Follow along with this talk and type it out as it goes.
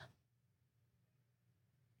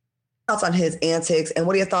thoughts on his antics, and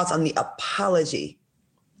what are your thoughts on the apology?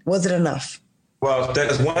 Was it enough? Well,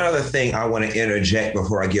 there's one other thing I want to interject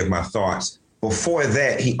before I give my thoughts. Before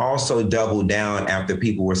that, he also doubled down after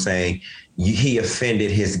people were saying he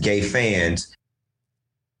offended his gay fans.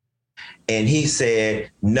 And he said,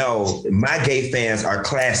 no, my gay fans are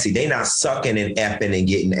classy. They not sucking and effing and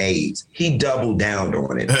getting AIDS. He doubled down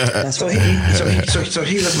on it. So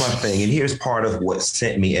here's my thing. And here's part of what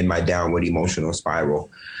sent me in my downward emotional spiral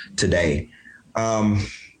today. I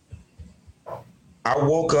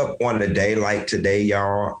woke up on a day like today,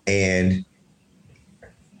 y'all, and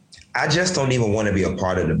I just don't even want to be a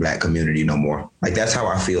part of the Black community no more. Like, that's how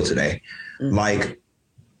I feel today. Mm-hmm. Like,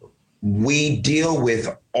 we deal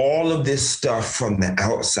with all of this stuff from the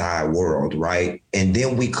outside world, right? And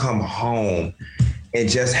then we come home and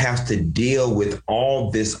just have to deal with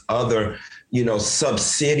all this other,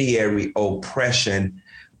 subsidiary oppression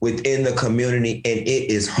within the community, and it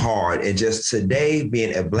is hard. And just today,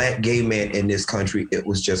 being a Black gay man in this country, it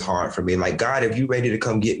was just hard for me. Like, God, if you ready to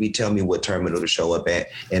come get me, tell me what terminal to show up at,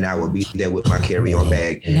 and I will be there with my carry-on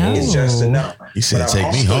bag. No. It's just enough. You said, but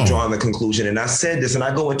take me home. Drawing the conclusion, and I said this, and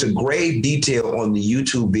I go into grave detail on the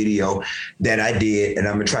YouTube video that I did, and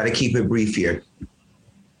I'm gonna try to keep it brief here.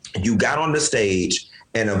 You got on the stage,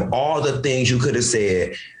 and of all the things you could have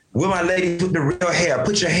said, where my ladies with the real hair,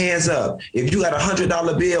 put your hands up. If you got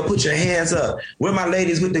 $100 bill, put your hands up. Where my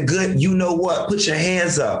ladies with the good, you know what, put your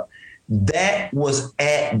hands up. That was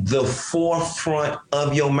at the forefront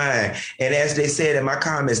of your mind. And as they said in my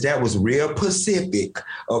comments, that was real Pacific.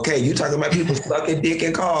 Okay, you talking about people sucking dick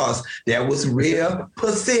in cars. That was real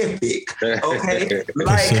Pacific. Okay,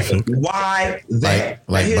 like, why that?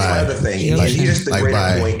 Here's my other thing. And here's the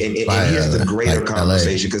greater point, and here's the greater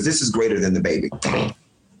conversation, because this is greater than the baby.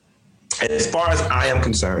 As far as I am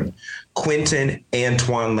concerned, Quentin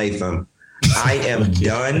Antoine Latham, I am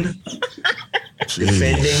done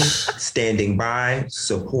defending, standing by,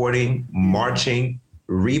 supporting, marching,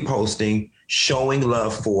 reposting, showing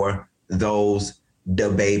love for those the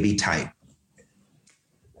baby type.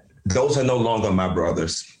 Those are no longer my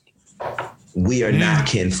brothers. We are not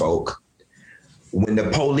kinfolk. When the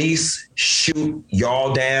police shoot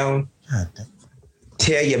y'all down,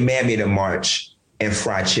 tell your mammy to march and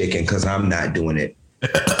fry chicken, because I'm not doing it.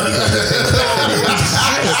 Because the thing about it is, I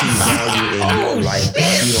see value in your life, but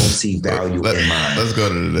you don't see value in mine. Let's go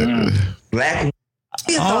to the next one. Black.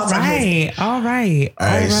 All right.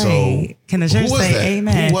 So can the church say that?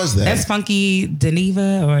 amen? Who was that? That's Funky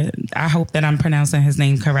Deneva, or I hope that I'm pronouncing his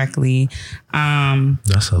name correctly.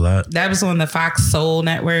 That's a lot. That was on the Fox Soul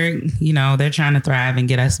Network. They're trying to thrive and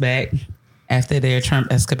get us back after their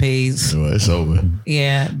Trump escapades. Well, it's over.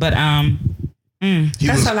 Yeah, but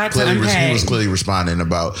that's a lot to unpack. He was clearly responding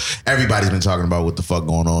about, everybody's been talking about what the fuck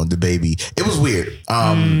going on, the baby. It was weird.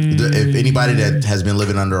 If anybody that has been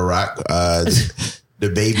living under a rock, the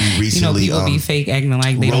baby recently, people be fake acting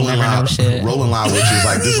like they don't ever know shit. Rolling Loud, which is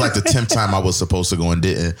like, this is like the 10th time I was supposed to go and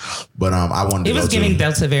didn't. But I wanted to go. It was giving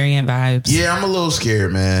Delta variant vibes. Yeah, I'm a little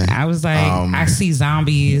scared, man. I was like, I see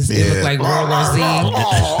zombies. It looked like World War Z.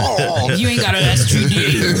 If you ain't got an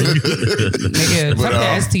STD, nigga, fuck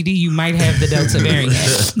the STD, you might have the Delta variant.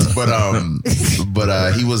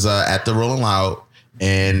 But he was at the Rolling Loud.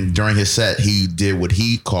 And during his set, he did what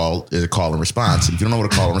he called a call and response. And if you don't know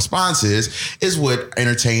what a call and response is what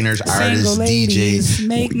entertainers, artists, DJs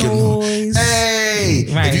make noise. Hey,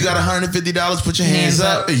 if you got $150, put your hands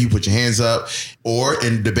up. And you put your hands up. Or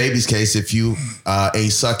in the baby's case, if you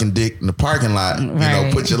ain't sucking dick in the parking lot,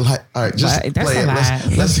 put your light. All right, just play it.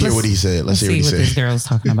 Let's hear what he said. Let's see what this girl's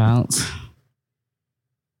talking about.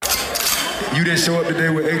 You didn't show up today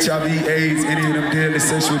with HIV, AIDS, any of them deadly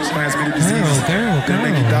sexually transmitted diseases. Girl.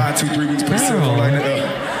 Make you die 2-3 weeks. Put your cell phone light in the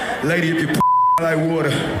air. Lady, if you like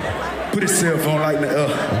water, put your cell phone light in the air.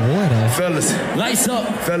 Water? Fellas. Lights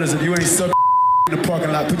up. Fellas, if you ain't sucking in the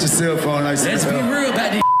parking lot, put your cell phone lights in the air. Let's be real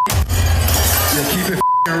about this. Yeah, keep it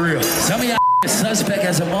real. Some of y'all suspect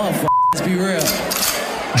as a motherfucker. Let's be real.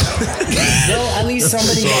 At least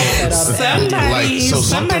somebody set up.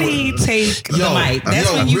 Somebody take the mic.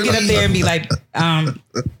 That's when you get up there and be like,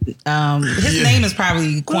 his name is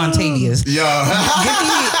probably Quantavious.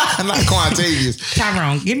 Not Quantavious.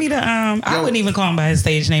 Tyrone, give me the I wouldn't even call him by his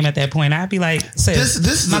stage name at that point. I'd be like, sis,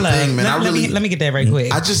 this is the thing, man. Let me get that right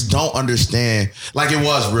quick. I just don't understand. Like, it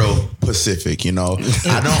was real Pacific, I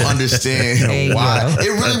don't understand why. It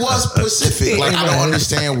really was Pacific. Like, I don't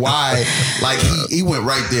understand why. Like, he went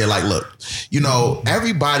right there. Like, look,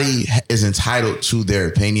 everybody is entitled to their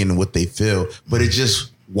opinion and what they feel, but it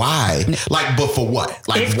just Why? Like, but for what?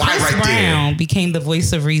 Like, if why Chris right Brown there? became the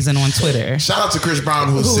voice of reason on Twitter. Shout out to Chris Brown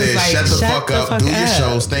who said, like, shut the fuck up, do your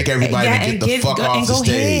shows, thank everybody to get the fuck off the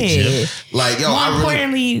stage. Like, yo, more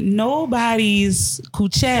importantly, nobody's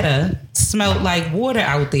Coachella smelled like water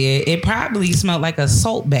out there. It probably smelled like a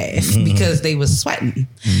salt bath because they was sweating.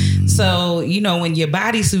 So, you know, when your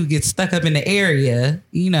bodysuit gets stuck up in the area,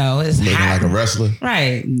 you know, it's looking hot. like a wrestler.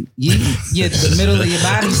 Right. The middle of your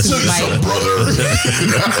bodysuit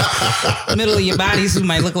middle of your bodysuit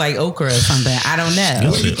might look like okra or something. I don't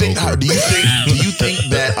know. What do you think? Do you think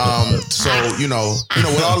that? So you know,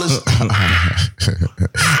 with all this,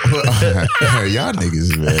 y'all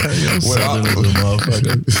niggas, man.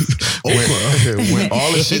 When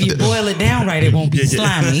all this shit, if you boil it down right, it won't be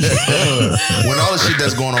slimy. When all the shit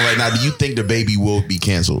that's going on right now, do you think the baby will be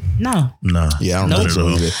canceled? No. Yeah, I don't think so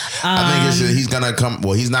either. I think he's gonna come.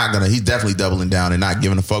 Well, he's not gonna. He's definitely doubling down and not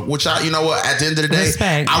giving a fuck. Which you know what? At the end of the day,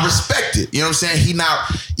 I respect it. You know what I'm saying?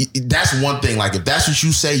 That's one thing. Like if that's what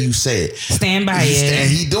you say it. Stand by it. And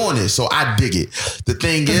he doing it, so I dig it. The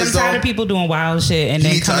thing is, I'm tired of people doing wild shit and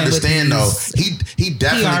then coming with these. He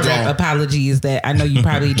definitely PR apologies that I know you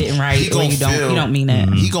probably didn't write or you don't mean it.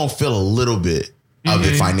 He gonna feel a little bit of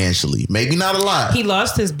it financially, maybe not a lot. He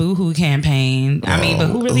lost his Boohoo campaign. I mean, but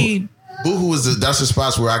who really? Boohoo is that's the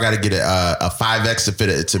spots where I got to get a 5X to fit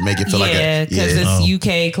it to make it feel like because it's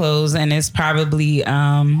UK clothes and it's probably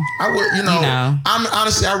I would I'm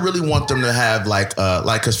honestly I really want them to have like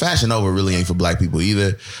because Fashion Nova really ain't for black people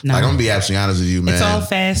either. No. Like I'm gonna be absolutely honest with you, man. It's all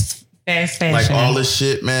fast fashion. Like all this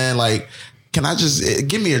shit, man. Like can I just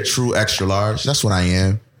give me a true extra large? That's what I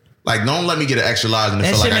am. Like, don't let me get an extra large and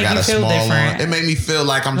feel like I got a small one. It made me feel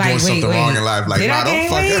like I'm doing something wrong in life. Like, nah, don't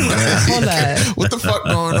fuck hold up. What the fuck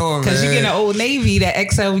going on, man? Because you get an Old Navy, that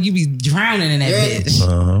XL, you be drowning in that bitch.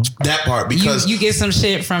 Uh-huh. That part, because you get some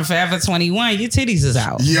shit from Forever 21, your titties is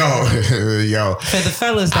out. Yo. For the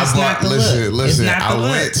fellas, that's not the look. Listen, I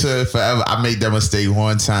went to Forever. I made that mistake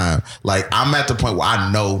one time. Like, I'm at the point where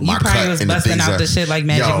I know my cut and the things. You probably was busting out the shit like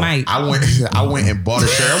Magic Mike. I went and bought a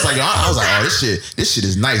shirt. I was like, oh, this shit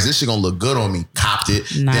is nice. This shit gonna look good on me. Copped it.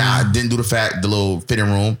 Nah. Then I didn't do the little fitting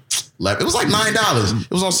room. It was like $9.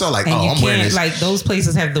 It was on sale. Like, I'm wearing this. Like those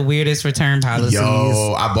places have the weirdest return policies.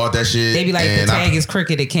 Yo, I bought that shit. They be like, the tag is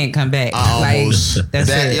crooked. It can't come back. That's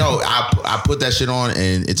it. Yo, I put that shit on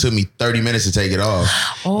and it took me 30 minutes to take it off.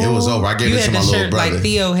 It was over. I gave it to my little brother. Like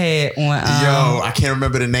Theo had on. Yo, I can't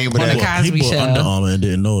remember the name of that. On the Cosby Show. Under Armour and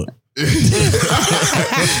didn't know it. That's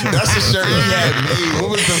the shirt he had made. What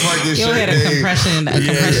was the fuck this shirt? You had a compression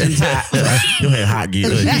top. You had hot gear,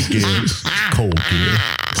 heat gear, cold gear,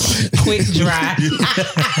 quick dry.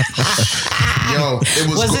 Yo, it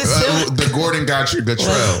was the Gordon Gartrell.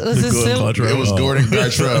 Was it silk? It was Gordon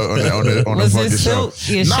Gartrell on the fucking show.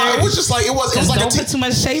 No, it was just like it was like don't put too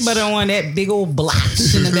much shea butter on that big old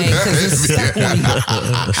blotch in the bag because it's stuck on you.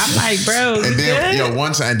 I'm like, bro. And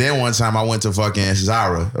then one time I went to fucking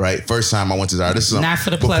Zara, right? First time I went to Zara. This is not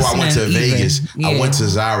for the before plus I went to Vegas. Yeah. I went to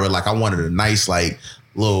Zara. Like I wanted a nice like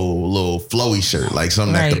little flowy shirt, like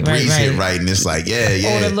something that the breeze hit right, and it's like yeah.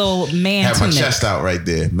 Or the little man have tunic. My chest out right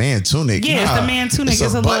there, man tunic. Yeah, it's the man tunic.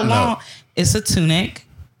 It's a little long. It's a tunic.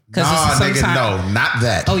 Nigga, no, not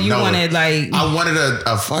that. Oh, you wanted like I wanted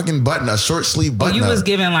a fucking button, a short sleeve button. Oh, you was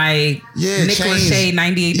giving like Nick Lachey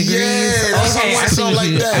 98 degrees. Yeah, okay, I see like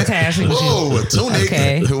that. Okay, I see what you. A tunic,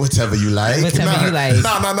 okay. Whatever you like. Whatever you like. No.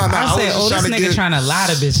 I said, this nigga trying to lie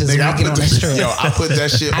to bitches when I get on the strip. Yo, I put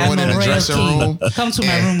that shit on in the dressing room. Come to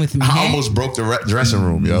my room with me. I almost broke the dressing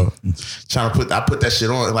room, yo. I put that shit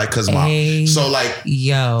on like cause so like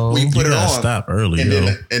yo, we put it on. Stop early, and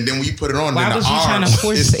then when you put it on, why was you trying to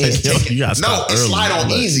force it? No, it slide on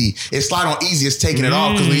easy. It slide on easy. It's taking it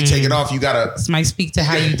off because when you take it off, you gotta. This might speak to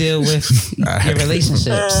how you deal with your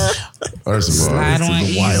relationships. First of all, slide on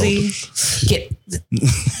easy. Get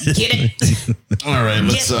it. All right,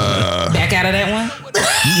 let's back out of that one.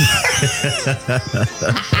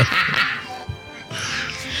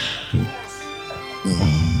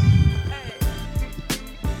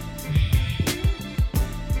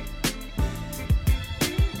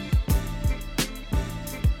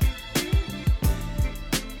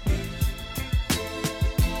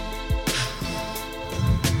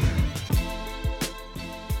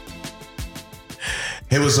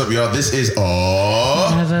 Hey, what's up, y'all? This is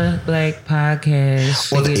Another Black Podcast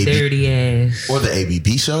for your dirty ass. Or the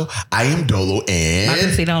ABP show. I am Dolo and... My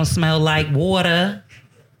pussy don't smell like water.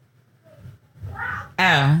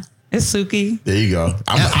 Oh, it's Suki. There you go.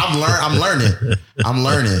 I'm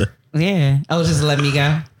learning. Yeah. Oh, just let me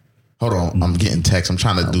go. Hold on, I'm getting text. I'm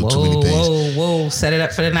trying to do too many things. Whoa. Set it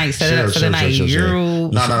up for the night. Set it up for the night.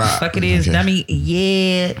 No. Fuck it is, dummy.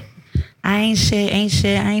 Yeah. I ain't shit.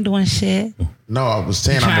 I ain't doing shit. No, I was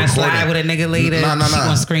saying I'm recording. Slide with a nigga later. No. She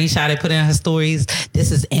gonna screenshot it, put it in her stories. This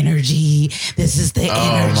is energy. This is the energy.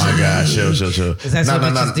 Oh my God, chill. That's what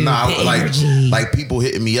bitches do. Like people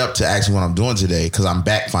hitting me up to ask me what I'm doing today because I'm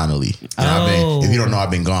back finally. If you don't know, I've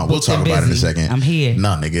been gone. We'll talk about it in a second. I'm here.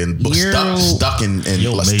 Nah, nigga,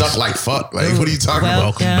 stuck like fuck. Like, what are you talking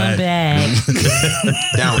about? Welcome back.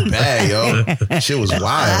 Down bad, yo. Shit was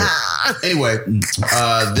wild. Anyway,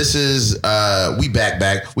 this is we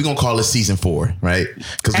back. We gonna call it season 4. Right?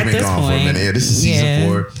 Because we've been gone for a minute. Yeah, this is season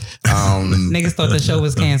 4. Niggas thought the show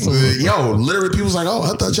was canceled. Yo, literally, people was like, "Oh,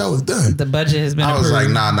 I thought y'all was done." The budget has been. I was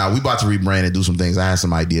approved. like, "Nah, we about to rebrand and do some things." I have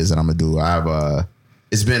some ideas that I'm gonna do. I have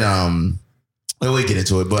it's been we'll get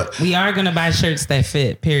into it, but we are gonna buy shirts that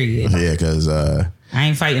fit. Period. Yeah, because I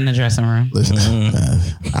ain't fighting the dressing room. Listen,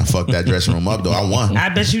 I fucked that dressing room up though. I won. I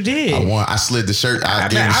bet you did. I won. I slid the shirt. I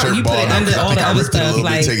gave the shirt ball. Put it under all the other stuff.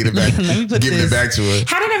 Like, taking it back, giving it back to her.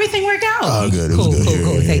 How did everything work out? Oh, good. Cool.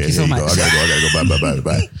 Yeah, Thank you so much. I gotta go.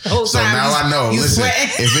 Bye. So now I know. Listen,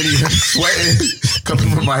 if any sweating coming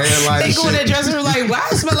from my hairline, they go in that dressing room like, why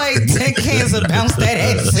I smell like 10 cans of bounce that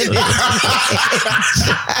ass in it?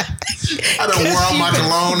 I done wore out my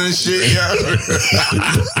cologne and shit.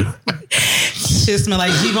 Yeah. Shit smell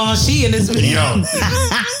like Givenchy in this video. Yo.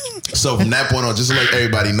 So from that point on, just to let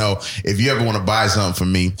everybody know, if you ever want to buy something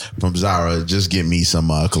from me from Zara, just give me some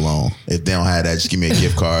cologne. If they don't have that, just give me a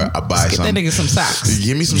gift card. I buy some. Get that nigga some socks.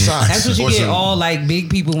 Give me some socks. That's what you get all like big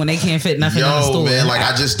people when they can't fit nothing in the store. Man, like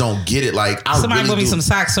I just don't get it. Like somebody bought me some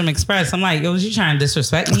socks from Express. I'm like, yo, was you trying to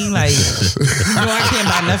disrespect me? Like, I can't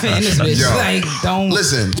buy nothing in this bitch. Yo, like, don't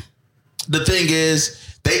listen. The thing is,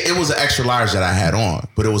 it was an extra large that I had on,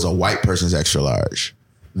 but it was a white person's extra large.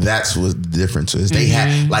 That's what the difference is. They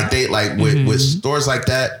had with stores like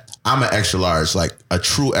that. I'm an extra large, like a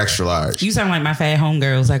true extra large. You sound like my fat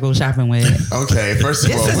homegirls I go shopping with. Okay, first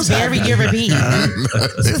of all, this is very European.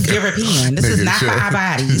 This is European. This is not for our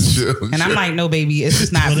bodies. And I'm like, no, baby, it's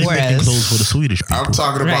just not for us. Clothes for the Swedish people. I'm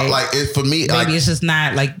talking about like it for me. Baby, like, it's just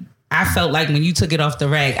not like. I felt like when you took it off the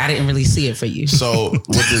rack, I didn't really see it for you. So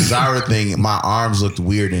with the Zara thing, my arms looked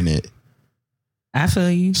weird in it. I feel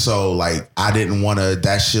you. So like, I didn't want to.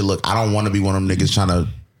 That shit look. I don't want to be one of them niggas trying to.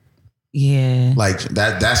 Yeah. Like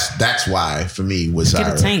that. That's why for me with Zara.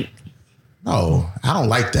 Get a tank. No, I don't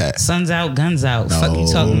like that. Sun's out, guns out. No. Fuck you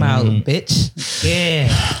talking about, bitch. Yeah.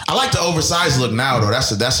 I like the oversized look now though.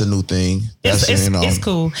 That's a new thing. It's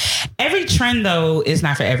cool. Every trend though is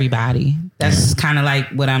not for everybody. That's kind of like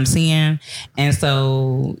what I'm seeing. And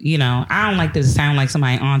so, I don't like to sound like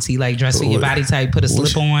somebody auntie, like dress for your body type, put a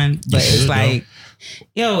slip on. But it's like,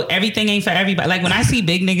 yo, everything ain't for everybody. Like when I see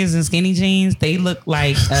big niggas in skinny jeans, they look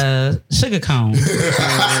like a sugar cone.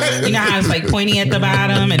 You know how it's like pointy at the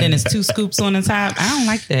bottom and then it's 2 scoops on the top? I don't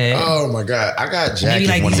like that. Oh my God. I got Jack. Maybe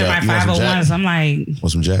like these are my 501s. I'm like,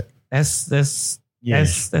 want some Jack? That's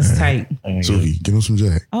tight. Suki, give him some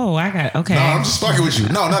Jack. Oh, I got okay. No, I'm just fucking with you.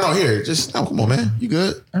 No. Here, come on, man. You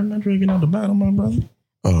good? I'm not drinking out the bottom, my brother.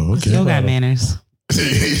 Oh, okay. You got manners. He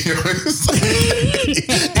said,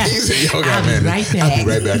 "Yo, got manners." I'll be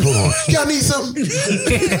right back. Hold on. Y'all need something?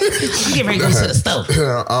 I'm getting ready to go to the stove.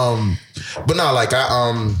 But no, like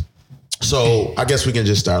so I guess we can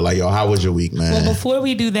just start. Like, yo, how was your week, man? Well, before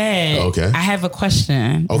we do that, I have a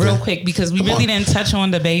question real quick because we really didn't touch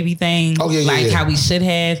on the baby thing how we should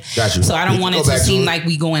have. Got you. So I don't want it to seem like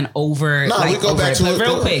we going over. No, we go back to it. But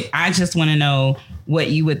real quick, I just want to know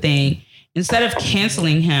what you would think. Instead of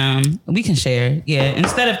canceling him, we can share. Yeah.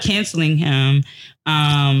 Instead of canceling him,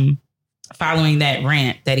 following that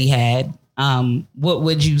rant that he had, what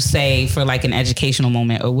would you say for like an educational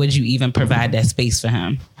moment, or would you even provide that space for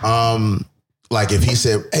him? Like if he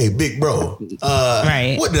said, "Hey, big bro,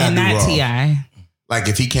 right? What did I do not wrong?" T.I. Like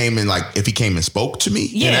if he came and spoke to me,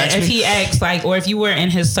 he asked or if you were in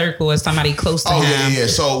his circle or somebody close to him. Yeah.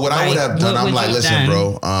 So what I would have done, I'm like, listen,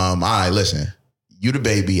 bro, all right, listen. You the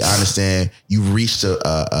baby. I understand you've reached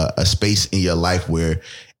a space in your life where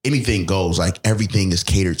anything goes. Like everything is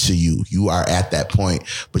catered to you. You are at that point,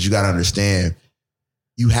 but you got to understand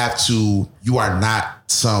you are not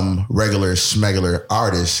some regular smegular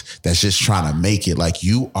artist that's just trying to make it. Like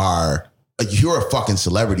you're a fucking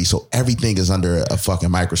celebrity. So everything is under a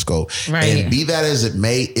fucking microscope. Right. And be that as it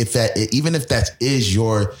may, even if that is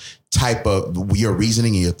your type of your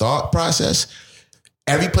reasoning and your thought process,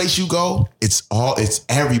 every place you go, it's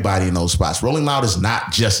everybody in those spots. Rolling Loud is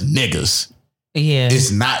not just niggas. Yeah,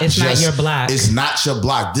 it's not your block. It's not your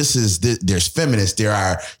block. There's feminists.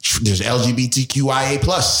 There's LGBTQIA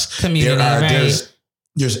plus community.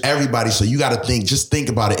 There's everybody. So you got to think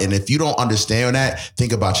about it. And if you don't understand that,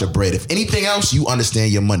 think about your bread. If anything else, you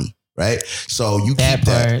understand your money. Right. So you keep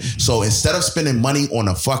that. So instead of spending money on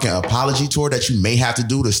a fucking apology tour that you may have to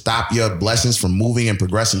do to stop your blessings from moving and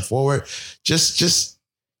progressing forward, just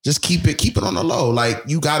keep it on the low. Like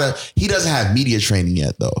he doesn't have media training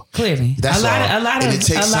yet though. Clearly. That's a lot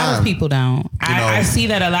of people don't. I see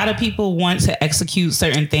that a lot of people want to execute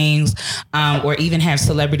certain things or even have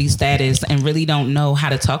celebrity status and really don't know how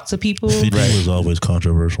to talk to people. 50 was always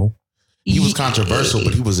controversial. He was controversial,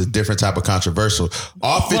 but he was a different type of controversial.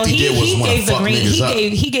 All 50 did was want to fuck niggas up.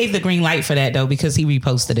 He gave the green light for that though because he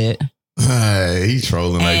reposted it. He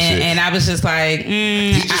trolling like shit. And I was just like,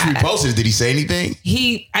 he just reposted. Did he say anything?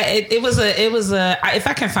 It was a. If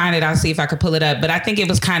I can find it, I'll see if I could pull it up. But I think it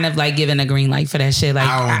was kind of like giving a green light for that shit. Like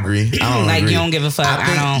I don't agree. You don't give a fuck.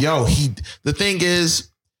 The thing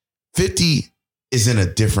is, 50 is in a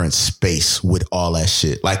different space with all that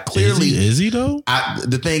shit. Like clearly, is he though?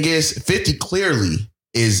 The thing is, 50 clearly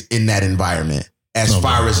is in that environment. As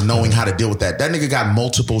far as knowing how to deal with that nigga got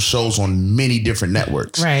multiple shows on many different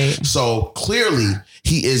networks. Right. So clearly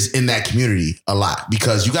he is in that community a lot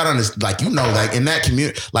because you got to understand, like, like in that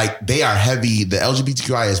community, like they are heavy. The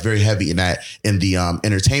LGBTQI is very heavy in the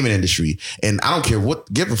entertainment industry. And I don't care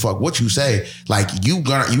give a fuck what you say. Like you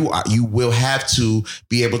will have to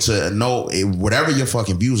be able to know whatever your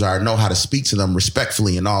fucking views are, know how to speak to them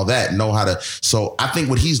respectfully and all that, so I think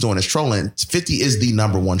what he's doing is trolling. 50 is the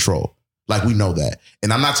number one troll. Like we know that.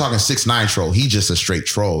 And I'm not talking 6ix9ine troll. He's just a straight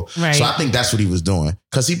troll. Right. So I think that's what he was doing.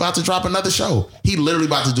 Because he about to drop another show. He literally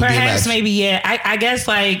about to do Perhaps DMX. Maybe, yeah. I guess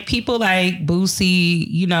like people like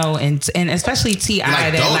Boosie, and especially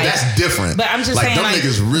T.I. That's different. But I'm just saying, them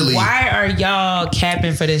niggas really. Why are y'all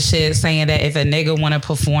capping for this shit saying that if a nigga want to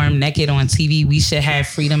perform naked on TV, we should have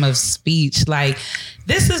freedom of speech? Like,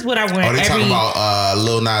 this is what I want. Oh, they talking about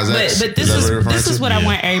Lil Nas X. But this is what I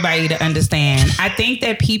want everybody to understand. I think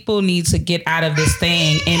that people need to get out of this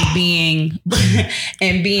thing and being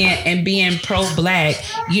pro-black.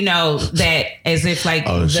 That as if like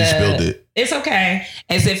she spilled it. It's okay.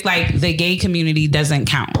 As if like the gay community doesn't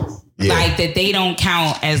count. Yeah. Like that they don't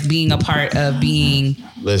count as being a part of being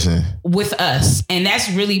with us. And that's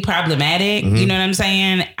really problematic. Mm-hmm. You know what I'm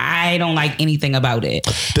saying? I don't like anything about it.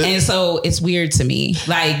 And so it's weird to me.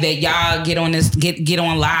 Like that y'all get on this, get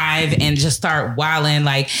on live and just start wilding.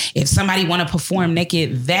 Like if somebody want to perform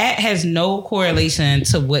naked, that has no correlation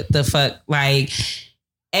to what the fuck, like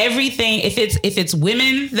everything. If it's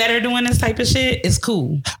women that are doing this type of shit, it's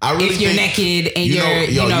cool. If you're naked and you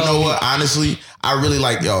know what? Honestly, I really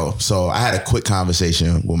like So I had a quick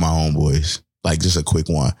conversation with my homeboys, like just a quick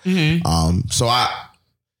one. Mm-hmm. So I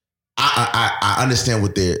understand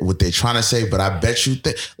what they're trying to say, but I bet you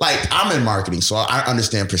like I'm in marketing, so I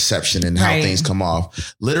understand perception and how things come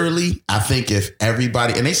off. Literally, I think if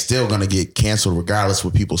everybody, and they still gonna get canceled regardless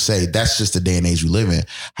what people say. That's just the day and age we live in.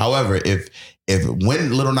 However, if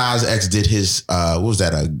when Lil Nas X did his what was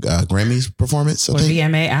that, a Grammys performance or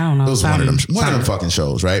VMA, I don't know. It was one of them fucking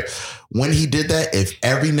shows, right? When he did that, if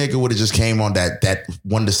every nigga would have just came on that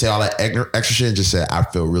wanted to say all that extra shit and just said, I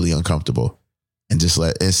feel really uncomfortable. And just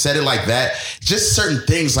and said it like that. Just certain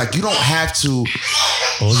things, like you don't have to.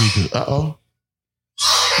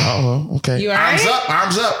 Okay. You all right?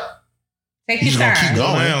 Arms up. Take your time. Keep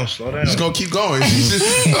going. Slow down. He's gonna keep going. He's just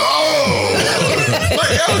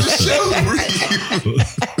just breathe.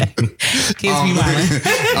 Kids be lying.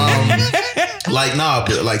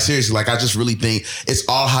 But like seriously, like I just really think it's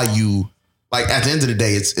all how you. Like at the end of the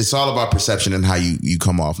day, it's all about perception and how you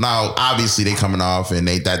come off. Now, obviously, they coming off and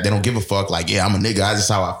they don't give a fuck. Like, yeah, I'm a nigga. That's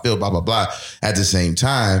how I feel. Blah blah blah. At the same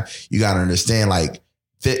time, you gotta understand, like,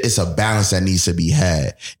 it's a balance that needs to be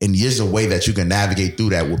had, and there's a way that you can navigate through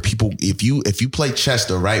that. Where people, if you play chess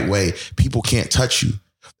the right way, people can't touch you.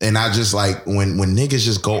 And I just like when niggas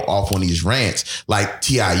just go off on these rants, like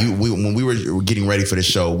T.I., when we were getting ready for the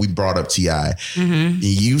show, we brought up T.I. Mm-hmm.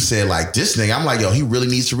 You said like this nigga, I'm like, yo, he really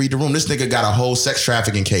needs to read the room. This nigga got a whole sex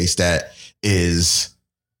trafficking case that is,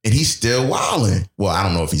 and he's still wilding. Well, I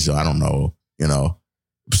don't know if he's still, I don't know,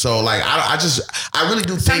 So like I really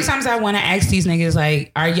do think sometimes I want to ask these niggas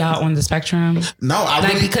like, are y'all on the spectrum? No,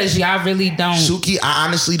 because y'all really don't. Suki, I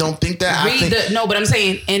honestly don't think that. But I'm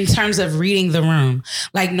saying in terms of reading the room,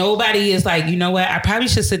 like nobody is like, you know what? I probably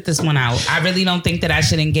should sit this one out. I really don't think that I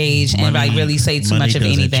should engage and like really say too much of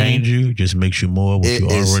anything. Change you, just makes you more what you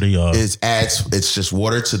already are. It's just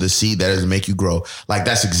water to the seed that doesn't make you grow. Like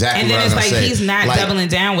that's exactly. And then what it's I was like gonna say. He's not doubling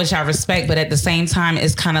down, which I respect, but at the same time,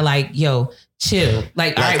 it's kind of like, yo. chill.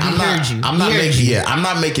 Like, all right, we heard you. I'm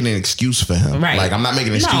not making an excuse for him. Right. Like, I'm not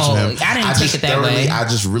making an excuse for him. I didn't take it that way. I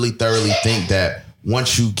just really thoroughly think that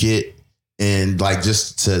once you get in, like,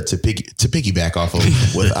 just to piggyback off of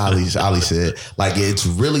what Ali said, like, it's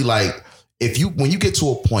really like, when you get to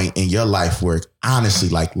a point in your life where honestly,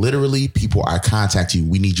 like, literally people are contacting you,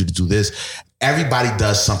 we need you to do this. Everybody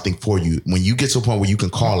does something for you. When you get to a point where you can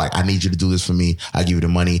call, like, I need you to do this for me, I give you the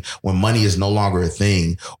money. When money is no longer a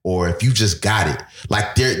thing, or if you just got it,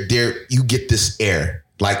 like, you get this air.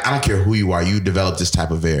 Like, I don't care who you are, you develop this type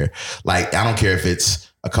of air. Like, I don't care if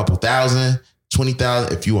it's a couple thousand,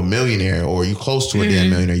 20,000, if you a millionaire or you close to a damn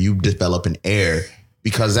millionaire, you develop an air.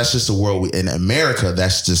 Because that's just the world in America.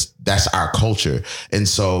 That's our culture. And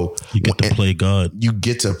so you get to play God. You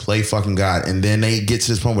get to play fucking God. And then they get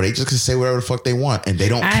to this point where they just can say whatever the fuck they want and they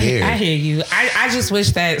don't care. I hear you. I just wish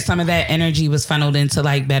that some of that energy was funneled into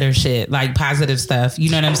like better shit, like positive stuff. You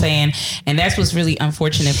know what I'm saying? And that's what's really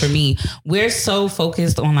unfortunate for me. We're so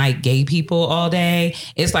focused on like gay people all day.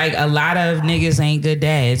 It's like a lot of niggas ain't good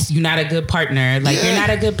dads. You're not a good partner. Like you're not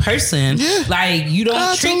a good person. Yeah. Like you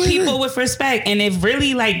don't treat people with respect. And if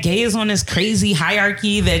really like gay is on this crazy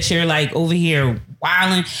hierarchy that you're like over here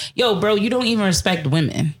wilding, yo, bro, you don't even respect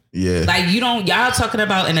women. Yeah. Like you don't, y'all talking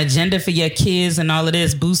about an agenda for your kids and all of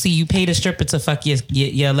this. Boosie, you paid a stripper to fuck your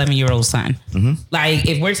 11-year-old son. Mm-hmm. Like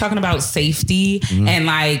if we're talking about safety and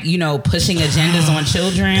like, you know, pushing agendas on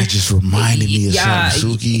children. That just reminded me of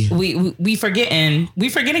something, Suki. We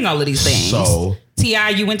forgetting all of these things. So T.I.,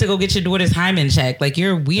 you went to go get your daughter's hymen check. Like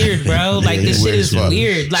you're weird, bro. Like this shit is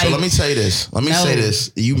weird. Like, so let me say this. Say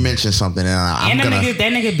this. You mentioned something, and that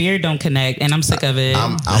nigga beard don't connect, and I'm sick of it.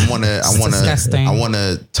 I want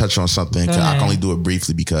to touch on something. I can only do it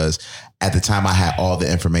briefly because at the time I had all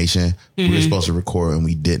the information. We were supposed to record and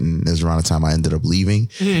we didn't. It was around the time I ended up leaving.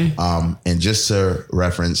 And just to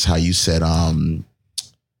reference how you said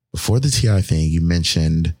before the T.I. thing, you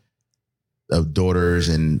mentioned of daughters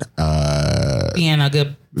and being a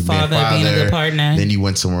good father, being a good partner. Then you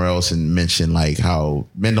went somewhere else and mentioned like how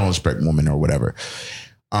men don't respect women or whatever.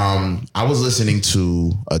 I was listening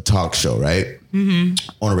to a talk show, right? On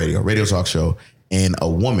a radio talk show, and a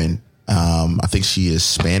woman, I think she is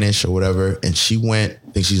Spanish or whatever, and she went,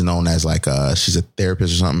 I think she's known as like she's a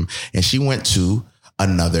therapist or something, and she went to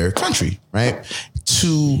another country, right?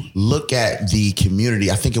 To look at the community.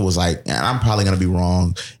 I think it was like, and I'm probably going to be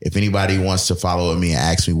wrong. If anybody wants to follow me and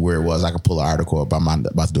ask me where it was, I can pull an article up. I'm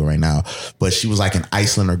about to do it right now. But she was like in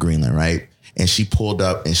Iceland or Greenland, right? And she pulled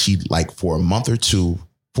up and she like for a month or two,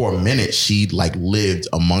 for a minute, she like lived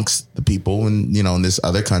amongst the people in, you know, in this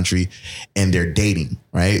other country and they're dating,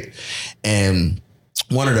 right? And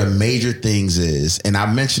one of the major things is, and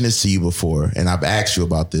I've mentioned this to you before, and I've asked you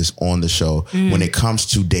about this on the show, when it comes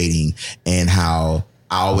to dating and how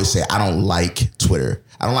I always say, I don't like Twitter.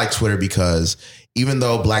 I don't like Twitter because even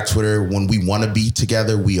though Black Twitter, when we want to be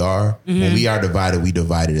together, we are. When we are divided, we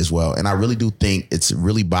divided as well. And I really do think it's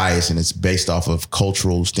really biased and it's based off of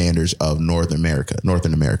cultural standards of Northern America,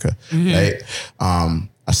 right?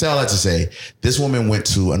 I say all that to say, this woman went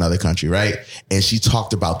to another country, right? And she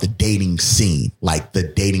talked about the dating scene, like the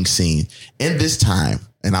dating scene in this time.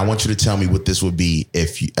 And I want you to tell me what this would be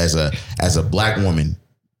if you, as a Black woman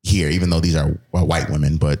here, even though these are white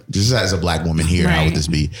women, but just as a Black woman here, How would this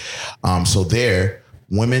be? So there,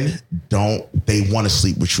 women they want to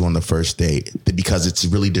sleep with you on the first date because it's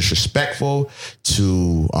really disrespectful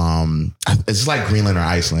to, it's like Greenland or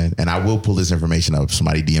Iceland. And I will pull this information up if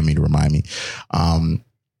somebody DM me to remind me.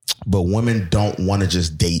 But women don't want to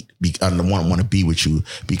just date, want to be with you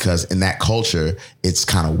because in that culture, it's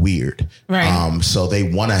kind of weird. Right. So they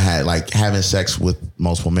want to have like having sex with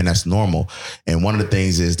multiple men. That's normal. And one of the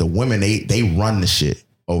things is the women, they run the shit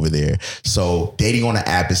over there. So dating on an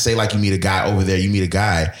app is say like you meet a guy over there, you meet a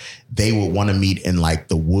guy, they would want to meet in like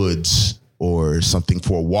the woods or something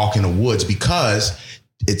for a walk in the woods because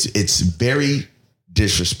it's very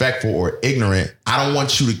disrespectful or ignorant. I don't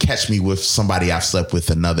want you to catch me with somebody I've slept with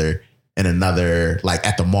another like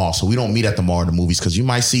at the mall. So we don't meet at the mall or the movies because you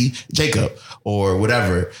might see Jacob or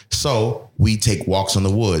whatever. So we take walks in the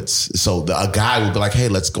woods. So a guy would be like, hey,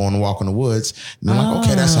 let's go on a walk in the woods. And they're like,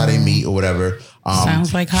 okay, that's how they meet or whatever.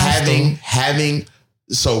 Sounds like having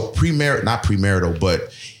so not premarital,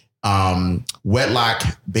 but wedlock,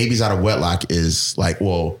 babies out of wedlock is like,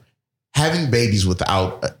 well, having babies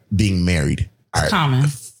without being married. Common.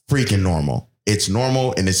 Freaking normal. It's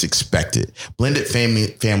normal and it's expected. Blended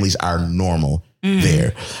families are normal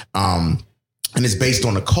there. and it's based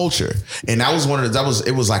on the culture. And that was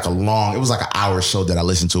it was like an hour show that I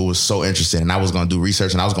listened to. It was so interesting. And I was going to do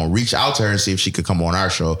research and I was going to reach out to her and see if she could come on our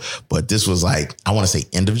show. But this was like, I want to say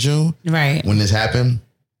end of June. Right. When this happened.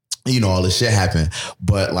 You know, all this shit happened.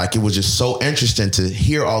 But like, it was just so interesting to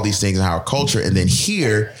hear all these things in our culture. And then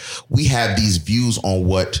here we have these views on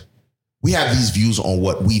what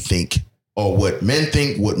we think, or what men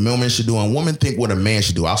think, what women should do, and women think what a man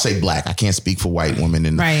should do. I'll say black. I can't speak for white women,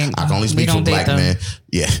 and I can only speak for black men.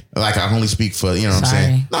 Yeah. Like, I can only speak for, you know what I'm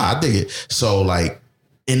saying? Nah, I dig it. So like,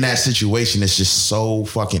 in that situation, it's just so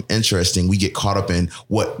fucking interesting. We get caught up in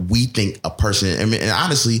what we think a person, and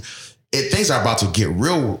honestly, things are about to get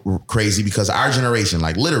real crazy because our generation,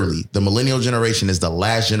 like literally the millennial generation, is the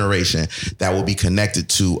last generation that will be connected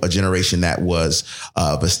to a generation that was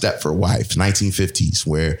of a Stepford wife, 1950s,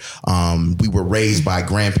 where we were raised by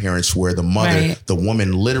grandparents where the mother, the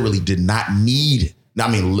woman literally did not need.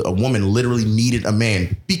 I mean, a woman literally needed a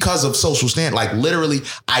man because of social stand. Like literally,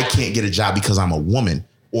 I can't get a job because I'm a woman.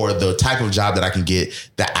 Or the type of job that I can get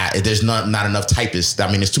there's not enough typists. I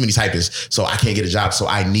mean, there's too many typists, so I can't get a job. So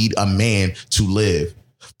I need a man to live.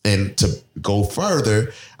 And to go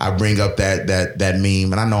further, I bring up that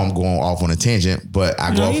meme, and I know I'm going off on a tangent, but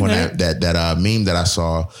I go off on that meme that I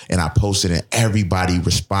saw, and I posted, and everybody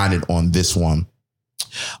responded on this one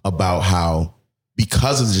about how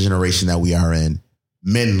because of the generation that we are in,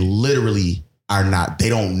 men literally they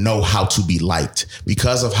don't know how to be liked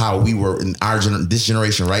because of how we were in this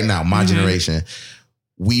generation right now, my generation.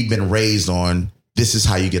 We've been raised on, this is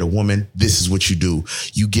how you get a woman. This is what you do.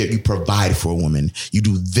 You provide for a woman. You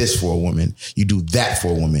do this for a woman. You do that for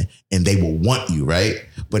a woman, and they will want you, right?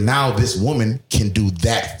 But now this woman can do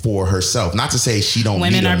that for herself. Not to say she don't need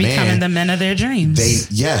a man. Women are becoming the men of their dreams.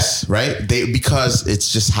 Because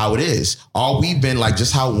it's just how it is. All we've been like,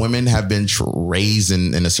 just how women have been raised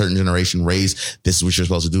in a certain generation, raised, this is what you're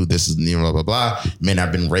supposed to do. This is, blah, blah, blah. Men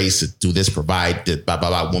have been raised to do this, provide, blah, blah,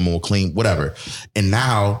 blah. Women will clean, whatever. And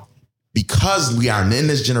now, because we are in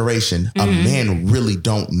this generation, a man really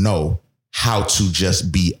don't know how to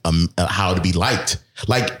just be, how to be liked.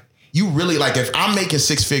 Like, you really, like, if I'm making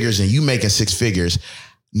six figures and you making six figures,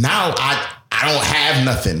 now I don't have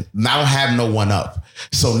nothing. I don't have no one up.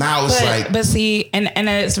 So now it's but see, and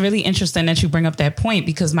it's really interesting that you bring up that point,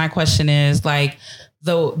 because my question is like,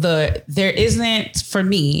 there isn't, for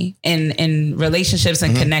me, in relationships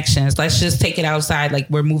and connections, let's just take it outside, like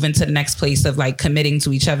we're moving to the next place of like committing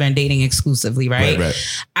to each other and dating exclusively, right?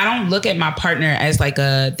 I don't look at my partner as like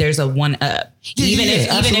there's a one up. Even if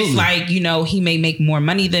like, he may make more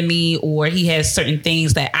money than me, or he has certain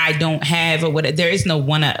things that I don't have, or whatever, there is no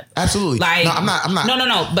one up. Absolutely. Like, no, I'm not.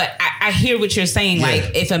 No. But I hear what you're saying. Yeah.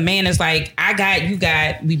 Like, if a man is like, I got, you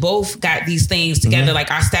got, we both got these things together,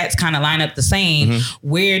 like our stats kind of line up the same.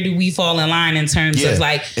 Where do we fall in line in terms of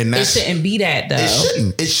like, it shouldn't be that though.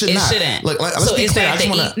 It shouldn't. Look, let's so be is clear.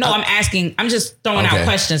 that I'm asking, I'm just throwing out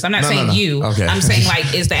questions. I'm not saying you. Okay. I'm saying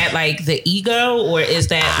like, is that like the ego, or is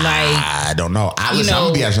that like, I don't know. I'm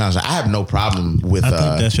gonna be honest. I have no problem with. I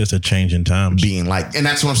think that's just a change in times. Being like, and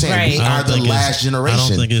that's what I'm saying. Right. We are the last generation. I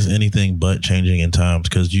don't think it's anything but changing in times,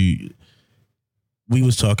 because we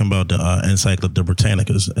was talking about the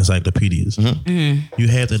Britannicas encyclopedias. You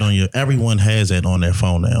have that on everyone has that on their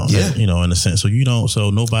phone now. Yeah. In a sense. So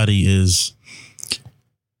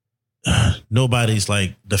nobody's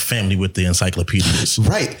like the family with the encyclopedias.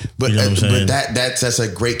 Right. But that's a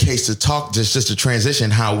great case to talk, just to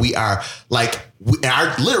transition how we are like,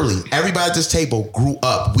 literally everybody at this table grew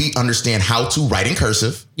up. We understand how to write in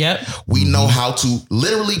cursive. Yep. We know how to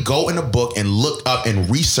literally go in a book and look up and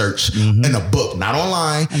research in a book, not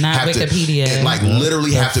online, not Wikipedia.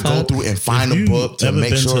 Literally have to go through and find a book to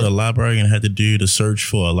make sure. Ever been to the library and had to do the search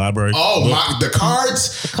for a library? Oh, the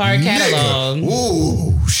cards, the card catalog.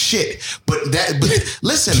 Ooh, shit! But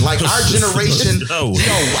listen, like our generation, our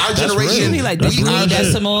generation, like the Dewey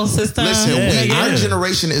Decimal System. Listen, our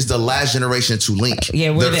generation is the last generation to link.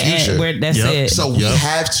 Yeah, we're the future. That's it. So we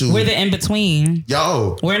have to. We're the in between.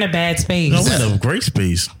 We're in a bad space. No, we're in a great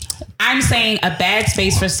space. I'm saying a bad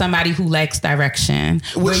space for somebody who lacks direction,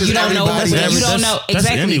 where you don't know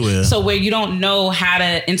exactly. So where you don't know how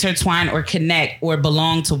to intertwine or connect or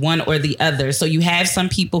belong to one or the other. So you have some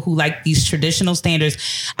people who like these traditional standards.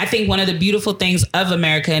 I think one of the beautiful things of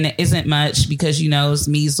America, and it isn't much because it's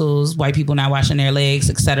measles, white people not washing their legs,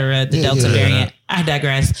 etc., the Delta variant. I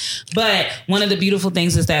digress. But one of the beautiful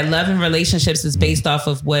things is that love and relationships is based off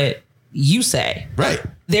of what you say. Right.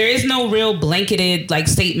 There is no real blanketed like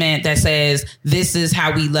statement that says this is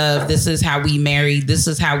how we love, this is how we marry, this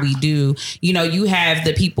is how we do. You know, you have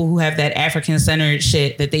the people who have that African centered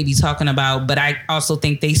shit that they be talking about, but I also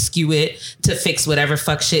think they skew it to fix whatever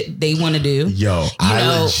fuck shit they want to do. Yo,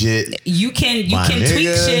 legit. You can tweak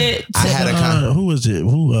shit. I had a who was it?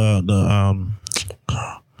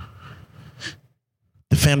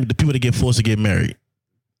 The family, the people that get forced to get married.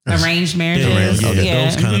 Arranged marriages.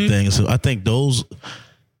 Those kind of things. So I think those,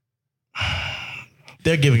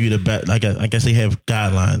 they're giving you the best. Like I guess they have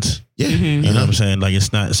guidelines. Yeah, you know what I'm saying. Like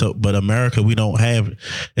it's not so, but America, we don't have.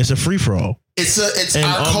 It's a free for all. It's and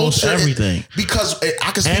our almost culture. everything. Because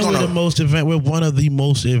I can speak and on we're one of the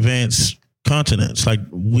most advanced continents. Like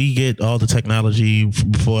we get all the technology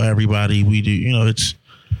before everybody. We do. You know, it's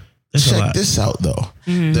check this out though.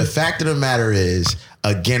 The fact of the matter is,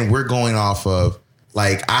 again, we're going off of.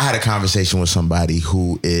 Like, I had a conversation with somebody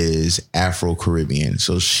who is Afro-Caribbean.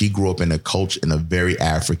 So she grew up in a culture, in a very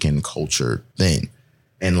African culture thing.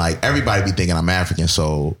 And like, everybody be thinking I'm African.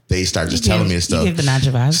 So they start just telling me this stuff. You give the Naja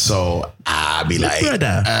vibes. So I be like,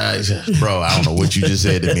 bro, I don't know what you just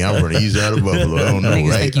said to me. I'm going to use that in Buffalo. I don't know,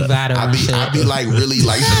 right? I be like, really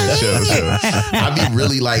like, I be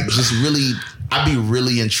really like, I be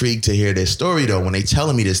really intrigued to hear this story though, when they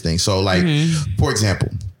telling me this thing. So like, for example,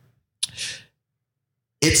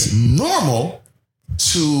 it's normal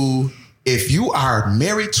to, if you are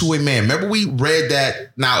married to a man, remember we read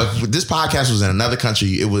that. Now, if this podcast was in another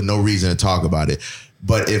country, it was no reason to talk about it.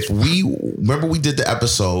 But if we remember, we did the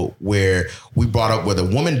episode where we brought up where the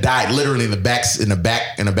woman died literally in the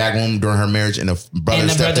back room during her marriage, and the brother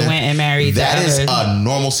went and married. That is a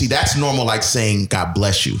normal. See, that's normal, like saying God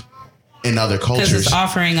bless you. In other cultures, because it's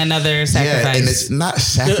offering another sacrifice. Yeah, and it's not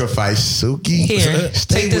sacrifice, Suki. Here,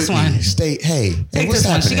 take this one. Take this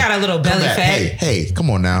one. She got a little belly fat. Hey,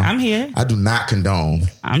 come on now. I'm here. I do not condone.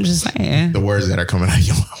 I'm just saying the words that are coming out of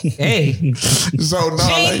your mouth. Hey, so no,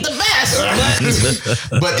 she ain't the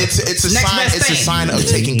best. But it's a sign. It's a sign of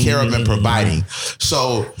taking care of and providing.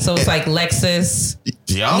 So it's like Lexus,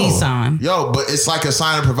 Nissan. But it's like a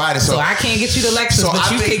sign of providing. So I can't get you the Lexus,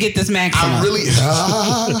 but you can get this Maxima. I'm really.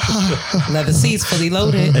 Leather seats fully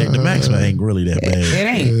loaded. Hey, the Maxima ain't really that bad.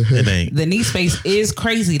 It ain't. The knee space is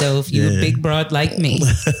crazy though. If you're a big broad like me.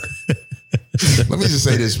 Let me just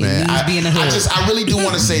say this, man. I really do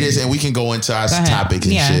want to say this, and we can go into our topic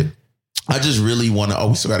and shit. I just really want to. Oh,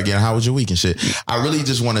 we still got to get. How was your week and shit? I really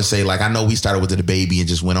just want to say, like, I know we started with the baby and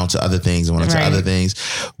just went on to other things and went on to other things,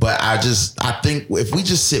 but I think if we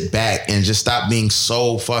just sit back and just stop being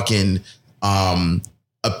so fucking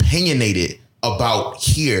opinionated about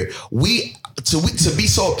here, to be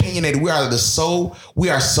so opinionated, we are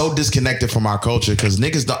so disconnected from our culture because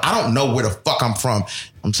niggas I don't know where the fuck I'm from.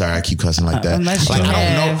 I'm sorry, I keep cussing like that.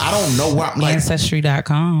 I don't know where I'm like.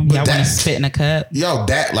 Ancestry.com. Y'all want to spit in a cup? Yo,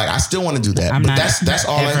 I still want to do that. But that's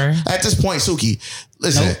all. At this point, Suki,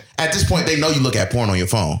 listen. At this point, they know you look at porn on your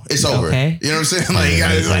phone. It's over. Okay. You know what I'm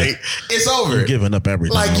saying? Like it's over. You're giving up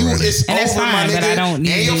everything. Like it's and over, fine, my nigga. But I don't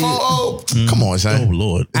need and your phone. Come on, son. Oh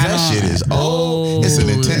Lord, that shit is old. It's a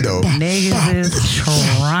Nintendo. Niggas is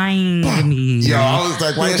trying me. Yo, I was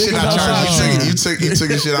like, why your shit not charging? You took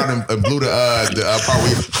your shit out and blew the part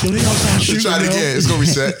where you tried it again. It's gonna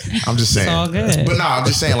reset. I'm just saying. It's all good. But no, I'm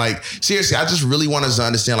just saying, like, seriously, I just really want us to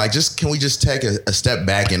understand, like, can we just take a step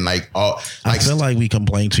back and I feel like we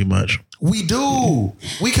complain too much. We do.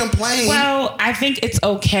 We complain. Well, I think it's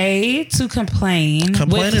okay to complain.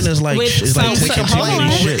 Complaining is like taking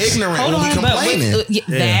shit. We're ignorant when we complaining.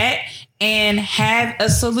 That and have a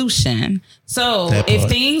solution. So if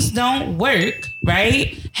things don't work,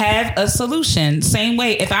 right, have a solution. Same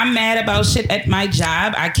way, if I'm mad about shit at my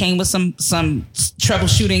job, I came with some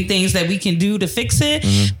troubleshooting things that we can do to fix it.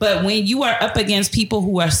 Mm-hmm. But when you are up against people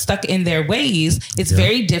who are stuck in their ways, it's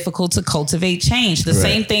very difficult to cultivate change. The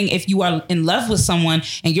same thing if you are in love with someone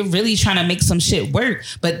and you're really trying to make some shit work,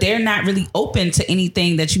 but they're not really open to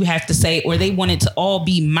anything that you have to say, or they want it to all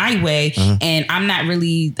be my way. And I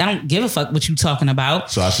don't give a fuck what you talking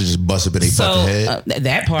about. So I should just bust up in a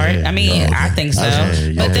that part, I think so.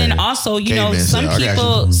 But then also,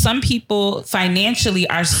 some people financially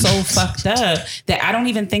are so fucked up that I don't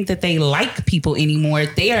even think that they like people anymore.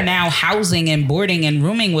 They are now housing and boarding and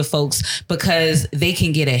rooming with folks because they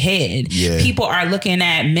can get ahead. Yeah. People are looking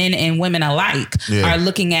at men and women alike, are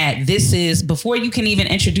looking at before you can even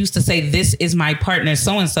introduce to say, this is my partner,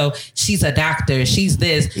 so-and-so, she's a doctor, she's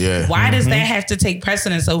this. Yeah. Why does that have to take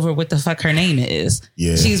precedence over what the fuck her name is?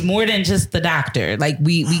 Yeah. She's more than just the doctor. Like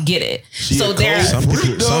we get it. So there. I'm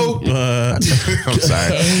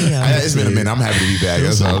sorry. It's been a minute. I'm happy to be back.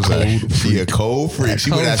 That's what I'm saying. She a cold freak.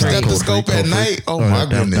 She with that stethoscope at night. Oh my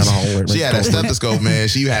goodness. She had that stethoscope, man.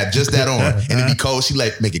 She had just that on, and it'd be cold. She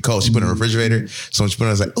like make it cold. She put it in the refrigerator. So when she put it,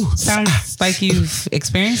 I was like, ooh. Sounds like you've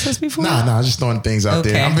experienced this before. Nah, I was just throwing things out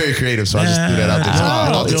there. I'm very creative, so I just threw that out there.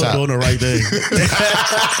 All the time. Doing the right thing.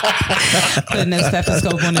 Putting that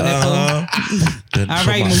stethoscope on the nipple. All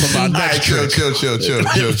right, Mookie. All right, chill. All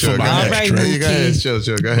right, Mookie. Go ahead, chill.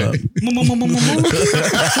 Go ahead.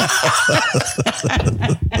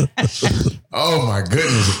 Oh my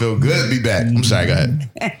goodness, it feels good to be back. I'm sorry, go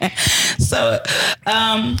ahead. So,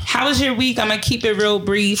 how was your week? I'm gonna keep it real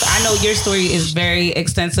brief. I know your story is very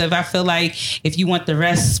extensive. I feel like if you want the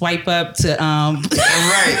rest, swipe up to right.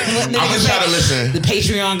 I'm gonna try to listen. The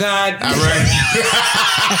Patreon God. All right.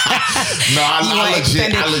 No, I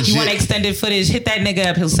legit. You want extended footage? Hit that nigga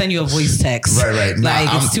up. He'll send you a voice text. Right. Like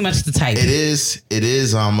it's too much to type. It is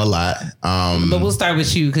a lot. But we'll start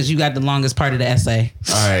with you because you got the longest part of the essay.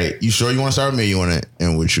 All right. You sure you want to start with me? Or you want to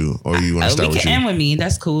end with you, or you want to start with you? We can end with me.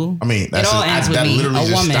 That's cool. I mean, it all ends with me. A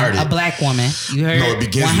woman, a black woman. You heard? No, it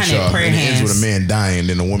begins with y'all. It ends with a man dying,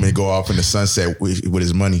 then a woman go off in the sunset with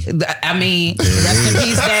his money. I mean, rest in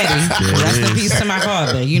peace, daddy. Rest in peace to my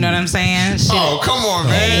father. You know what I'm saying? Shit. Oh, come on,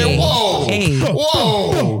 man. Hey. Whoa. Hey.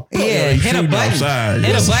 Whoa. Yeah, hit a button. Outside.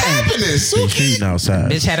 Hit a button. Happening, Suki? Shooting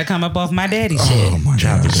outside. Bitch had to come up off my daddy shit. Oh my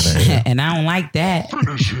God. And I don't like that.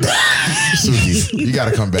 Suki, you got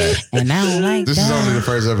to come back. And I don't like this that. This is only the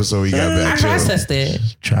first episode we got back. I processed it.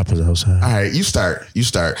 Choppers outside. All right, you start.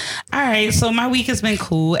 All right, so my week has been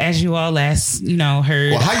cool, as you all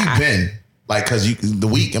heard. Well, how you been? Like, cause the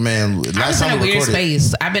week, man. Last time we recorded,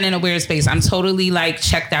 I've been in a weird space. I'm totally like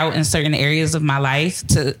checked out in certain areas of my life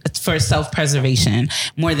for self-preservation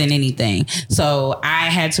more than anything. So I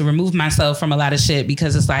had to remove myself from a lot of shit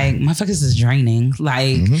because it's like, motherfuckers is draining,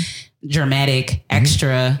 like dramatic,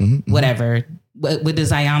 extra, whatever. What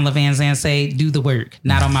does Ian Van Zandt say? Do the work,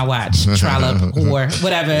 not on my watch. Trollop or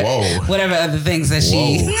whatever other things that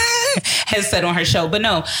she has said on her show. But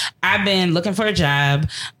no, I've been looking for a job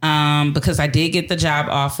because I did get the job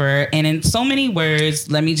offer. And in so many words,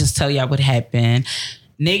 let me just tell y'all what happened.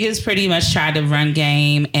 Niggas pretty much tried to run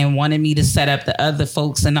game and wanted me to set up the other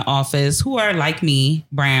folks in the office who are like me,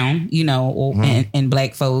 brown, and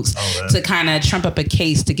black folks to kind of trump up a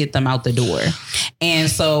case to get them out the door. And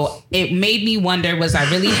so it made me wonder, was I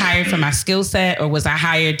really hired for my skill set or was I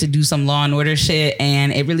hired to do some law and order shit?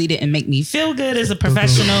 And it really didn't make me feel good as a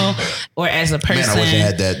professional or as a person. Man, I wish I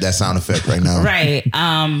had that sound effect right now. Right.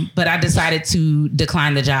 But I decided to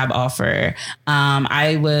decline the job offer.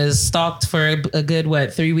 I was stalked for a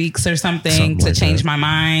good, 3 weeks or something to like change my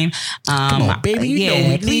mind. Come on, baby, you know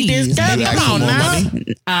we need this. Come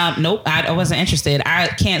on now. Nope, I wasn't interested. I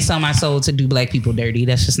can't sell my soul to do black people dirty.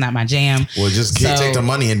 That's just not my jam. Well, just take the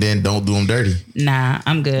money and then don't do them dirty. Nah,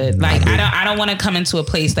 I'm good. Like I don't want to come into a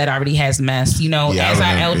place that already has mess. As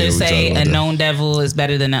our elders say, a known devil is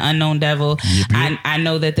better than an unknown devil. Yep. I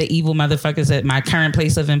know that the evil motherfuckers at my current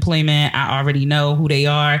place of employment, I already know who they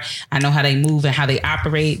are. I know how they move and how they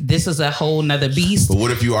operate. This is a whole nother beast. But what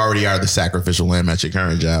if you already are the sacrificial lamb at your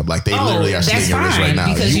current job? Like they literally are slinging this right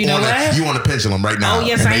now. Because you know what? You want to pendulum them right now. Oh,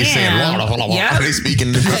 yes, and I they am. Yep. They speaking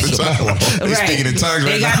in different tongues. They speaking in tongues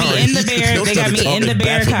right now. They got me in the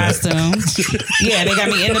bear costume. Yeah, they got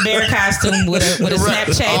me in the bear costume with a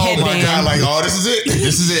Snapchat headband. Oh my God, like, this is it.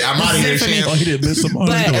 This is it. I'm out of here. He did Midsommar.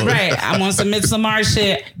 But I'm on some Midsommar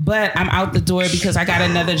shit, but I'm out the door because I got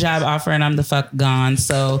another job offer and I'm the fuck gone.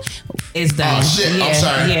 So it's done. Oh shit, yeah, I'm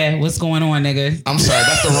sorry. Yeah, what's going on, nigga? I'm sorry,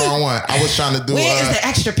 that's the wrong one. I was trying to do. Where is the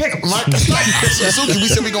extra pickle? Suki, we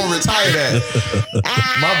said we gonna retire that.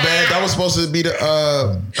 My bad. That was supposed to be the.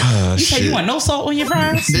 You said you want no salt on your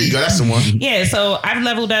fries? There you go. That's the one. Yeah. So I've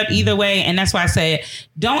leveled up either way, and that's why I said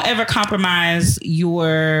don't ever compromise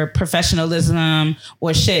your professionalism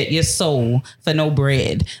or your soul for no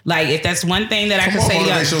bread. Like if that's one thing that I can say,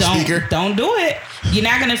 don't do it. You're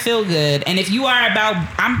not gonna feel good. And if you are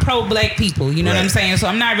I'm pro black people. You know what I'm saying? So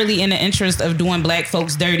I'm not really in the interest of doing black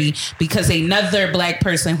folks dirty because another black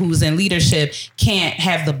person who's in leadership can't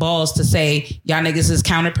have the balls to say y'all niggas is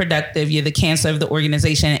counterproductive. You're the cancer of the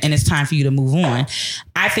organization, and it's time for you to move on.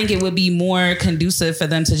 I think it would be more conducive for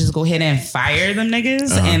them to just go ahead and fire them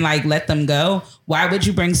niggas and like let them go. Why would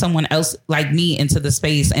you bring someone else like me into the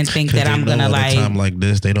space and think that I'm gonna like? At a time like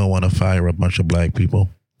this, they don't want to fire a bunch of black people.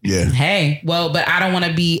 Yeah. Hey, well, but I don't want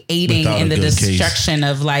to be aiding Without in a the good destruction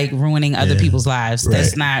of like ruining other people's lives. Right.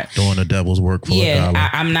 That's not doing the devil's work for a dollar.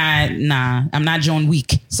 I'm not John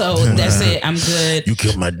Wick. So that's it. I'm good. You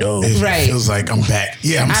killed my dog. Right. Feels like I'm back.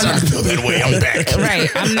 Yeah, I'm starting to feel that way. I'm back. Right.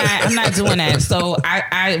 I'm not doing that. So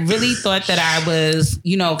I really thought that I was,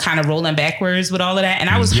 kind of rolling backwards with all of that. And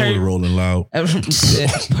I was hurt. Rolling loud. Big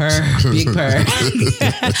purr.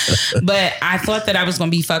 But I thought that I was going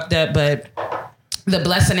to be fucked up, but the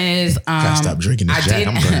blessing is, Gotta stop drinking this Jack.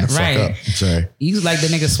 I'm burning the fuck up. I'm sorry. You like the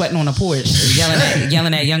nigga sweating on the porch,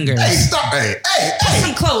 yelling at young girls. Hey, stop. Hey. Put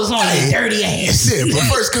some clothes on, you dirty ass. That's it. But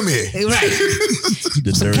first, come here. Right.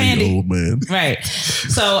 The dirty candy. old man. Right.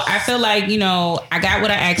 So I feel like, I got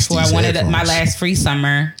what I asked for. I wanted my last free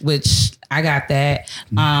summer, which I got that.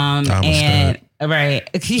 And right.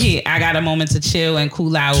 I got a moment to chill and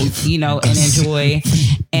cool out, and enjoy.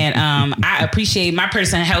 And I appreciate my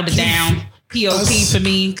person held it down. POP for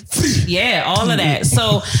me. Yeah, all of that.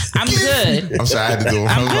 So I'm good. I'm sorry, I had to do it.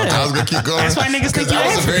 I was going to keep going. That's why niggas think that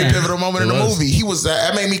was a very pivotal moment in the movie. He was,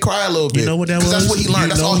 that made me cry a little bit. You know what that was? Because that's what he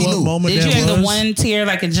learned. That's all he knew. Did you have the one tear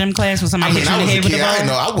like in gym class when somebody hit you in the head with the ball? I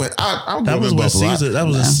know. I that was what Caesar, that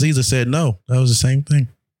was when Caesar said no. That was the same thing.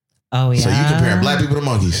 Oh, yeah. So you comparing black people to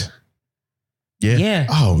monkeys? Yeah.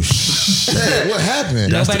 Oh, shit. What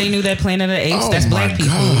happened? Nobody knew that Planet of the Apes. That's black people.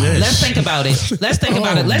 Gosh. Let's think about it. Let's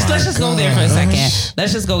just go there for a second.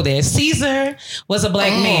 Let's just go there. Caesar was a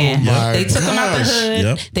black man. They took him out the hood.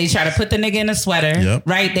 Yep. They tried to put the nigga in a sweater.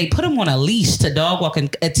 Right? They put him on a leash to dog walk and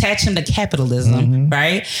attach him to capitalism.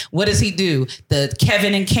 Right? What does he do? The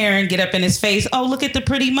Kevin and Karen get up in his face. Oh, look at the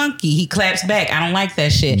pretty monkey. He claps back. I don't like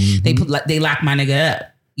that shit. They lock my nigga up.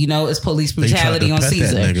 It's police brutality on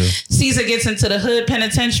Caesar. Caesar gets into the hood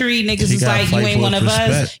penitentiary. Niggas is like, you ain't one of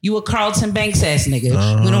us. You a Carlton Banks ass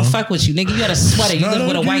nigga. We don't fuck with you. Nigga, you got a sweater. You live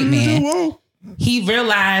with a white man. He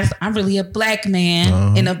realized I'm really a black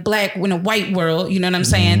man in a white world. You know what I'm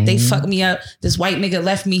saying? They fucked me up. This white nigga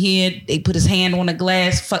left me here. They put his hand on the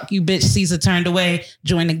glass. Fuck you, bitch. Caesar turned away.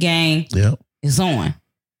 Joined the gang. Yep. It's on.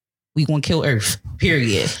 We gonna kill Earth.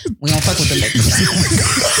 Period. We don't fuck with the niggas.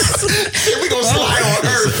 We gonna slide on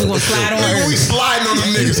Earth. We gonna slide on Earth. We sliding on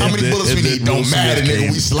them niggas. How many bullets we need? Don't matter,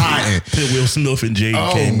 nigga. We sliding. Will Smith and Jay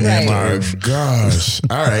came in. Oh my gosh.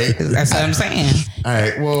 All right. That's what I'm saying. All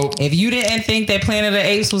right. Well, if you didn't think that Planet of the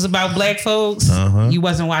Apes was about black folks, you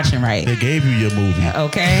wasn't watching right. They gave you your movie.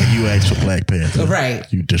 Okay. You asked for Black Panther. Right.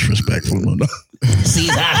 You disrespectful. See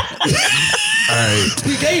that? All right.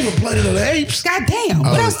 We gave him Planet of the Apes. God damn.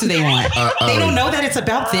 What else do they want? They don't know that it's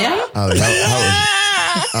about them?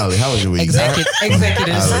 Ollie, how was your week?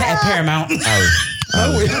 Executives at Paramount.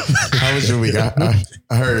 How was your week? I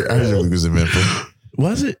heard your week was eventful.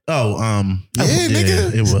 Was it?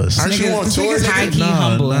 Nigga. It was. Aren't you on tour? High-key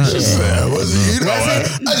humble and shit. I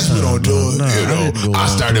just put on tour. I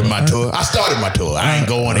started my tour. I ain't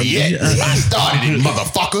going it yet. I started it,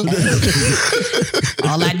 motherfucker.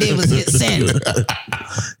 All I did was hit send.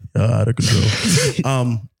 Out of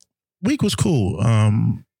control. Week was cool.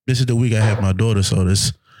 This is the week I have my daughter, so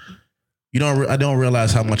this, I don't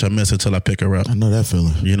realize how much I miss until I pick her up. I know that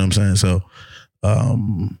feeling. You know what I'm saying? So,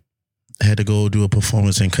 I had to go do a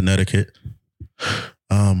performance in Connecticut.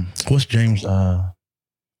 What's James? I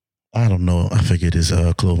don't know. I forget his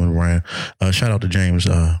clothing brand. Shout out to James.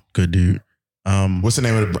 Good dude. What's the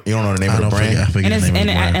name of the? You don't know the name of the brand? I forget the name of the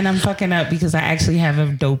brand. And I'm fucking up because I actually have a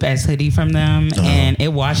dope ass hoodie from them, and it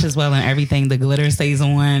washes well and everything. The glitter stays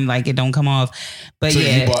on, like it don't come off. But so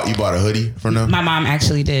yeah, you bought a hoodie from them? My mom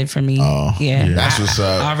actually did for me. Oh, yeah. That's what's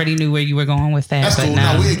up. I already knew where you were going with that. That's but cool.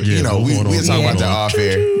 no, We talk about that off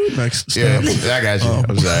air. Yeah, I got you.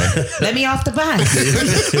 I'm sorry. Let me off the bus.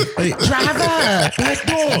 Drive up.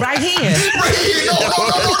 Right here.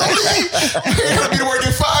 I'll be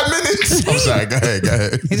working 5 minutes. I'm sorry. Go ahead.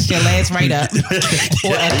 It's your last write up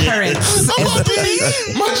or occurrence.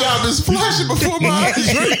 My job is flashing before my eyes.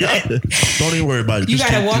 Don't even worry about it. You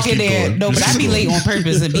gotta walk in there. No, but I be late on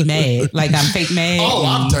purpose and be mad. Like I'm fake mad. Oh,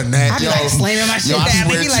 I've done that. I be like slamming my shit down.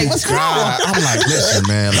 They be like, what's wrong? I'm like, listen,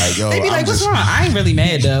 man. Like, yo. They be like, what's wrong? I ain't really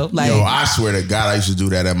mad though. Like, I swear to God, I used to do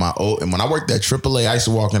that at my old. And when I worked at AAA, I used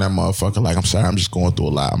to walk in that motherfucker like, I'm sorry, I'm just going through a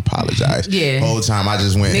lot. I apologize. Yeah. The whole time I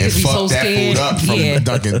just went Niggas and fucked that food up from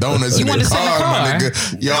Dunkin' Donuts in the car, my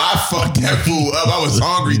nigga. Yo, I fucked that food up. I was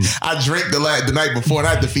hungry. I drank the night before and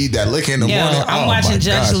I had to feed that liquor in the morning. I'm watching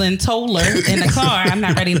Judge Lynn Toller in the car. I'm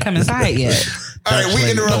not ready to come inside yet. All right, we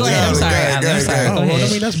interrupted. Go ahead. I'm sorry. Go ahead.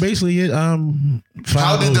 I mean, that's basically it.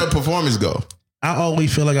 How did the performance go? I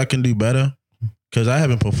always feel like I can do better. because I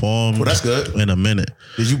haven't performed. Well, that's good. In a minute.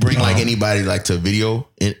 Did you bring like anybody like to video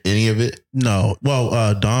in any of it? No.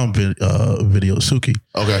 Well, Dom video, Suki.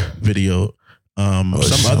 Okay. Video. Some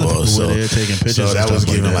other people were there taking pictures. So that was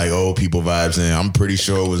giving like old people vibes, and I'm pretty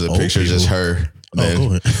sure it was a picture just her. Man. Go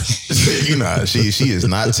ahead. You know, she is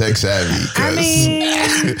not tech savvy. I mean,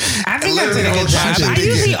 I think I did a good job. I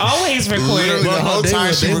usually always record. Literally the whole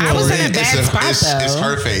time she recorded, I was in a bad spot though. It's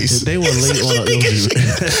her face. They were late on.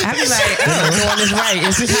 I was like, doing this right.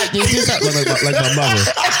 It's just like my mother.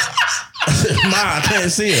 Ma, I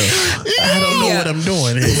can't see her. I don't know what I'm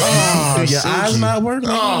doing here. Oh, your eyes not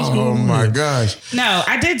working? Oh my gosh. No,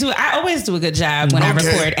 I always do a good job when I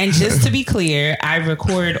record. And just to be clear, I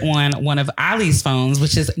record on one of Ali's phones,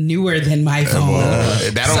 which is newer than my phone.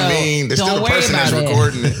 That don't mean there's still a person that's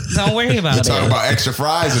recording it. Don't worry about it. Talking about extra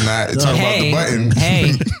fries and that. Talking about the button.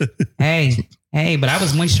 Hey, but I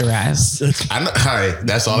was moisturized. I know, all right,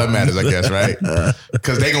 that's all that matters, I guess, right?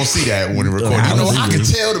 Because they gonna see that when they record. I can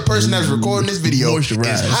tell the person that's recording this video is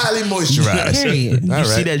highly moisturized. Period. You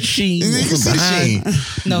see that sheen? You see the sheen.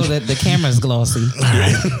 No, the camera's glossy. All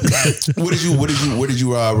right. What did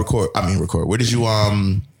you record? I mean, record. Where did you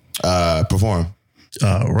perform?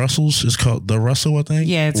 Russell's. It's called The Russell, I think.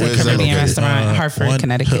 Yeah, it's a Caribbean restaurant, Hartford,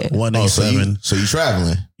 Connecticut. 187. So you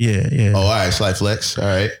traveling? Yeah. Oh, all right, slight flex. All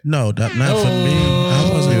right. No, not for me. I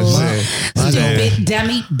wasn't saying. Stupid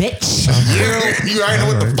dummy bitch. You already know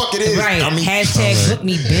what the fuck it is. Right. Hashtag book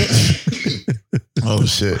me, bitch. Oh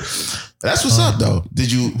shit. That's what's up though.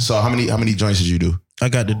 So how many joints did you do? I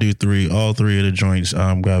got to do all three of the joints.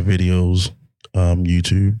 Got videos,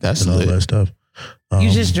 YouTube, that's and all that stuff.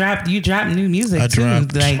 You dropped new music too.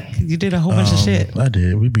 Like you did a whole bunch of shit. I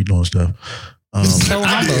did. We be doing stuff. So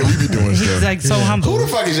humble. We be doing stuff. He's like so humble. Who the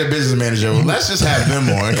fuck is your business manager? Well, let's just have them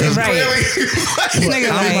on. Right. Clearly,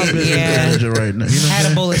 I'm my business manager right now. You know, had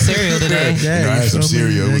a bowl of cereal today. I had some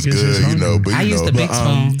cereal. It was good, but I used the big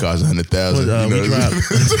spoon. Cost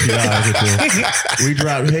 $100,000. We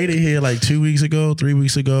dropped Hate It Here like 3 weeks ago.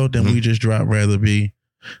 Then we just dropped Rather Be.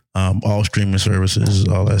 All streaming services,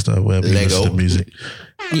 all that stuff. Wherever you listen to music.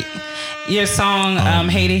 Your song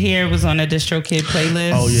 "Hate It Here" was on the DistroKid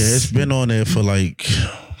playlist. Oh yeah, it's been on there for like.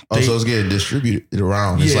 So it's getting distributed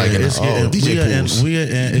around. It's like DJ pools.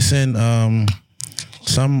 It's in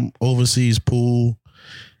some overseas pool.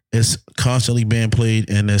 It's constantly being played,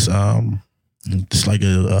 and it's like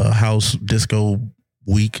a house disco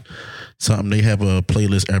week. Something they have a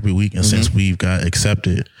playlist every week, and since we've got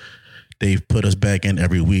accepted, they've put us back in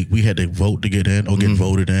every week. We had to vote to get in or get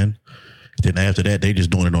voted in. Then after that, they just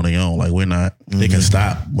doing it on their own. Like we're not. They can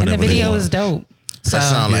stop whenever. And the video is dope. So, that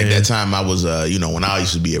sound like that time I was, when I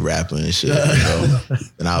used to be a rapper and shit,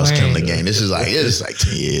 and I was killing the game. This is like 10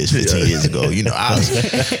 years, 15 years ago. I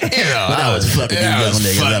was fucking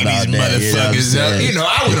these motherfuckers up.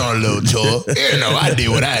 I went on a little tour. I did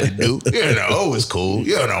what I had to do. It was cool. A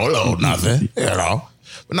little nothing.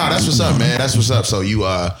 But no, that's what's up, man. That's what's up. So you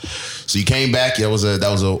came back. That was a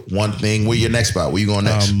one thing. Where your next spot? Where you going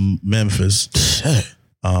next? Memphis.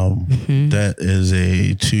 That is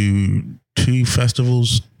a two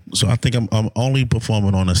festivals. So I think I'm only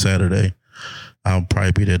performing on a Saturday. I'll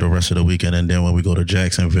probably be there the rest of the weekend, and then when we go to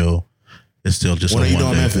Jacksonville, it's still just when a are you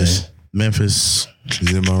doing Memphis? Thing. Memphis.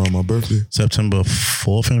 Is it on my birthday? September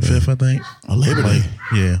 4th and 5th, I think. Labor Day.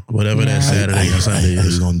 Yeah, whatever that Saturday and Sunday is. Are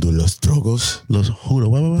you going to do Los Drogos? What?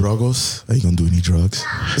 Drogos? Are you going to do any drugs?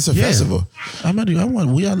 It's a festival. I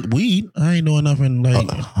want weed. I ain't doing nothing like, you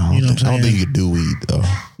know what I'm saying? I don't think you can do weed, though.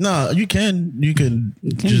 No, you can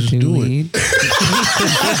just do it.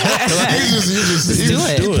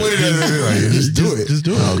 Just do it. Just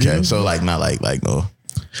do it. Okay, so like not like no.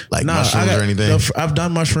 Like mushrooms or anything? I've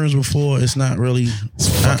done mushrooms before. It's not really. It's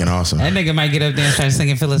fucking awesome. That nigga might get up there and start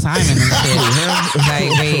singing Phyllis Hyman and shit. Like,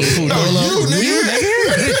 wait. No, you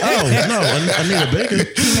nigga. Oh, no. Anita Baker.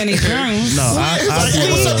 Too many drums. No,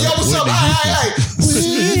 what's up? Hi.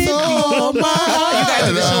 I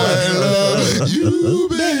love you,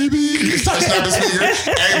 baby. Start snapping fingers.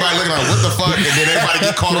 Everybody looking like, what the fuck? And then everybody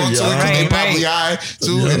get caught on to it because they probably high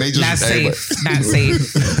too. And they just. Not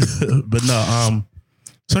safe. But no,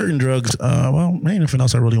 certain drugs, ain't anything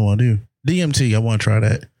else I really want to do. DMT, I want to try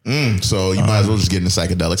that. So you might as well just get into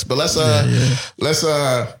psychedelics. But let's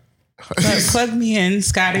plug me in,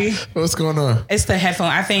 Scotty. What's going on? It's the headphone.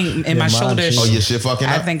 I think in my shoulder. Oh, your shit fucking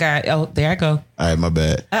up? I think there I go. All right, my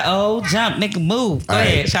bad. Jump, nigga, move. Go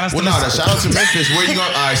ahead. Shout out to Memphis. Where you going?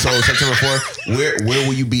 All right, so September 4th. Where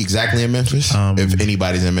will you be exactly in Memphis? If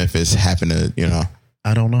anybody's in Memphis, happen to,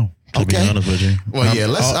 I don't know. To be honest with you. Well, yeah,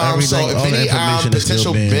 let's. So if any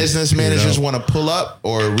potential business managers want to pull up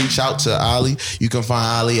or reach out to Ali, you can find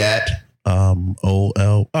Ali at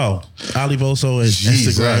OL. Oh, Ali Voso is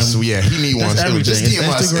Instagram. Yeah, he need one too. Just DM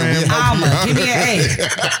us. Alma, give me an A.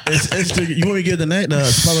 It's Instagram. You want me to give the name?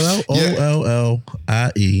 Spell it out.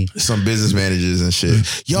 OLLIE. Some business managers and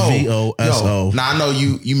shit. Yo, VOSO. Now I know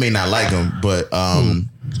you may not like him, but how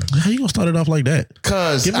you gonna start it off like that?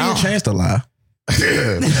 Cause give me a chance to lie. Well,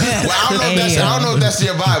 I don't know if that's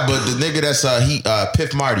your vibe, but the nigga that's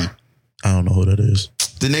Piff Marty. I don't know who that is.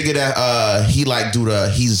 The nigga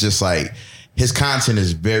that he's just like his content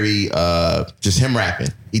is very just him rapping.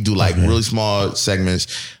 He do like really small segments.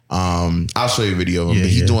 I'll show you a video of him. But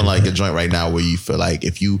he's doing like a joint right now where you feel like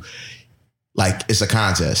if you like it's a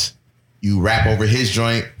contest. You rap over his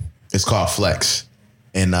joint. It's called Flex.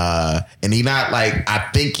 And he not like I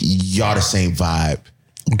think y'all the same vibe.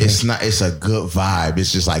 Okay. It's a good vibe.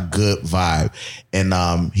 It's just like good vibe.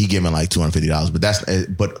 And he giving like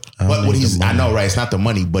 $250. But what he's I know, right? It's not the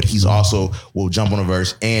money, but he's also will jump on a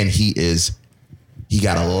verse and he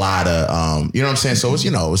got a lot of you know what I'm saying? So it's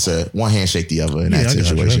it's a one hand shake the other in that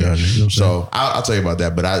situation. I got you. So I'll tell you about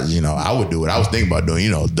that. But I would do it. I was thinking about doing,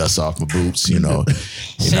 dust off my boots,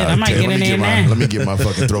 Shit, I might get in there now. Let me get my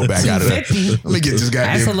fucking throwback out of that. Let me get this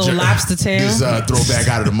goddamn. That's a little lobster tail. This throwback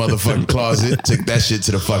out of the motherfucking closet. Take that shit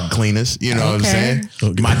to the fucking cleaners. You know what I'm saying?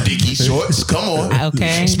 My Dickie shorts. Come on.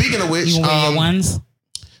 Okay. Speaking of which, you wear your ones?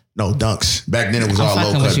 No, dunks. Back then it was all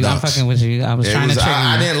low cut dunks. I'm fucking with you. I was trying to trigger you.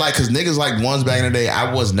 I didn't like because niggas like ones back in the day.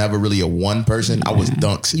 I was never really a one person. I was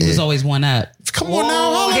dunks. You was always one up. Come on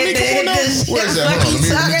now. Hold on. Come on now. Where is that? Hold on. Let me do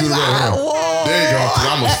the right. There you go. Because I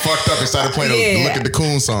almost fucked up and started playing the Look at the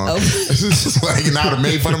Coon song. It's just like, now I would have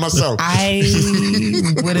made fun of myself. I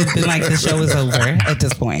would have been like, the show is over at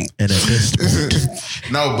this point. And at this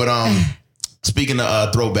point. No, but speaking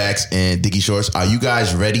of throwbacks and Dickie shorts, are you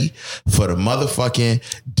guys ready for the motherfucking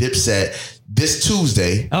Dipset this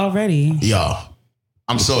Tuesday? Already. Y'all.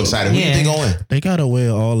 I'm so excited. Who do you think going? They gotta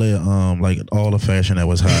wear all the like all the fashion that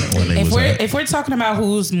was hot when they if we're talking about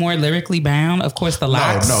who's more lyrically bound, of course the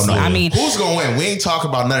Lox. No. I mean, who's gonna win? We ain't talking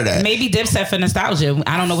about none of that. Maybe Dipset for nostalgia.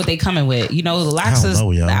 I don't know what they coming with. The Lox is.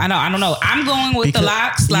 I don't know. I'm going with the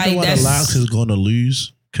Lox. Like the Lox is going to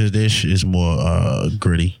lose. Because this shit is more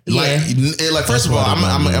gritty. Like first of all,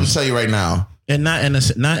 I'm telling you right now. And not in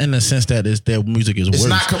the sense that their music is worse. It's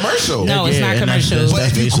not commercial. No, it's not commercial.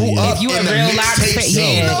 But if you grew up if you in a real Lox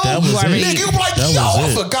fan, that was nigga, you like,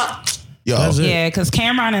 I forgot. Yo. Yeah, because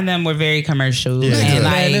Cameron and them were very commercial. Yeah.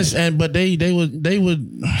 And but they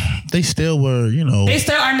still were, They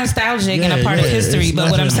still are nostalgic and a part of history.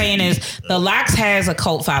 But what I'm saying is the Lox has a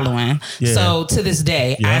cult following. Yeah. So to this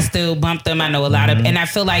day, I still bump them. I know a lot of, and I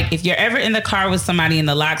feel like if you're ever in the car with somebody and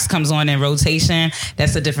the Lox comes on in rotation,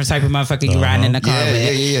 that's a different type of motherfucker you riding in the car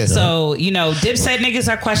with. Yeah. So, Dipset niggas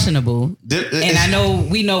are questionable. And I know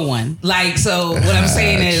we know one. Like, so what I'm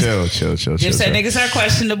saying is chill. Dipset niggas are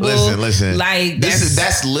questionable. Listen. Like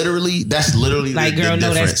that's literally like, girl,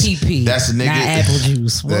 no, that's PP. That's a nigga. Not apple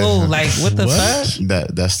juice. Whoa, like what the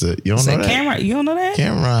fuck? That's the you don't know that? Cameron, you don't know that?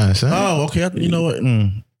 Cameron, son. Oh, okay. You know what?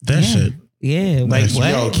 That shit. Yeah, like what?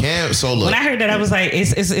 Yo, Cam. So look, when I heard that, I was like,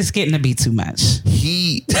 it's getting to be too much.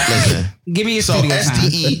 Listen. Give me your studio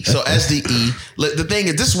SDE. So SDE. The thing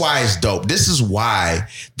is, this is why it's dope. This is why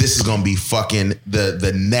this is gonna be fucking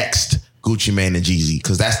the next Gucci Mane and Jeezy,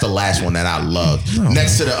 because that's the last one that I love.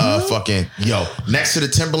 Next to the next to the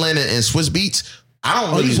Timberland and Swiss Beats. I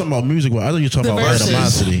don't really. You talking about music? I thought you were talking about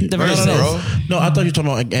animosity. The verses. No, I thought you were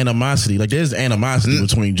talking about animosity. Like there's animosity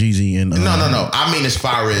between Jeezy and. No. I mean, as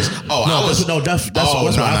far as that's what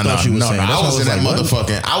I thought you were saying. I was in that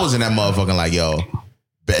motherfucking. I was in that motherfucking like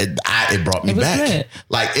it brought me back. Good.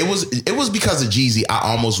 Like it was because of Jeezy. I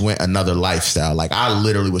almost went another lifestyle. Like I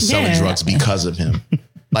literally was selling drugs because of him.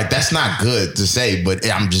 Like that's not good to say, but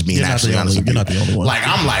I'm just being actually honest. You're not the only one. Like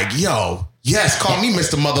I'm like, yo. Yes, call me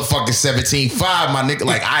Mr. Motherfucking 17.5, my nigga.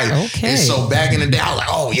 Like and so back in the day, I was like,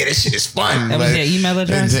 oh yeah, this shit is fun. That was your email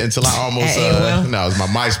address? Until I almost no, it was my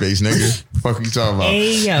MySpace, nigga. Fuck you talking about?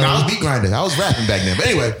 No, I was beat grinding. I was rapping back then. But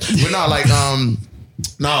anyway, but no, like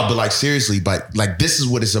but like seriously, but like this is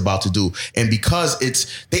what it's about to do. And because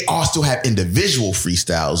they all still have individual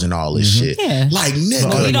freestyles and all this shit. Yeah. Like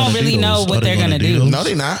nigga. We don't really know what they're gonna do. No,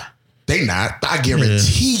 they not. They not. I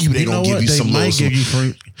guarantee you they gonna give you some might give you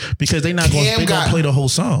free because they not gonna play the whole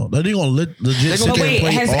song. They gonna legit sit there and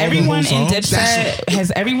play has all everyone the whole in Dipset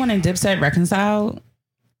has everyone in Dipset reconciled?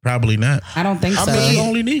 Probably not. I don't think so. You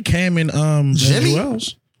only need Cam and Jimmy. Who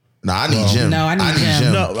else? No, I need Jim. No, I need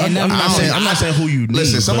Jim. No, I'm not saying who you need.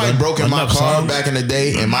 Listen, somebody broke in my car back in the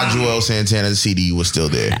day, and my Joel Santana CD was still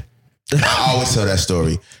there. I always tell that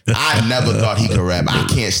story. I never thought he could rap. I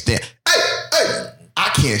can't stand. I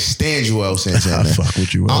can't stand Joel Santana. I fuck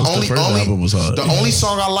with you. The first album was hard. The only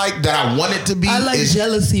song I like that I want it to be is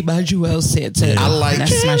Jealousy by Joel Santana.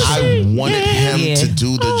 I wanted him to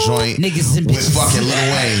do the joint with fucking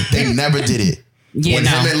Lil Wayne. They never did it. Yeah, when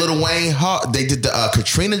him and Lil Wayne, they did the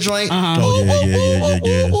Katrina joint.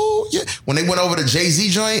 Yeah. When they went over the Jay-Z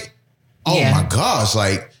joint, my gosh,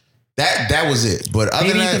 like that was it. But other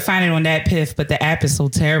maybe than you can find it on that Piff, but the app is so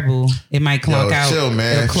terrible it might clunk out. Chill,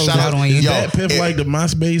 man. It'll close out on you. That Piff like the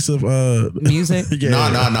MySpace of music? No.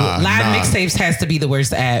 Live mixtapes has to be the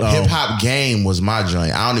worst app. Hip Hop Game was my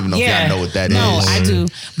joint. I don't even know if y'all know what that is. No, I do.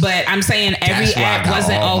 But I'm saying every app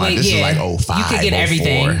wasn't always. This is like 05, you could get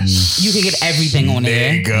everything. You could get everything on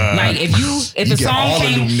there. Like if a song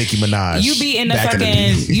came, Nicki Minaj. You be in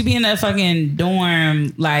the fucking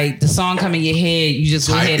dorm. Like the song come in your head, you just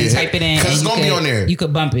go ahead and type it in. Because it's gonna be on there. You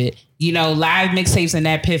could bump it. You know, live mixtapes and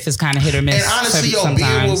that Piff is kind of hit or miss. And honestly, being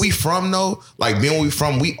where we from though,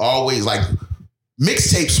 we always like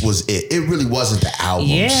mixtapes was it. It really wasn't the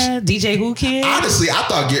albums. Yeah, DJ Who Kid. Honestly, I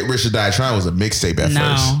thought Get Rich or Die Trying was a mixtape at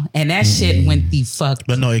first. And that shit went the fuck.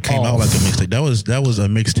 But no, it came out like a mixtape. That was a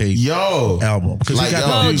mixtape album. Because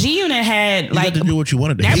G-Unit had you got to do what you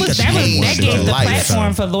wanted to. That gave the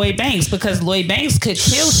platform for Lloyd Banks because Lloyd Banks could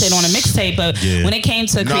kill shit on a mixtape, but when it came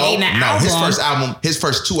to creating an album, his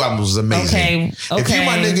first two albums was amazing. Okay. If you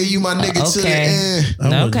my nigga, you my nigga to the end. I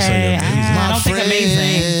don't think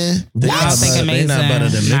amazing. I don't think amazing. Not better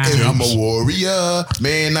than mixtapes. I'm a warrior,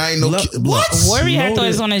 man. I ain't no what warrior. I thought it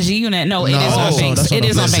was on a G-Unit. No, it is on Banks. It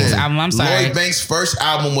is on Banks' album. I'm sorry. Lloyd Banks' first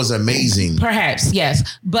album was amazing. Perhaps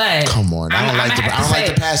yes, but come on, I don't like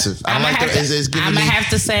the passive. I'm gonna have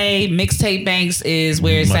to say mixtape Banks is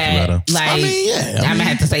where it's at. I'm gonna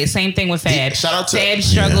have to say same thing with Fab. Shout out to Fab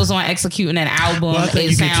struggles on executing an album.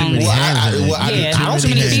 It sounds I don't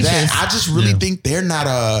think it's that. I just really think they're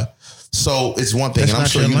not so it's one thing, and I'm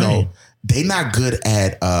sure you know. They not good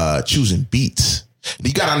at choosing beats.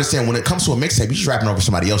 You gotta understand when it comes to a mixtape, you just rapping over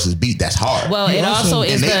somebody else's beat. That's hard. Well, it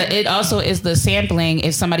also is the sampling.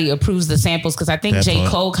 If somebody approves the samples, because I think J.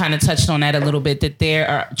 Cole kind of touched on that a little bit. That there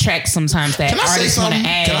are tracks sometimes that artists want to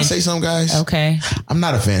add. Can I say something, guys? Okay. I'm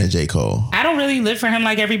not a fan of J. Cole. I don't really live for him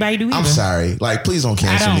like everybody do either. I'm sorry. Like, please don't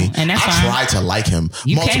cancel me. And that's I tried to like him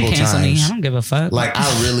multiple times. Me. I don't give a fuck. Like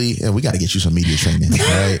we got to get you some media training,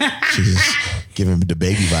 right? Jesus. Giving the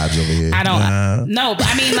baby vibes over here. I don't. No,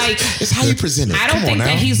 I mean, like it's how you present it. I don't think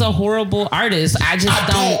that he's a horrible artist. I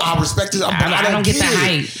don't. I respect it. I don't get the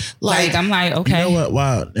hype. Like I'm like, okay. You know what?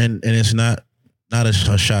 Wow. And it's not a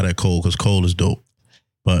shot at Cole because Cole is dope.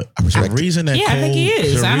 But the reason that I think he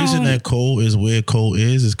is. The reason that Cole is where Cole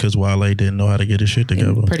is because Wale didn't know how to get his shit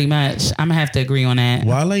together. Pretty much. I'm gonna have to agree on that.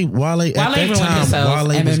 Wale at that time,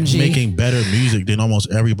 Wale was making better music than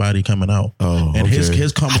almost everybody coming out. And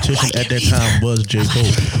his competition at that time was J. Cole.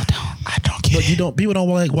 I don't get it. But people don't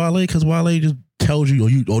like Wale because Wale just tells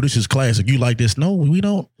you, this is classic. You like this? No, we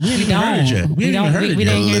don't. We haven't heard it yet. We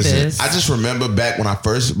didn't hear this. I just remember back when I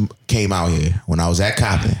first came out here, when I was at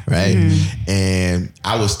Coppin, right? Mm-hmm. And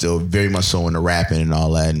I was still very much so into rapping and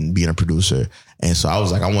all that and being a producer. And so I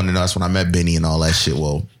was like, I wanted to know. That's when I met Benny and all that shit.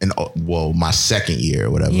 Well, my second year or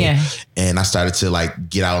whatever. Yeah. And I started to like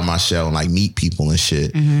get out of my shell and like meet people and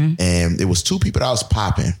shit. Mm-hmm. And it was two people that I was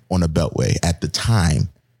popping on the Beltway at the time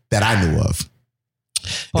that I knew of.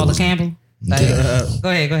 Paula Campbell. Go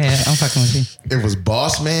ahead. I'm fucking with you. It was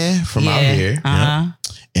Boss Man from out here.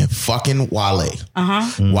 And fucking Wale.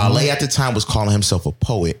 Mm-hmm. Wale at the time was calling himself a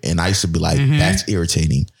poet. And I used to be like, that's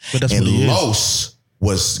irritating. But that's and Los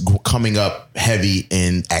was coming up heavy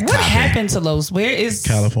at What happened to Los? Where is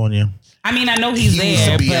California? I mean, I know he's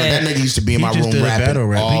there. That nigga used to be in my room rapping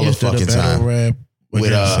all the fucking time.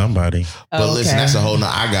 With somebody. But listen, that's a whole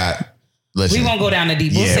nother. Listen, we won't go down the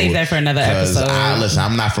deep. We'll save that for another episode.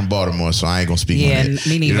 I'm not from Baltimore, so I ain't gonna speak on it.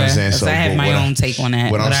 Me neither. You know what I'm saying? So I have my own take on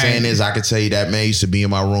that. What I'm saying is, I could tell you that man used to be in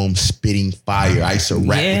my room spitting fire. I used to rap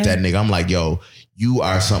with that nigga. I'm like, yo, you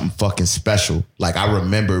are something fucking special. Like, I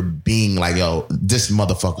remember being like, yo, this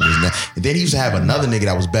motherfucker was nasty. And then he used to have another nigga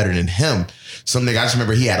that was better than him. Some nigga, I just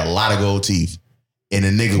remember he had a lot of gold teeth. And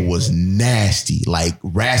the nigga was nasty. Like,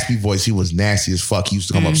 raspy voice, he was nasty as fuck. He used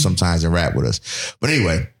to come up sometimes and rap with us. But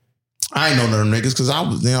anyway, I ain't know none of them niggas because I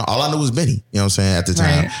was, all I knew was Benny, you know what I'm saying, at the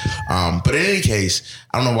time. Right. But in any case,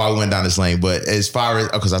 I don't know why we went down this lane, but as far as,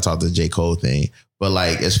 because I talked the J. Cole thing, but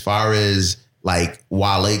like, as far as like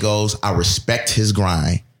Wale goes, I respect his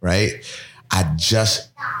grind, right? I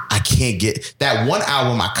can't get that one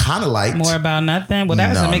album I kind of liked. More About Nothing? Well, that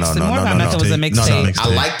was a mixtape. More About Nothing was a mixtape.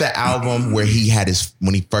 I like the album where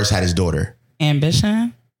when he first had his daughter.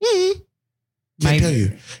 Ambition? Can't tell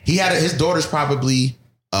you. He had his daughter's probably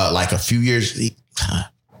like a few years.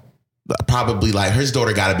 probably like his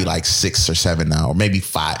daughter got to be like 6 or 7 now, or maybe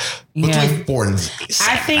 5. Between 4 and 6.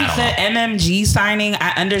 I think MMG signing,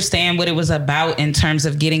 I understand what it was about in terms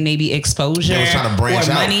of getting maybe exposure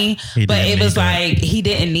or money, but it was like he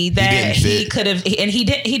didn't need that. He could have, and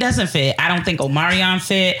he doesn't fit. I don't think Omarion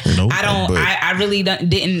fit. Nope. I really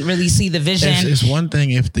didn't really see the vision. It's one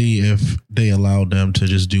thing if they allowed them to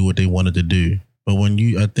just do what they wanted to do. But when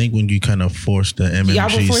you kind of force the MMG y'all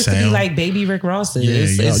were forced sound, to be like Baby Rick Ross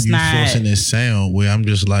is. Yeah, it's you not forcing this sound where I'm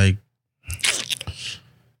just like,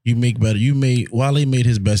 you make better. Wale made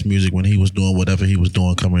his best music when he was doing whatever he was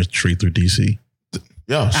doing coming straight through DC.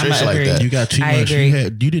 Yeah, straight like that. You got too much. You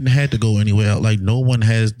didn't have to go anywhere else. Like no one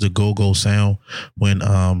has the go sound when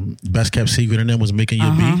Best Kept Secret and them was making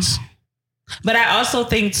your beats. But I also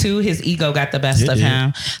think too, his ego got the best of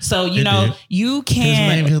him. So you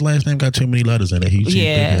can't. His last name got too many letters in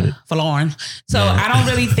it. Forlorn. So I don't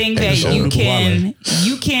really think that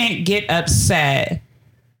you can't get upset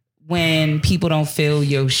when people don't feel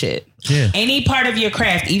your shit. Yeah. Any part of your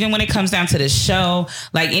craft, even when it comes down to the show,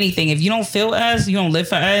 like anything, if you don't feel us, you don't live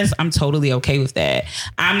for us, I'm totally okay with that.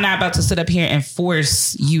 I'm not about to sit up here and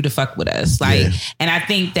force you to fuck with us. And I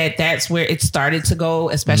think that that's where it started to go,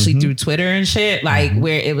 especially through Twitter and shit, like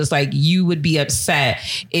where it was like you would be upset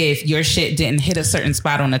if your shit didn't hit a certain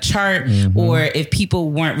spot on a chart or if people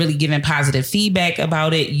weren't really giving positive feedback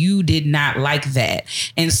about it. You did not like that.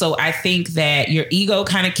 And so I think that your ego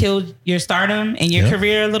kind of killed your stardom and your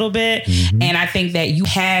career a little bit. And I think that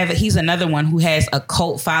he's another one who has a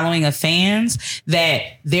cult following of fans, that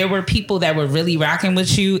there were people that were really rocking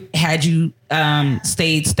with you had you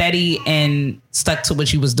stayed steady and stuck to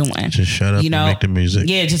what you was doing. Just shut up and make the music.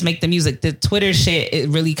 Yeah, just make the music. The Twitter shit, it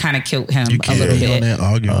really kind of killed him a little bit.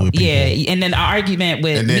 With and then the argument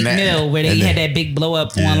with Meek Mill where they had that big blow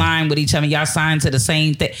up online with each other. Y'all signed to the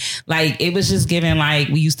same thing. Like it was just giving like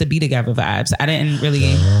we used to be together vibes. I didn't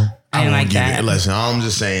really. I didn't like that. Listen, all I'm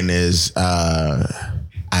just saying is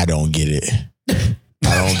I don't get it.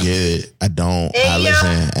 I don't get it. I don't. I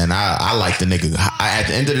listen, and I like the nigga. At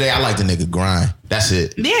the end of the day, I like the nigga grind. That's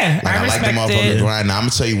it. Yeah, I like the motherfucker grind. Now I'm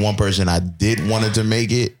gonna tell you one person I did wanted to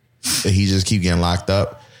make it, but he just keep getting locked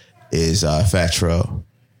up. Is Fat Trell.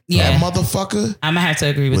 Yeah, that motherfucker. I'm gonna have to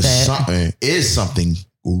agree with that. Something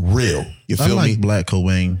real. You feel me? Black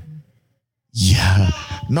Cobain. Yeah.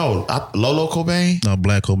 No, Lolo Cobain? No,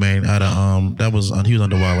 Black Cobain. He was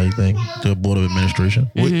under Wale thing, the Board of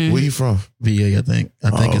Administration. Where you from? VA, I think. I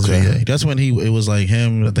think it's VA. That's when it was like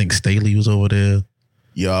him. I think Staley was over there.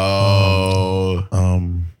 Yo.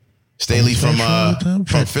 Staley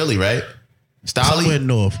from Philly, right? Somewhere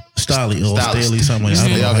north. Staley or Staley, something like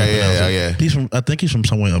that. Okay, yeah. I think he's from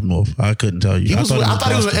somewhere up north. I couldn't tell you. I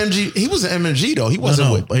thought he was an MG. He was an MMG though. He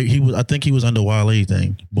wasn't with. I think he was under Wale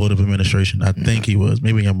thing, Board of Administration. I think he was.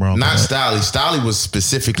 Maybe I'm wrong. Not Staley. Staley was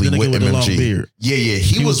specifically with MMG. Yeah.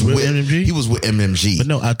 He was with MMG. He was with MMG. But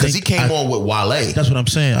no, I think because he came on with Wale. That's what I'm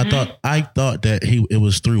saying. I thought that it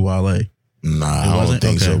was through Wale. Nah, I don't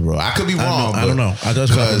think so, bro. I could be wrong. I don't know. I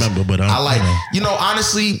just can't remember. But I like.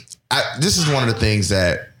 Honestly. This is one of the things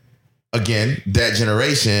that, again, that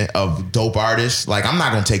generation of dope artists, like I'm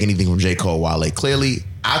not going to take anything from J. Cole, Wale. Clearly,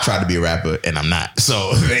 I tried to be a rapper and I'm not.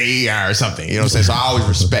 So they are something, you know what I'm saying? So I always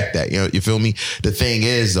respect that. You feel me? The thing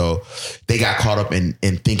is, though, they got caught up in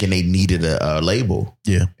thinking they needed a label.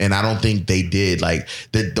 Yeah. And I don't think they did. Like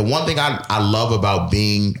the one thing I love about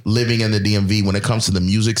living in the DMV when it comes to the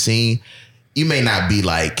music scene, you may not be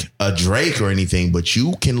like a Drake or anything, but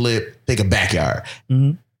you can take a Backyard.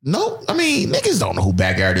 Mm-hmm. No, I mean, niggas don't know who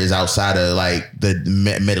Backyard is outside of like the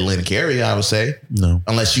Mid-Atlantic area, I would say. No.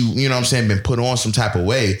 Unless you know what I'm saying, been put on some type of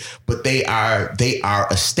way. But they are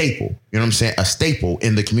a staple, you know what I'm saying? A staple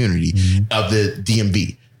in the community of the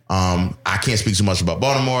DMV. I can't speak too much about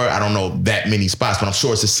Baltimore. I don't know that many spots, but I'm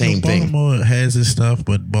sure it's the same thing. Baltimore has its stuff,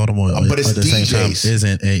 but Baltimore but it's at the DJs. same time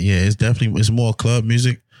isn't. It's definitely, it's more club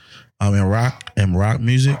music and rock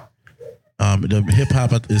music. The hip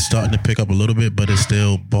hop is starting to pick up a little bit, but it's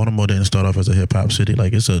still, Baltimore didn't start off as a hip hop city.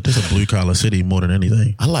 Like it's a blue collar city more than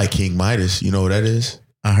anything. I like King Midas. You know what that is?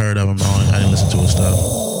 I heard of him. I didn't listen to his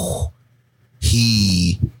stuff.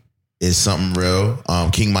 He is something real.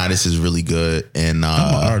 King Midas is really good, and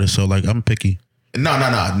I'm an artist, so like I'm picky. No.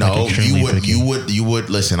 Like you would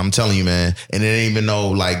listen. I'm telling you, man. And it ain't even know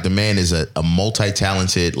like the man is a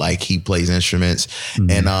multi-talented. Like he plays instruments,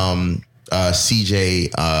 and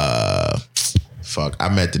CJ, I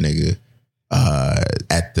met the nigga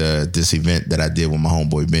at this event that I did with my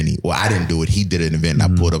homeboy Benny. Well, I didn't do it. He did an event and I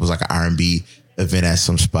pulled up. It was like an R&B event at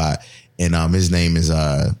some spot. And his name is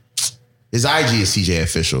his IG is CJ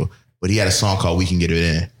Official, but he had a song called We Can Get It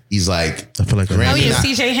In. He's like, I feel like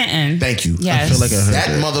CJ Hinton. Thank you. Yes. I feel like I heard that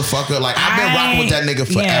motherfucker. Like I've been rocking with that nigga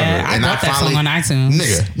forever, and I finally song on iTunes.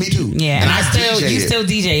 Nigga, me too. Yeah, and you still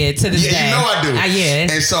DJ it to this day. Yeah, you know I do.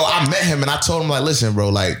 Yeah. And so I met him and I told him like, listen, bro,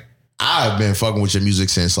 like I've been fucking with your music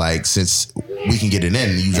since we can get it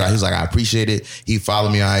in. He was like, I appreciate it. He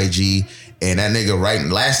followed me on IG. And that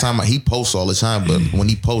nigga, last time he posts all the time, but when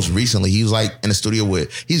he posts recently, he was like in the studio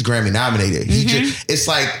he's Grammy nominated. He just, it's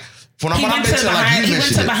like, he went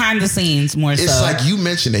to behind the scenes more so. It's like you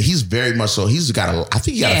mentioned it. He's very much so. He's got I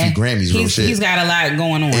think he got a few Grammys. Real shit. He's got a lot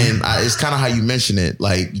going on. And it's kind of how you mention it.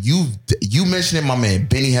 Like you mentioned it. My man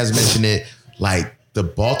Benny has mentioned it. Like the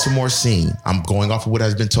Baltimore scene. I'm going off of what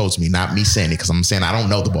has been told to me, not me saying it because I'm saying I don't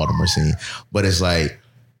know the Baltimore scene. But it's like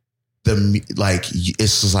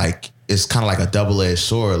it's kind of like a double-edged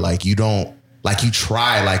sword. Like you don't. Like you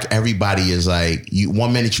try, like everybody is like,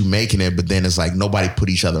 1 minute you making it, but then it's like nobody put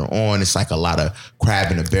each other on. It's like a lot of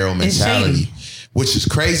crab in a barrel mentality, which is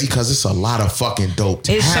crazy because it's a lot of fucking dope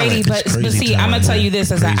talent. It's shady, but see, I'm gonna tell you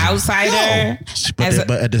this as an outsider.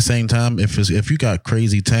 But at the same time, if you got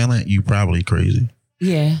crazy talent, you probably crazy.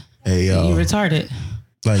 Yeah. Hey, you retarded.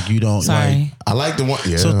 Like you don't. Sorry. Like, I like the one.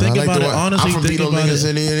 Yeah. So think about it. Honestly, I'm from Vito niggas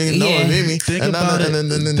and they know it. Me. Think about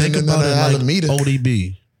it. Think about it like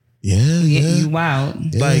ODB. Yeah, you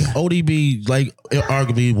wild. Like ODB, like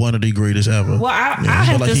arguably one of the greatest ever. Well, I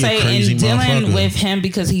have to say, in dealing with him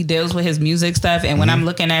because he deals with his music stuff, and when I'm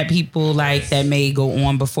looking at people like that may go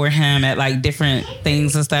on before him at like different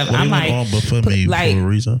things and stuff, I'm like, on before me like, for a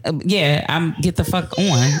reason. Yeah, I'm get the fuck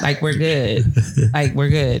on. Like we're good. Like we're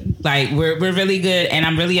good. Like we're really good, and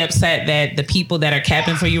I'm really upset that the people that are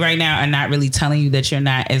capping for you right now are not really telling you that you're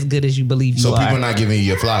not as good as you believe you are. So people not giving you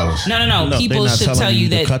your flowers. No. People should tell you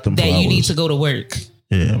that you need to go to work.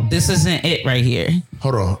 Yeah. This isn't it right here.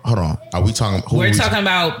 Hold on. Are we talking? We're talking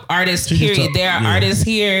about artists, period. There are artists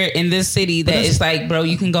here in this city that it's like, bro,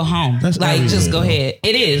 you can go home. Like, just go ahead.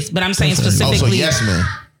 It is. But I'm saying specifically. Also, yes, man.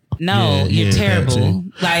 No, you're terrible.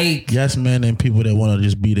 Like, yes, man, and people that want to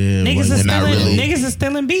just be there. Niggas are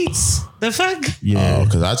stealing beats. The fuck? Yeah.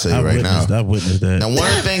 Because I tell you right now. I've witnessed that. Now, one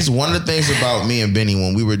of the things about me and Benny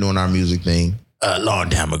when we were doing our music thing, a long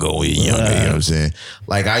time ago when we were younger, you know what I'm saying?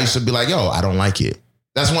 Like, I used to be like, yo, I don't like it.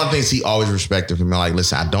 That's one thing he always respected from me. Like,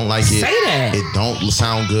 listen, I don't like it. Say that. It don't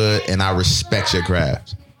sound good, and I respect your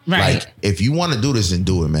craft. Right. Like, if you want to do this, then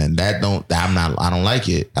do it, man. I don't like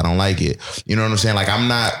it. I don't like it. You know what I'm saying? Like,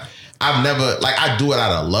 I've never, like, I do it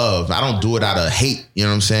out of love. I don't do it out of hate. You know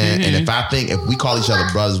what I'm saying? Mm-hmm. And if we call each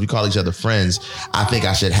other brothers, we call each other friends, I think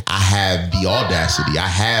I have the audacity. I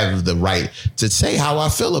have the right to say how I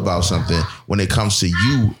feel about something when it comes to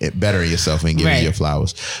you bettering yourself and giving your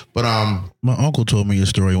flowers. But, my uncle told me a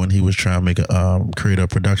story when he was trying to make create a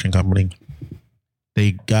production company.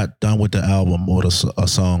 They got done with the album or a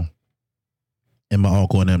song. And my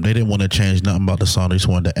uncle and them, they didn't want to change nothing about the song. They just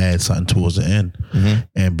wanted to add something towards the end. Mm-hmm.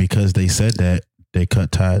 And because they said that, they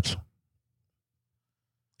cut ties.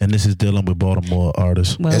 And this is dealing with Baltimore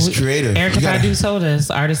artists. Well, it's creative. Erykah Badu told us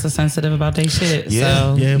artists are sensitive about their shit.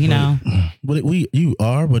 Yeah. So, you know. But you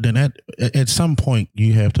are, but then at some point,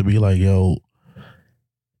 you have to be like, yo,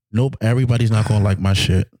 nope, everybody's not going to like my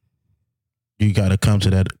shit. You got to come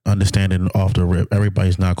to that understanding off the rip.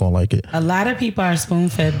 Everybody's not going to like it. A lot of people are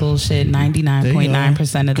spoon-fed bullshit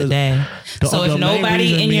 99.9% of the day. So if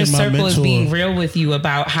nobody in your circle is being real with you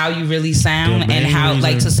about how you really sound and how,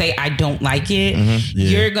 like, to say, I don't like it,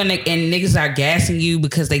 you're going to, and niggas are gassing you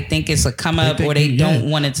because they think it's a come up or they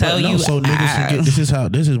don't want to tell you. So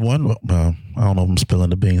niggas, this is one, I don't know if I'm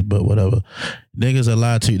spilling the beans, but whatever. Niggas will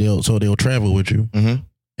lie to you. They'll travel with you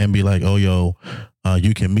and be like, oh, yo,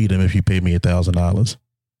 you can meet him if you pay me $1,000.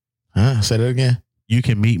 Say that again. You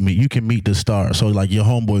can meet me. You can meet the star. So like your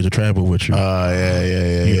homeboys will travel with you.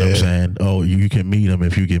 Yeah. You know what I'm saying? Oh, you can meet him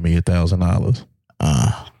if you give me $1,000.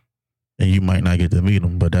 And you might not get to meet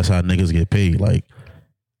him, but that's how niggas get paid. Like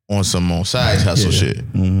on some side hustle shit.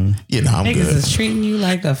 Mm-hmm. You know, I'm niggas good. is treating you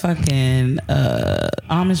like a fucking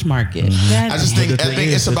Amish market. I just think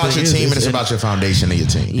it's about your team and it's about your foundation of your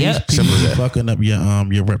team. Yep. People fucking up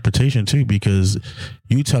your reputation too, because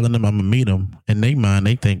you telling them I'm gonna meet them, and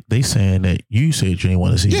they think they saying that you said you didn't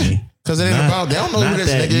want to see me. Because it ain't about, they don't know who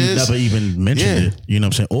this nigga is. Never even mentioned it. You know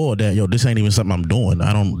what I'm saying? Or that, yo, this ain't even something I'm doing.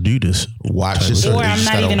 I don't do this. Watch this. Or I'm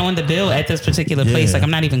not even on the bill at this particular place. Like, I'm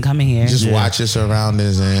not even coming here. Just watch your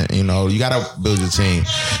surroundings and, you know, you got to build your team.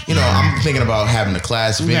 You know, I'm thinking about having a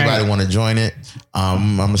class. If anybody want to join it,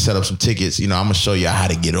 I'm going to set up some tickets. You know, I'm going to show you how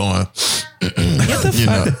to get on. Get the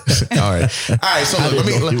fuck. All right. So let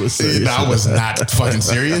me. I was not fucking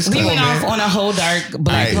serious. We went off on a whole dark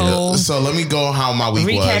black hole. So let me go how my week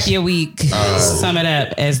was. Recap your week. Sum it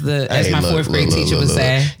up as my fourth grade teacher would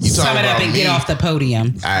say. Sum it up and get off the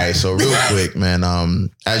podium. All right. So real quick, man.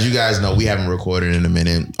 As you guys know, we haven't recorded in a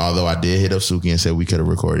minute. Although I did hit up Suki and said we could have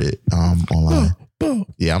recorded online.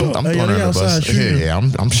 Yeah, I'm throwing her on the bus. Yeah,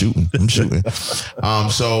 I'm shooting.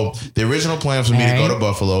 So the original plan for me to go to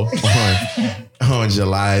Buffalo on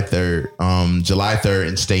July 3rd. July 3rd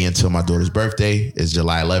and stay until my daughter's birthday is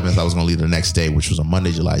July 11th. I was going to leave the next day, which was on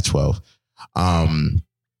Monday, July 12th.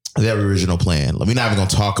 That original plan. We're not even going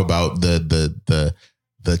to talk about the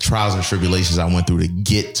trials and tribulations I went through to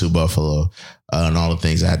get to Buffalo and all the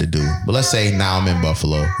things I had to do. But let's say now I'm in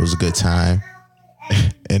Buffalo. It was a good time.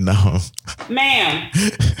 And ma'am.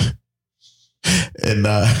 And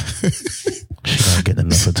she's not getting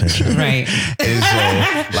enough attention. Right. And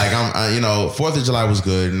so like I'm 4th of July was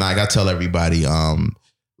good. And I gotta tell everybody,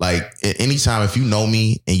 like anytime if you know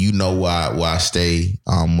me and you know where I stay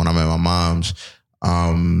when I'm at my mom's,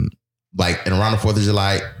 like and around the 4th of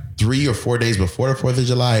July, 3 or 4 days before the 4th of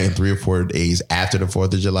July and 3 or 4 days after the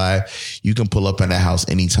 4th of July, you can pull up in that house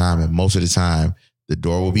anytime. And most of the time the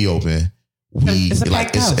door will be open.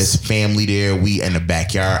 It's family there. We in the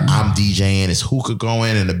backyard. I'm DJing. It's hookah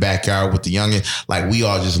going in the backyard with the youngin. Like we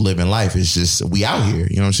all just living life. It's just we out here.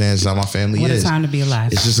 You know what I'm saying? It's how my family what is. What a time to be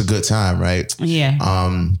alive. It's just a good time, right? Yeah.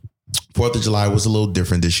 4th of July was a little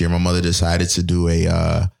different this year. My mother decided to do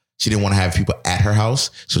she didn't want to have people at her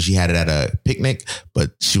house. So she had it at a picnic,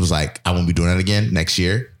 but she was like, I won't be doing that again next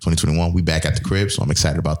year. 2021, we back at the crib. So I'm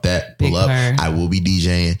excited about that. Pull up. I will be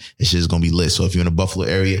DJing. It's just going to be lit. So if you're in the Buffalo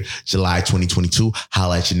area, July 2022,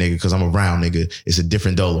 holla at your nigga. Cause I'm around, nigga. It's a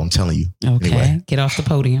different dolo. I'm telling you. Okay. Anyway, get off the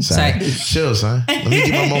podium. Chill, son. Let me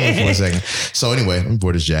get my moment for a second. So anyway, let me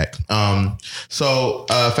board this jack. So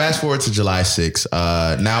fast forward to July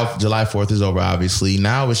 6th. Now July 4th is over, obviously.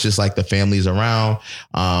 Now it's just like the family's around.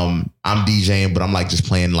 I'm DJing, but I'm like just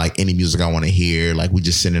playing like any music I want to hear. Like we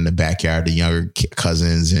just sitting in the backyard, the younger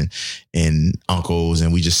cousins and uncles,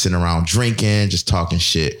 and we just sitting around drinking, just talking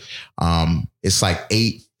shit. It's like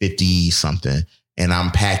 8:50 something, and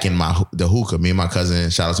I'm packing the hookah. Me and my cousin,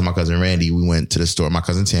 shout out to my cousin Randy, we went to the store. My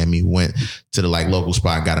cousin Tammy went to the like local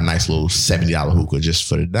spot, got a nice little $70 hookah just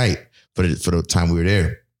for the night, for the time we were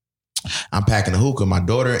there. I'm packing the hookah. My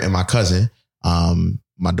daughter and my cousin,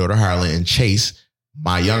 my daughter Harlan and Chase,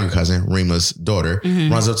 my younger cousin, Rima's daughter,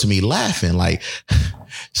 runs up to me laughing, like,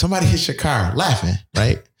 somebody hit your car, laughing,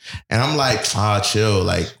 right? And I'm like, chill.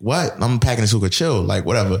 Like, what? I'm packing this hookah, chill. Like,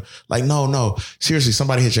 whatever. Like, no. Seriously,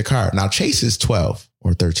 somebody hit your car. Now, Chase is 12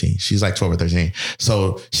 or 13. She's like 12 or 13.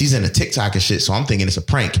 So she's into TikTok and shit. So I'm thinking it's a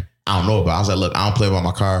prank. I don't know about. I was like, look, I don't play about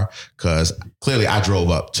my car because clearly I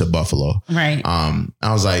drove up to Buffalo. Right. I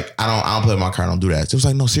was like, I don't play with my car. I don't do that. So it was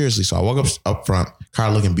like, no, seriously. So I walk up front,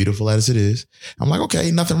 car looking beautiful as it is. I'm like,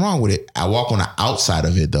 okay, nothing wrong with it. I walk on the outside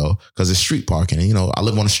of it though, because it's street parking. And, I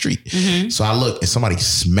live on the street. Mm-hmm. So I look and somebody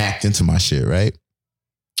smacked into my shit, right?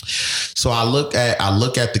 So I look at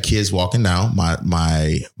the kids walking down,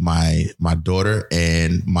 my daughter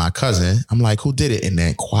and my cousin. I'm like, who did it? And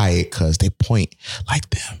then quiet because they point like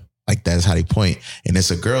them. Like that's how they point. And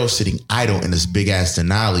it's a girl sitting idle in this big ass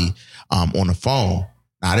Denali on the phone.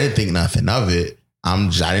 Now, I didn't think nothing of it. I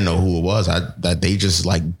didn't know who it was. That they just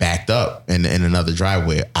like backed up in another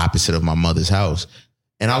driveway opposite of my mother's house.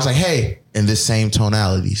 And I was like, hey, in this same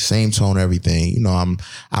tonality, same tone, everything. I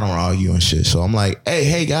don't argue and shit. So I'm like,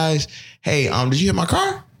 hey guys, hey, did you hit my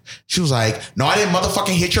car? She was like, no, I didn't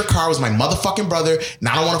motherfucking hit your car. It was my motherfucking brother. And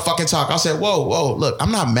I don't want to fucking talk. I said, whoa, look,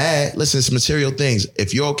 I'm not mad. Listen, it's material things.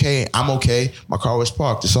 If you're okay, I'm okay. My car was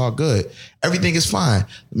parked. It's all good. Everything is fine.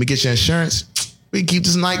 Let me get your insurance. We can keep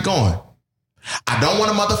this night going. I don't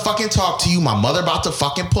want to motherfucking talk to you. My mother about to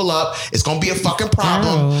fucking pull up. It's going to be a fucking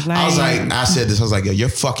problem. I said this. I was like, yo, you're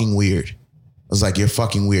fucking weird. I was like, you're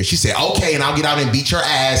fucking weird. She said, okay. And I'll get out and beat your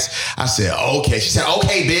ass. I said, okay. She said,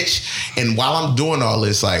 okay, bitch. And while I'm doing all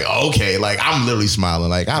this, like, okay, like I'm literally smiling.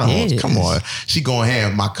 Like, I don't know. Come on. She going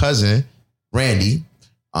ham. My cousin, Randy,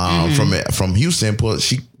 from Houston,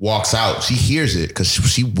 she walks out. She hears it because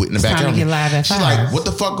she in the background. She's like, what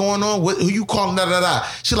the fuck going on? Who you calling?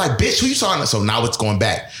 She's like, bitch, who you talking to? So now it's going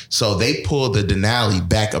back. So they pulled the Denali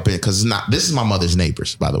back up in because this is my mother's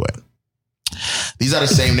neighbors, by the way. These are the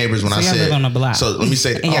same neighbors when I said. Live on the block. So let me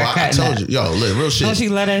say, I told you, real shit. Don't you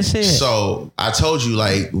love that shit? So I told you,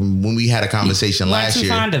 like when we had a conversation last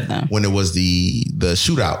year, fond of them. when it was the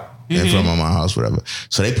shootout in front of my house, whatever.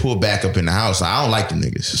 So they pulled back up in the house. I don't like the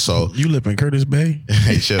niggas. So you live in Curtis Bay?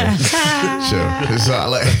 Hey, chill. So I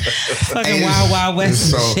like fucking Wild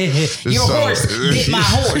West shit. Your horse bit my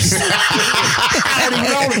horse. I don't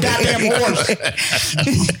even know the goddamn horse.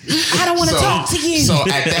 I don't want to talk to you. So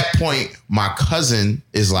at that point, my cousin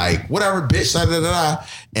is like, whatever, bitch, da, da, da, da.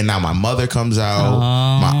 And now my mother comes out,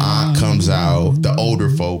 my aunt comes out, the older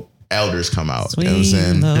folk, elders come out. Sweet, you know what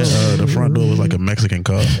I'm saying? The front door was like a Mexican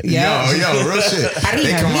car. Yo, real shit.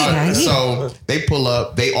 They come out. So they pull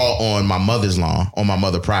up. They all on my mother's lawn, on my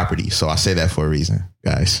mother property. So I say that for a reason,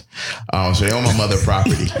 guys. So they on my mother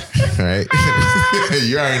property, right?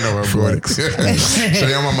 You already know where I'm going. So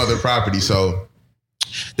they on my mother property. So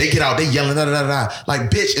they get out. They yelling, da, da, da, da. Like,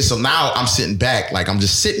 bitch. And so now I'm sitting back. Like, I'm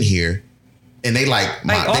just sitting here. And they they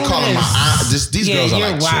call them my aunt. These girls are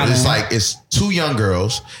like, it's like, it's 2 young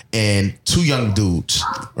girls and 2 young dudes,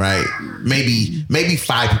 right? Maybe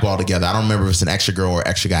 5 people all together. I don't remember if it's an extra girl or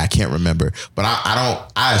extra guy. I can't remember. But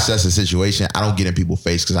I assess the situation. I don't get in people's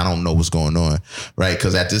face because I don't know what's going on, right?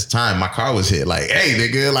 Because at this time, my car was hit. Like, hey,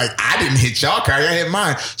 nigga, like, I didn't hit y'all car. Y'all hit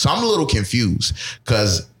mine. So I'm a little confused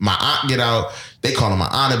because my aunt get out. They calling my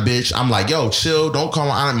aunt a bitch. I'm like, yo, chill. Don't call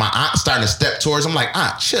my aunt. My aunt starting to step towards. I'm like,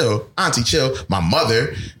 aunt, chill. Auntie, chill. My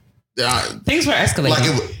mother. Things were escalating. Like, it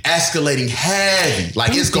was escalating heavy.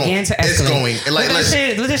 Like, it's going. Like,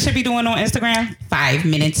 what that shit be doing on Instagram? 5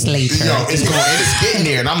 minutes later. Yo, it's getting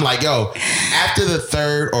there. And I'm like, yo, after the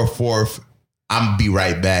 3rd or 4th, I'm be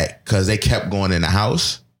right back. Because they kept going in the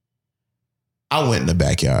house. I went in the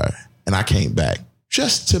backyard and I came back.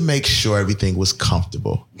 Just to make sure everything was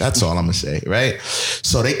comfortable. That's all I'm gonna say, right?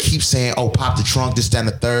 So they keep saying, oh, pop the trunk, this, that, and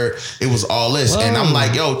the third. It was all this. Whoa. And I'm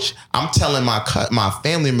like, yo, I'm telling my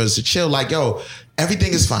family members to chill. Like, yo,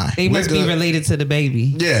 everything is fine. They must be related to the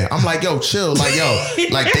baby. Yeah. I'm like, yo, chill. Like, yo,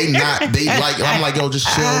 like I'm like, yo, just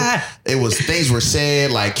chill. Things were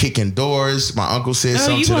said, like kicking doors. My uncle said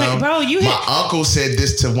something to them. My uncle said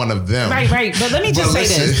this to one of them. Right. But let me just say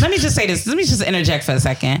this. Let me just interject for a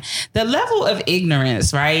second. The level of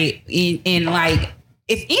ignorance, right? In like,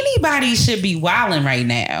 if anybody should be wilding right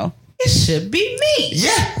now, it should be me.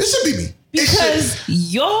 Yeah, it should be me. Because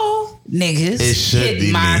y'all niggas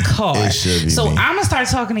hit my car. It should be so me. I'm gonna start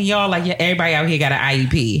talking to y'all like everybody out here got an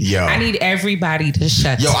IEP. Yo. I need everybody to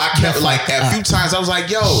shut up. I kept like a few times I was like,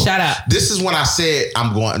 yo, shut up. This is when I said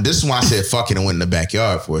fucking and went in the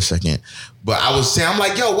backyard for a second. But I was saying, I'm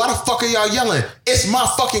like, yo, why the fuck are y'all yelling? It's my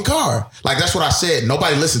fucking car. Like, that's what I said.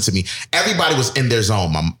 Nobody listened to me. Everybody was in their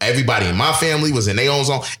zone. Everybody in my family was in their own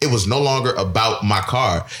zone. It was no longer about my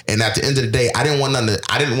car. And at the end of the day, I didn't want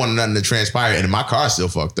nothing to transpire. And my car still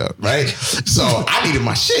fucked up, right? So I needed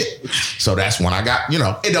my shit. So that's when I got,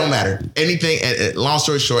 it don't matter. Anything, long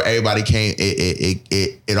story short, everybody came.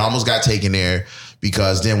 It almost got taken there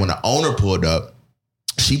because then when the owner pulled up,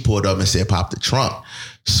 she pulled up and said, pop the trunk.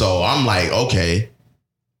 So I'm like, okay.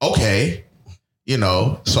 So I said,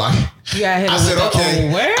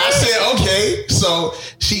 okay. I said, okay. So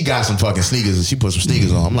she got some fucking sneakers and she put some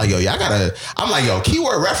sneakers on. I'm like, yo,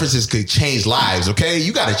 keyword references could change lives, okay?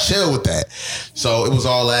 You got to chill with that. So it was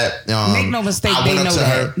all that. Make no mistake, I went up to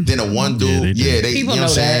her. Then the one dude, they people you know what I'm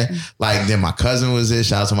saying? That. Like, then my cousin was there.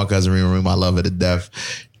 Shout out to my cousin, Rima. I love her to death.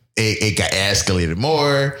 It got escalated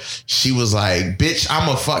more. She was like, bitch, I'm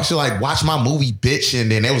a fuck. She like, watch my movie, bitch.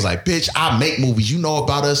 And then it was like, bitch, I make movies. You know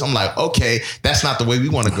about us. I'm like, okay, that's not the way we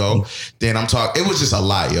want to go. Then I'm talking. It was just a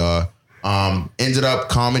lot, y'all. Ended up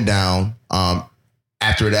calming down.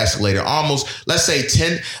 After it escalated almost, let's say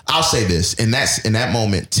 10. I'll say this. And that's in that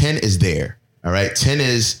moment, 10 is there. All right. 10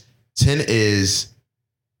 is a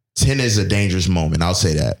dangerous moment. I'll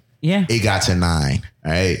say that. Yeah. It got to 9.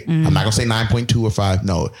 All right. I'm not going to say 9.2 or 5.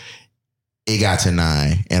 No, it got to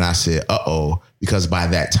 9. And I said, uh-oh, because by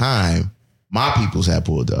that time, my peoples had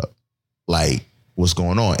pulled up. Like, what's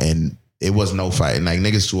going on? And it was no fighting. Like,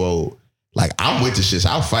 niggas too old. Like, I'm with the shit.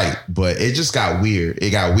 I'll fight. But it just got weird.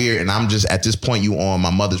 It got weird. And I'm just, at this point, you on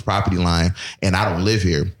my mother's property line and I don't live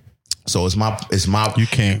here. So it's my. You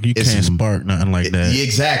can't spark nothing like that.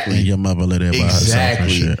 Exactly. And your mother let it by herself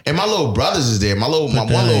and shit. And my little brothers is there. My one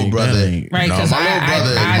little brother. Right.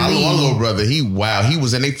 My little brother. He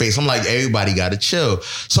was in their face. I'm like, everybody got to chill.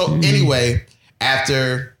 So anyway,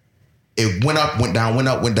 after it went up, went down,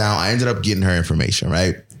 I ended up getting her information.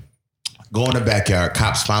 Right. Go in the backyard.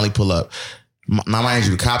 Cops finally pull up. Now, mind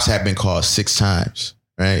you, the cops have been called 6 times.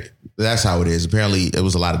 Right. That's how it is. Apparently, it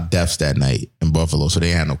was a lot of deaths that night in Buffalo, so they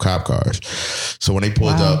had no cop cars. So when they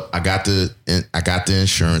pulled up, I got the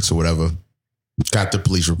insurance or whatever. Got the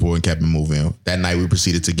police report and kept it moving. That night we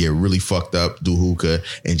proceeded to get really fucked up, do hookah,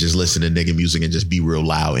 and just listen to nigga music and just be real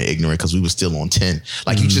loud and ignorant because we was still on 10.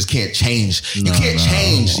 Like you just can't change. You can't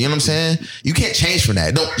change. You know what I'm saying? You can't change from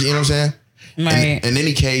that. Don't you know what I'm saying? Right. In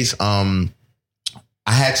any case, I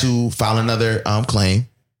had to file another claim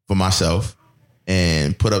for myself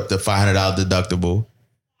and put up the $500 deductible.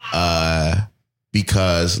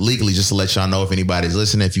 Because legally, just to let y'all know if anybody's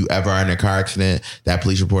listening, if you ever are in a car accident, that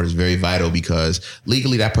police report is very vital because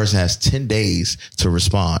legally that person has 10 days to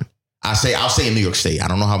respond. I'll say in New York State. I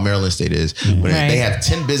don't know how Maryland State is, but they have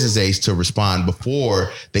 10 business days to respond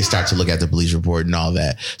before they start to look at the police report and all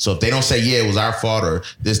that. So if they don't say, yeah, it was our fault or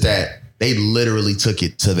this, that, they literally took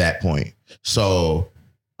it to that point. So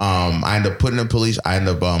I ended up putting in police. I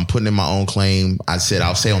ended up putting in my own claim. I'll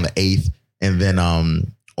say on the 8th. And then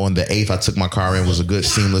on the 8th, I took my car in. It was a good,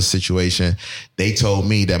 seamless situation. They told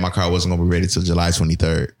me that my car wasn't going to be ready till July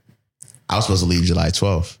 23rd. I was supposed to leave July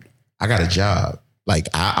 12th. I got a job. Like,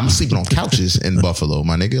 I'm sleeping on couches in Buffalo,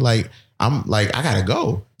 my nigga. Like, I'm like, I got to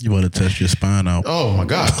go. You want to test your spine out. Oh, my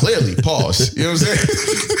God. Clearly. Pause. You know what I'm saying?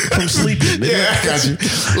 From sleeping. Yeah, I got you.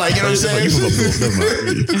 Like, you know what I'm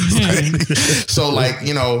saying? So, like,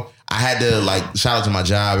 you know, I had to, like, shout out to my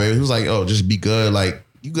job. He was like, oh, just be good. Like,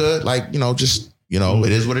 you good? Like, you know, just... You know,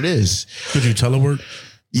 it is what it is. Could you telework?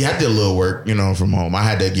 Yeah, I did a little work, you know, from home. I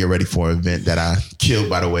had to get ready for an event that I killed,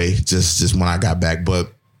 by the way, just when I got back.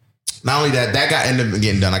 But not only that ended up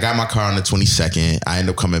getting done. I got my car on the 22nd. I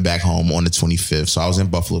ended up coming back home on the 25th. So I was in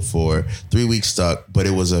Buffalo for 3 weeks stuck, but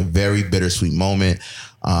it was a very bittersweet moment.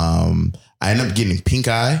 I ended up getting pink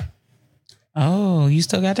eye. Oh, you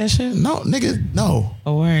still got that shit? No, nigga, no.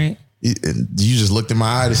 Oh, all right. You just looked in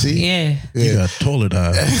my eye to see? Yeah. You got toilet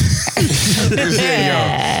eye.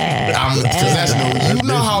 You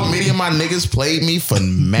know how many of my niggas played me for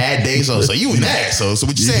mad days? So you was ass. So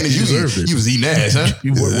what you saying is you was eating ass, huh?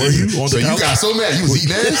 Were you on the couch? You got so mad you was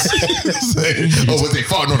eating ass? Oh, was they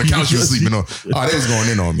farting on the couch you was sleeping on? Oh, they was going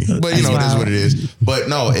in on me. But you know, it is what it is. But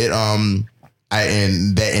no, it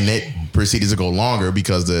proceeded to go longer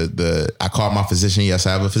because I called my physician. Yes,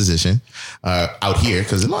 I have a physician out here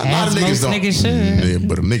because a lot of niggas don't. Niggas should.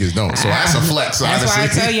 But them niggas don't. So that's a flex. That's why I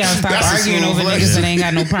tell y'all stop arguing over niggas that ain't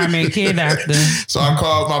got no primary care doctor. So I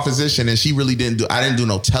called my physician and she really didn't do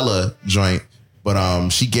no tele joint. But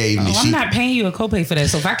she gave me. I'm not paying you a copay for that.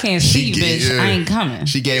 So if I can't see you, bitch, I ain't coming.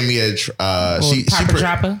 She gave me a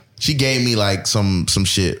dropper. She gave me like some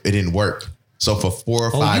shit. It didn't work. So for 4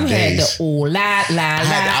 or 5 days,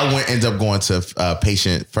 I ended up going to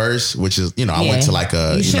patient first, which is, you know, I went to like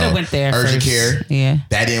a went there urgent first. care. Yeah,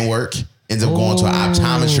 that didn't work. Ended up going to an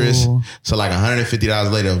optometrist. So like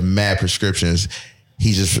 $150 later of mad prescriptions.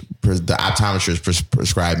 The optometrist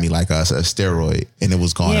prescribed me like a steroid, and it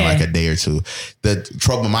was gone in like a day or two. The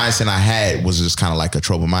tropomycin I had was just kind of like a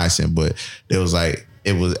tropomycin, but it was like.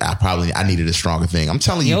 I needed a stronger thing. I'm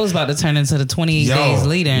telling you. Yo was about to turn into the 28 days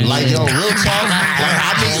later. Like, real talk.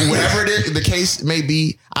 I think whatever the case may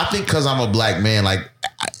be, I think because I'm a black man, like,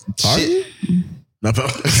 shit.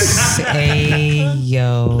 Hey,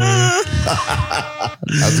 yo. That's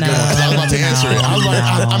good one. I was about to answer it. I was like,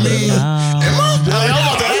 I mean, am I? I don't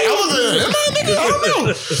know.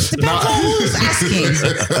 Who's asking?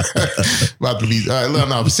 About to be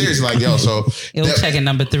no, seriously, like yo. So it was checking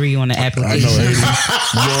number 3 on the application.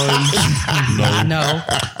 No.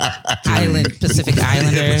 Pacific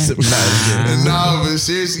Islander. No, but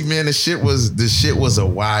seriously, man, the shit was a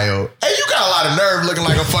wild. Hey, you got a lot of nerve looking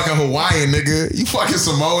like a fucking Hawaiian nigga. You fucking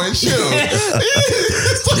Samoan shit. I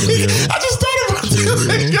just thought about this.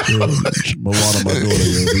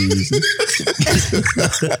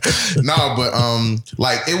 No, but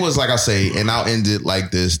like it was like I say, and I'll end it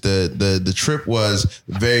like this. The trip was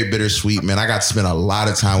very bittersweet, man. I got to spend a lot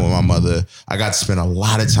of time with my mother. I got to spend a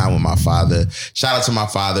lot of time with my father. Shout out to my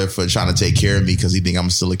father for trying to take care of me because he think I'm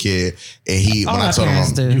still a kid. And when I told him,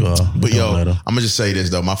 I'm gonna just say this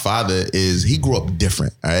though. My father he grew up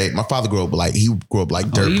different. All right, my father grew up like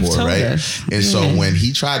dirt poor, right? And so when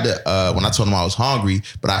he tried to, when I told him I was hungry,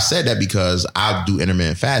 but I said that because I do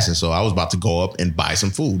intermittent fasting, so I was about to go up and buy some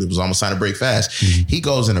food. It was almost time to break fast. He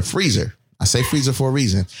goes in the freezer. I say freezer for a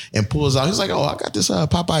reason, and pulls out. He's like, "Oh, I got this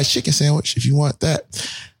Popeye's chicken sandwich. If you want that."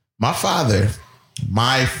 My father,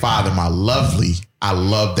 my lovely I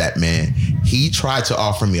love that man. He tried to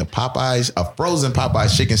offer me a frozen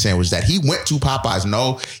Popeyes chicken sandwich that he went to Popeyes.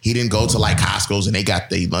 No, he didn't go to like Costco's and they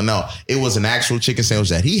got no, it was an actual chicken sandwich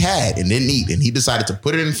that he had and didn't eat. And he decided to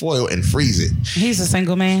put it in foil and freeze it. He's a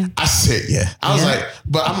single man. I said, yeah. I was like,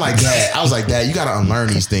 but I'm like, Dad, you gotta unlearn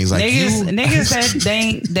these things. Like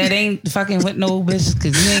niggas that ain't fucking with no bitch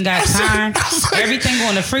because you ain't got time. Everything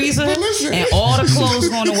going to freezer and all the clothes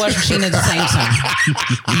going to wash machine at the same time.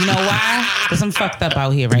 You know why? Because I'm fucked up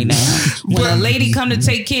out here right now. When a lady come to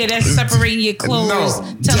take care, that's separating your clothes,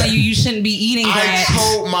 telling you shouldn't be eating that. I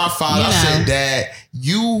told my father, I said, Dad,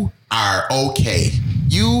 you are okay.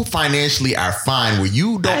 You financially are fine where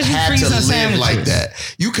you don't have to live like that.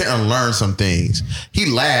 You can unlearn some things. He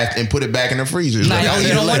laughed and put it back in the freezer. You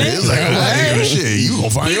don't want it? Shit, you gonna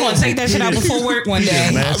find you gonna take that shit out before work one day.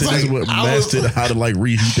 Mastered how to like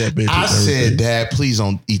reheat that bitch. I said, Dad, please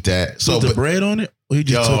don't eat that. So the bread on it? Or he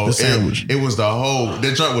just took the sandwich? It was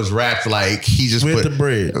the joint was wrapped like he just with put the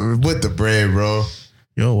bread. With the bread, bro.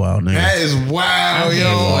 Yo, wild nigga. That is wild, He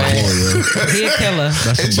a killer.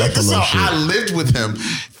 That's some buffalo shit. I lived with him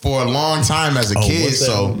for a long time as a kid,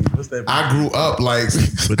 so I grew up like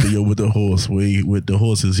with the horse. With the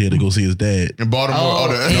horses, he had to go see his dad in Baltimore.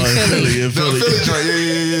 Philly. Yeah.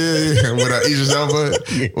 With Idris Elba,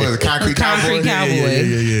 the Concrete Cowboy.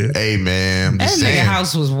 Yeah. Hey man, that nigga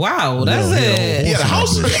house was wild. That's it. He had a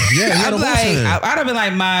house. Yeah, I'd have been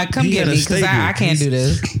like, "Ma, come get me," because I can't do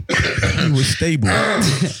this. He was stable.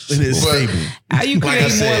 It is stable. How you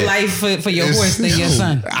create more life for your horse than your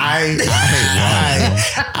son?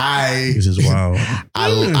 This is wild.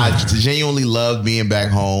 I genuinely loved being back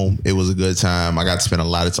home. It was a good time. I got to spend a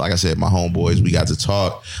lot of time. Like I said, my homeboys, we got to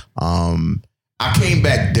talk. I came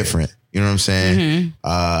back different. You know what I'm saying?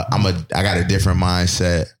 Mm-hmm. I got a different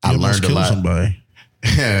mindset. I learned a lot. Somebody.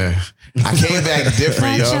 I came back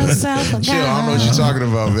different, yo. Chill, I don't know what you're talking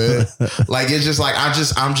about, man. Like it's just like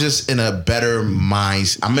I'm just in a better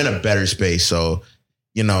mind. I'm in a better space. So,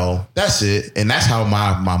 you know, that's it. And that's how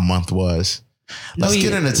my month was. Let's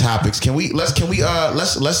get into topics. Can we let's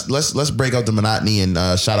break up the monotony and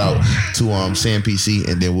shout out to Sam PC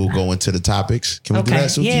and then we'll go into the topics. Can we do that,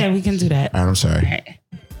 Suki? Yeah, we can do that. All right, I'm sorry.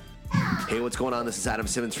 Hey, what's going on? This is Adam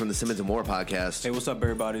Simmons from the Simmons and More podcast. Hey, what's up,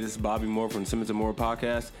 everybody? This is Bobby Moore from the Simmons and More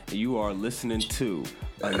podcast, and you are listening to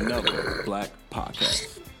another Black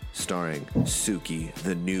podcast. Starring Suki,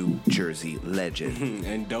 the New Jersey legend.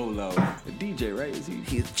 And Dolo, the DJ, right? He's the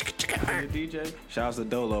DJ? Shouts to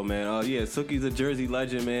Dolo, man. Yeah, Suki's a Jersey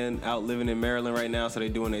legend, man. Out living in Maryland right now, so they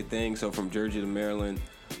doing their thing. So from Jersey to Maryland,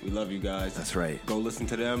 we love you guys. That's right. Go listen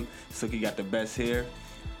to them. Suki got the best hair.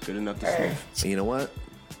 Good enough to sniff. And you know what?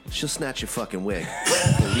 She'll snatch your fucking wig.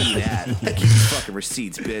 Believe that. Keep your fucking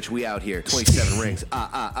receipts, bitch. We out here. 27 rings.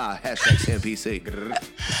 Hashtag SamPC.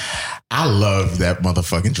 I love that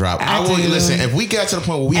motherfucking drop. I will listen. If we get to the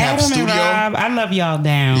point where we have a studio, and Rob, I love y'all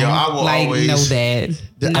down. Yo, I will always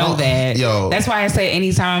know that. Yo, that's why I say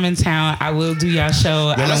anytime I'm in town, I will do y'all show.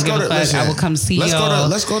 I don't give a fuck. I will come see y'all.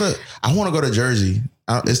 Let's go to. I want to go to Jersey.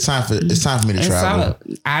 It's time for me to travel.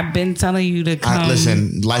 I've been telling you to come.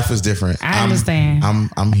 Listen, life is different. I understand.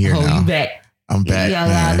 I'm here now. You back. I'm back. Y'all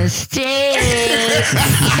understand.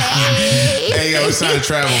 Hey, yo, it's time to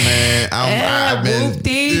travel, man. I've been.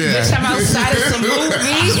 Bitch, I'm outside of some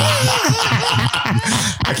movies.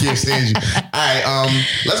 I can't stand you. All right,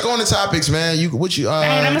 let's go on to topics, man. All right,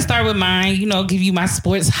 I'm gonna start with mine. You know, give you my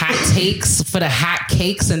sports hot takes for the hot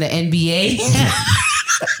cakes in the NBA.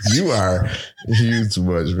 You are too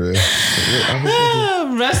much, man.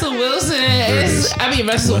 Russell Wilson.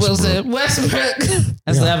 Westbrook.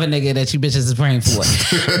 That's the other nigga that you bitches is praying for.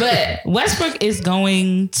 But Westbrook is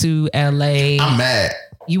going to LA. I'm mad.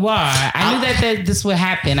 You are. I knew that this would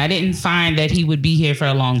happen. I didn't find that he would be here for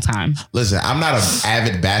a long time. Listen, I'm not an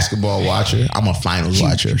avid basketball watcher. I'm a finals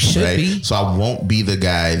watcher. Right? Be. So I won't be the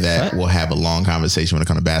guy that will have a long conversation when it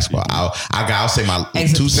comes to basketball. I'll say my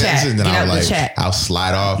two sentences and then I'll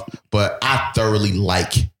slide off. But I thoroughly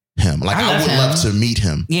like him. Like I would love to meet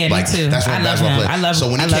him. Yeah, like, me too. That's what I love him.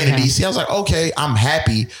 So when he came to DC, I was like, okay, I'm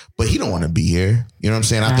happy, but he don't want to be here. You know what I'm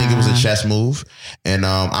saying? I think it was a chess move, and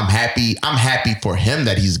I'm happy. I'm happy for him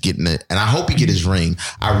that he's getting it, and I hope he get his ring.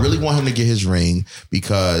 I really want him to get his ring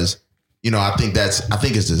because I think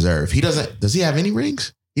it's deserved. Does he have any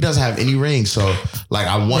rings? He doesn't have any rings, so like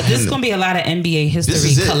I want. This is gonna be a lot of NBA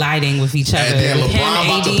history colliding with each other. And then LeBron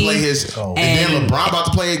about to play his. And then LeBron about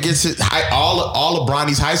to play against all of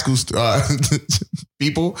Bronny's high school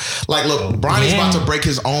people. Like, look, Bronny's about to break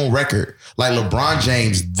his own record. Like LeBron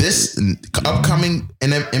James, this upcoming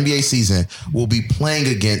NBA season will be playing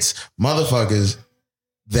against motherfuckers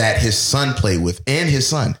that his son played with and his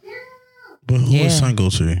son. But who his son go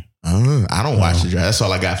to? I don't watch the draft. That's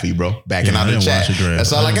all I got for you, bro. Backing out the chat.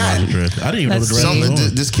 That's all I got. I didn't even know the draft was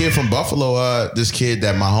on. This kid from Buffalo, this kid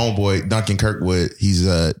that my homeboy Duncan Kirkwood, he was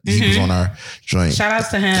on our joint. Shout outs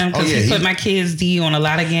to him because he put my kids D on a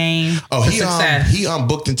lot of game. Oh, he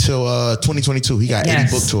booked until 2022. He got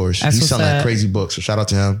 80 book tours. He's selling like crazy books. So shout out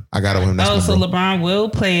to him. I got it with him. That's so LeBron will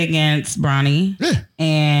play against Bronny. Yeah,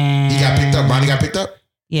 and he got picked up. Bronny got picked up.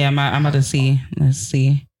 Yeah, I'm about to see. Let's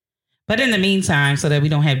see. But in the meantime, so that we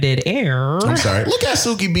don't have dead air. I'm sorry. Look at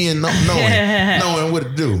Suki being knowing what to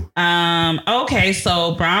do. Okay,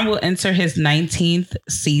 so Bron will enter his 19th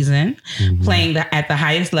season playing at the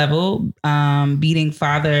highest level, beating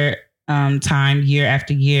father time year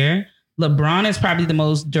after year. LeBron is probably the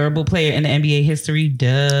most durable player in the NBA history.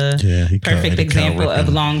 Duh. Yeah, perfect example of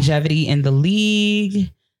longevity in the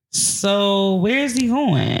league. So where is he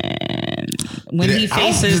going? When he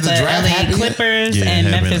faces the LA Clippers and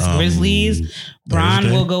Memphis Grizzlies, Bron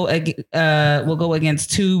will go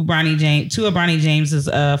against two of Bronny James's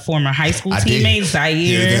former high school teammates,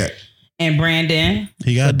 Zaire and Brandon.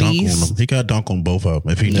 He got dunk on them. He got dunk on both of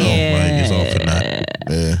them. If he don't, he's off for that.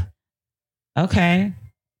 Yeah. Okay.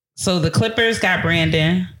 So the Clippers got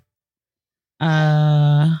Brandon.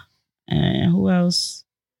 And who else?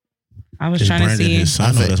 I was trying to see.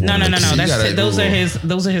 No. Those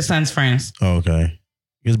are his son's friends. Oh, okay.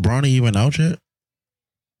 Is Bronny even out yet?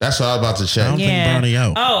 That's what I was about to check. I don't think Bronny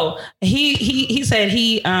out. Oh, he said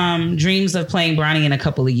he dreams of playing Bronny in a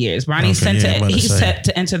couple of years. Bronny's set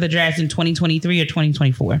to enter the draft in 2023 or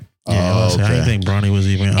 2024. Yeah, I didn't think Bronny was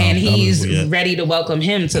even out. And he's ready to welcome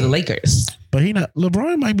him to the Lakers. But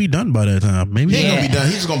LeBron might be done by that time. Maybe he ain't gonna be done.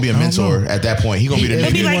 He's just gonna be a mentor at that point. He's gonna be the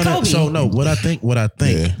maybe like Kobe. So no, what I think.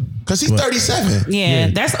 Because he's 37.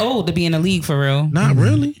 Yeah, that's old to be in the league for real. Not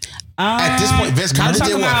really. At this point, Vince Carter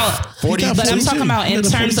did what? 40, but I'm talking about in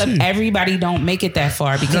terms of everybody don't make it that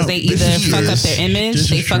far because they either fuck up their image,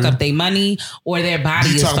 they fuck up their money, or their body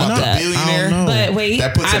is fucked up. Billionaire but wait,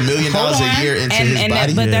 that puts $1 million a year into his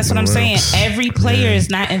body. But that's what I'm saying. Every player is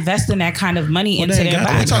not investing that kind of money into their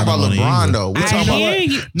body. We talk about LeBron though. I hear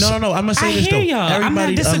you. No. I'm gonna say this though. I'm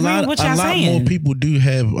not disagreeing with what y'all saying. A lot more people do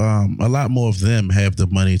have. A lot more of them have the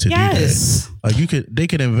money to do that. They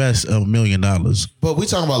could invest $1 million. But we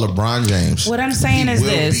talking about LeBron James. What I'm saying is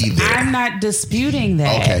this. I'm not disputing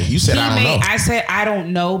that. Okay, you said I don't know. I said I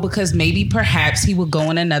don't know because maybe perhaps he would go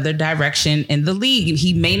in another direction in the league.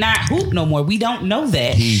 He may not hoop no more. We don't know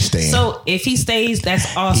that. He's staying. So if he stays,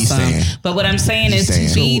 that's awesome. But what I'm saying is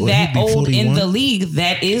to be that old in the league,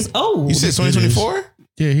 that is old. You said 2024?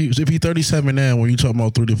 Yeah, if he's 37 now, when you talking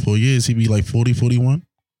about 3 to 4 years, he'd be like 40, 41.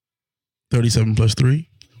 37 plus 3.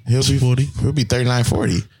 He'll be 40. He'll be 39,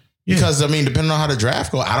 40. Yeah. Because, depending on how the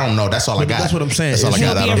draft go, I don't know. That's all I got. That's what I'm saying. That's all I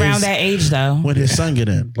got. He'll be around that age, though. When his son get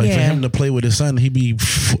in. For him to play with his son, he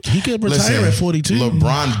could retire at 42.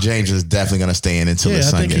 LeBron James is definitely going to stay in until his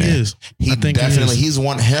son get in. I think he's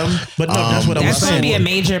want him. But no, that's what I was saying. That's going to be a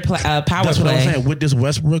major power play. That's what I was saying. With this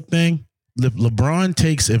Westbrook thing, if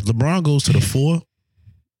LeBron goes to the 4,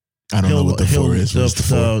 I don't know what the 4 is.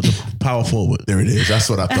 The power forward. There it is. That's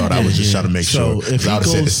what I thought. I was just trying to make sure. If I would have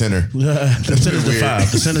said the center. The center's the 5.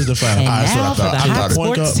 The center's the 5. That's what I thought. I thought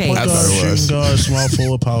point guard, shooting guard, small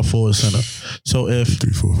forward, power forward, center. So if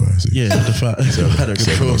 3, 4, 5, 6. Yeah, the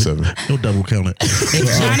 5. 7. No double count it. If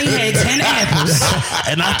Johnny had 10 apples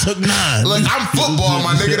and I took 9. Look, I'm football,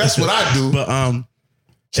 my nigga. That's what I do. But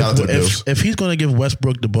shout out to the Bills. If he's going to give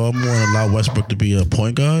Westbrook the ball more and allow Westbrook to be a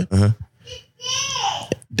point guard.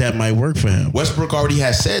 That might work for him. Westbrook already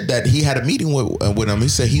has said that he had a meeting with him. He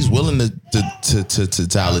said he's willing to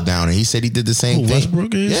dial it down, and he said he did the same thing.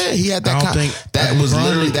 Westbrook is? Yeah, he had that. That was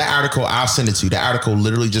literally that article. I'll send it to you. That article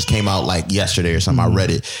literally just came out like yesterday or something. I read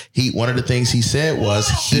it. One of the things he said was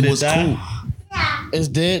he was cool. It's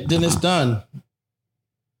dead. Then it's done.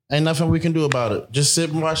 Ain't nothing we can do about it. Just sit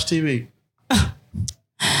and watch TV.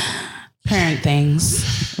 Parent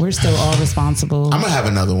things. We're still all responsible. I'm gonna have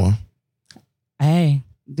another one. Hey.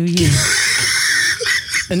 Do you?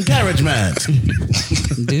 Encouragement.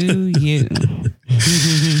 Do you?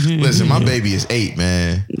 Listen, my baby is 8,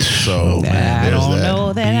 man. So I don't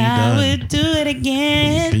know that I would do it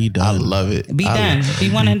again. Be done. I love it. Be done. Be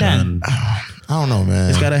one and done. I don't know, man.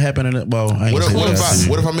 It's gotta happen in it. Well,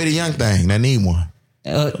 what if I made a young thing that need one?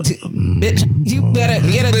 Bitch, you better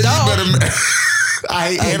get a dog. I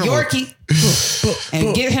hate animals. Yorkie,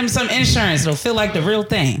 and get him some insurance. It'll feel like the real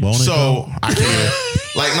thing. So I can't.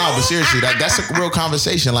 No, but seriously, that's a real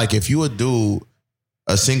conversation. Like if you a dude,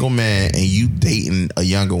 a single man, and you dating a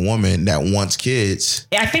younger woman that wants kids,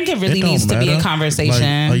 I think it really needs to be a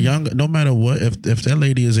conversation. Like no matter what, if that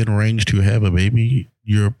lady is in range to have a baby,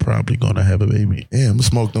 you're probably gonna have a baby. Yeah, I'm gonna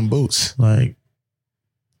smoke them boots. Like,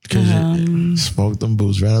 smoke them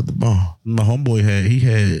boots right out the bone. My homeboy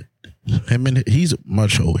had him, and he's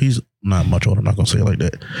much old. He's not much older. I'm not gonna say it like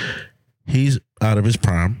that. He's out of his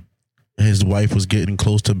prime. His wife was getting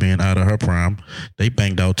close to being out of her prime. They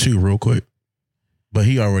banged out too real quick. But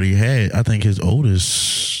he already had, I think his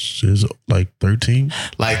oldest is like 13.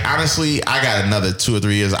 Like, honestly, I got another 2 or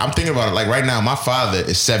 3 years. I'm thinking about it. Like, right now, my father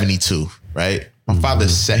is 72, right? My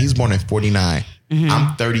father's, he's born in 49.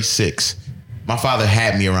 I'm 36. My father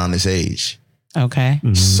had me around this age. Okay.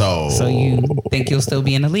 So you think you'll still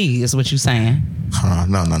be in the league is what you're saying? No.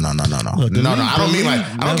 No, I don't mean like,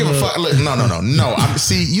 I don't give a fuck. Look, no.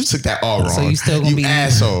 See, you took that all wrong. So you still gonna be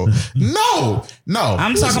asshole. No.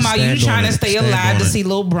 I'm talking about you trying to stay alive to see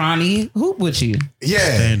little Bronny hoop with you.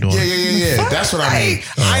 Yeah. That's what I mean.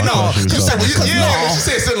 I know. She said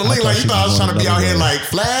sit in the league like you thought I was trying to be out here like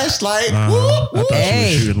flash, like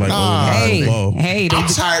hey, I'm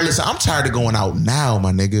tired. Listen, I'm tired of going out now,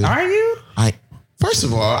 my nigga. Are you? First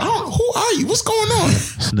of all, who are you? What's going on?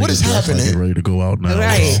 What is happening? Like ready to go out now.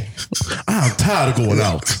 Right. I'm tired of going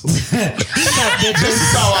out. This is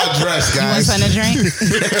how I dress, guys. You want something to drink?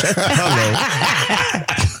 Hello.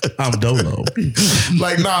 I'm Dolo.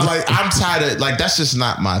 I'm tired of that's just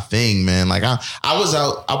not my thing, man. Like I was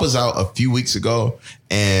out a few weeks ago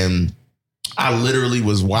and I literally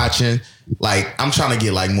was watching, like, I'm trying to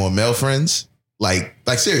get like more male friends. Like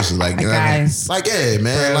seriously, like, you know what I mean? Like, yeah,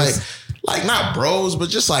 man, like not bros, but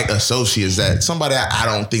just like associates that somebody I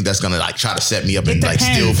don't think that's gonna like try to set me up and like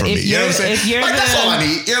steal from me. You know what I'm saying? Like that's all I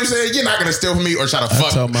need. You know what I'm saying? You're not gonna steal from me or try to fuck. I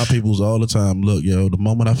tell my peoples all the time, look, yo, the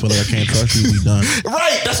moment I feel like I can't trust you, we done.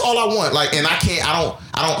 Right. That's all I want. Like, and I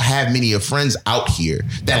don't have many of friends out here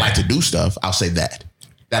that like to do stuff. I'll say that.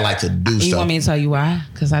 That like to do stuff. You want me to tell you why?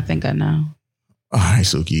 Because I think I know. All right,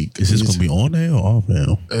 Suki. Is this gonna be on there or off there?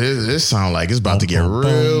 This sounds like it's about to get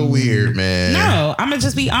real weird, man. No, I'm gonna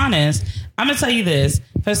just be honest. I'm gonna tell you this.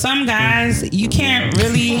 For some guys, you can't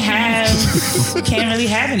really have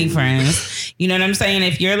any friends. You know what I'm saying?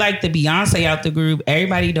 If you're like the Beyonce out the group,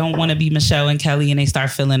 everybody don't want to be Michelle and Kelly and they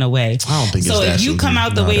start feeling away. I don't think so. If you come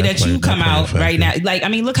out the way that you come out right now, like, I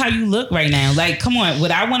mean, look how you look right now. Like, come on,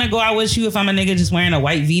 would I want to go out with you if I'm a nigga just wearing a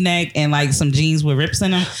white V-neck and like some jeans with rips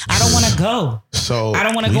in them? I don't want to go. So I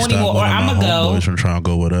don't want to go anymore. Or I'm gonna go. From trying to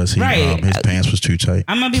go with us, his pants was too tight.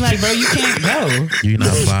 I'm gonna be like, bro, you can't go. You're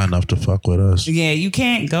not fly enough to fuck with us. Yeah, you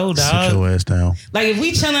can't go, dog. Sit your ass down. Like, if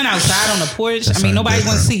we chilling outside on the porch, I mean, nobody's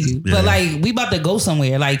gonna see you. Yeah. But like, we about to go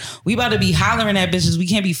somewhere. Like, we about to be hollering at bitches. We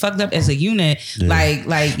can't be fucked up as a unit. Yeah.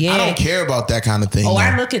 Like, yeah. I don't care about that kind of thing. Oh,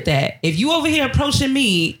 I look at that. If you over here approaching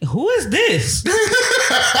me, who is this?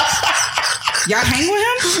 Y'all hang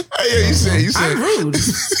with him? Yeah, you said. I'm rude.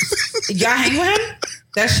 Y'all hang with him?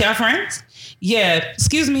 That's your friends? Yeah,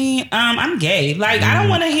 excuse me. I'm gay. Like, I don't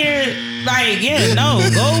want to hear, like, no,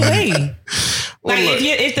 go away. Like,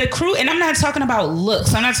 if the crew, and I'm not talking about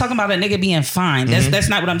looks. I'm not talking about a nigga being fine. That's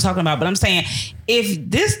not what I'm talking about. But I'm saying, if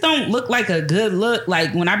this don't look like a good look,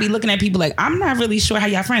 like when I be looking at people like, I'm not really sure how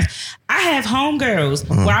y'all friends. I have homegirls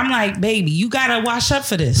where I'm like, baby, you gotta wash up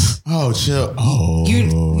for this. Oh, chill. Oh, you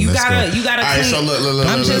gotta clean. All right, so look,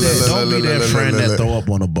 don't be that friend that throw up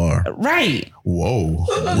on a bar. Right. Whoa.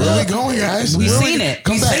 Where we going, guys? We seen it.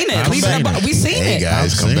 We seen it. We seen it. Hey,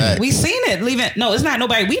 guys, come back. We seen it. Leaving. No, it's not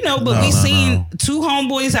nobody we know, but we seen two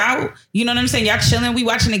homeboys out. You know what I'm saying? Y'all chilling. We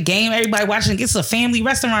watching the game. Everybody watching. It's a family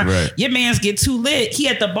restaurant. Right. Your man's get too lit. He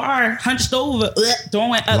at the bar, hunched over,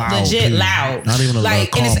 throwing up legit loud. Not even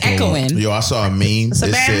like, and it's echoing. Yo, I saw a meme. It's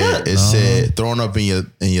a bad look. It said throwing up in your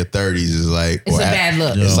 30s is like, it's a bad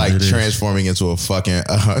look. It's like transforming into a fucking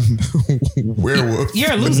werewolf.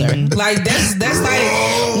 You're a loser. Like that's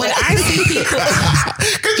like when I see people.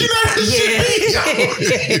 Cause you know that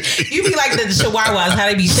shit. You be like the chihuahuas, how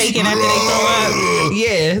they be shaking after they throw up.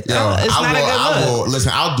 Yeah, it's not a good look.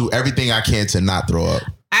 Listen, I'll do everything I can to not throw up.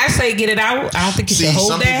 I say get it out. I don't think you should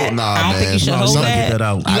hold that. I don't think you should hold that. Get that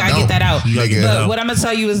out. You gotta get that out. But what I'm gonna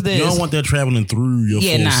tell you is this: you don't want that traveling through your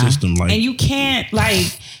full system, like, and you can't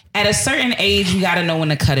like. At a certain age, you got to know when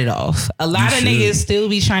to cut it off. A lot of niggas still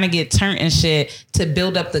be trying to get turned and shit to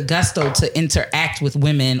build up the gusto to interact with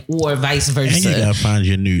women or vice versa. And you got to find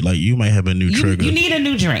your new, like, you might have a new trigger. You need a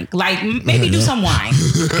new drink. Like, maybe do some wine.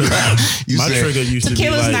 My trigger used to be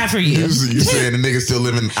tequila's not for you. You saying the nigga still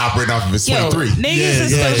operating off of his 23. Niggas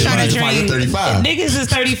is still trying to drink. 35. Niggas is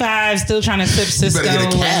 35, still trying to sip Cisco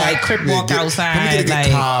and like crip walk outside. Let me get a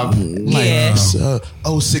good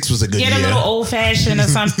cob. 06 was a good year. Get a little old fashioned or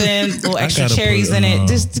something. something, little extra cherries in it.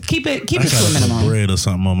 Just keep it to a minimum. Bread or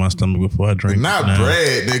something on my stomach before I drink. Not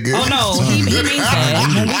bread, nigga. Oh no, he means that.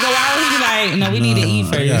 When we go out, he be like, no, we need to eat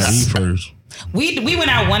first. Yeah, eat first. We went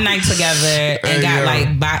out one night together and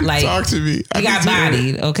got like talk to me. We got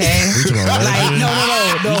bodied, okay? Like no.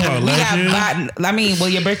 We got bodied. I mean, well,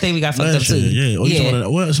 your birthday we got fucked up too. Yeah.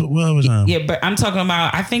 What was time? Yeah, but I'm talking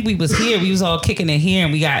about. I think we was here. We was all kicking it here,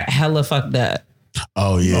 and we got hella fucked up.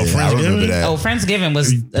 Oh yeah, I remember that. Oh, Friendsgiving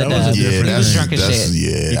was that was he was drunk as shit.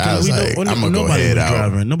 Yeah, I was like, I'm gonna go head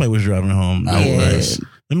out. Nobody was driving home.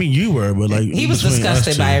 I mean, you were, but like he was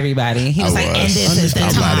disgusted by everybody. He was like, "And this is the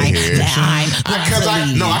time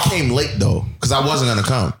that I came late though because I wasn't gonna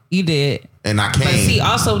come. You did, and I came. But see,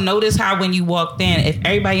 also notice how when you walked in, if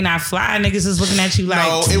everybody not fly, niggas is looking at you like,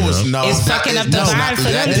 no, it was no. It's fucking up the vibe for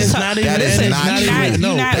them. That is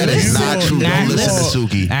not true. Listen,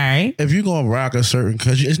 Suki. All right, if you gonna rock a certain,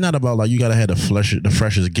 because it's not about like you gotta have the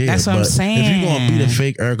freshest gear. That's what I'm saying. If you gonna beat a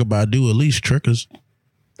fake Erykah Badu, at least trickers.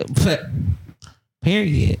 But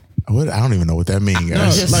period. What? I don't even know what that means. No,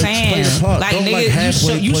 just saying, like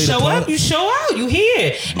nigga, you show up, you show out, you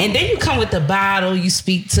here, and then you come with the bottle. You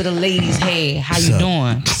speak to the ladies. Hey, how you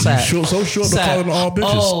doing? So short to calling all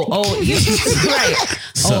bitches. Right.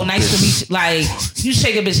 Oh, nice to meet you. Like you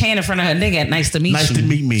shake a bitch hand in front of her nigga. Nice to meet you. Nice to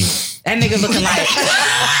meet me. That nigga looking like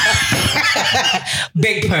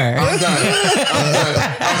Big Purr. I'm done.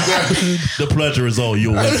 The pleasure is all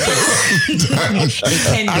yours. It can be.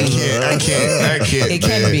 I can't. It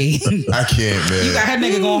can be. I can't, man. You got her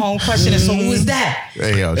nigga going home questioning. So who was that?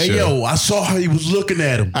 Hey yo, I saw how he was looking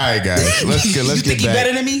at him. All right, guys, let's get you think back. You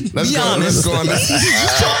better than me? Let's go. Just talk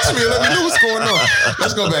to me. Let me know what's going on.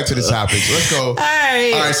 Let's go back to the topics. Let's go. All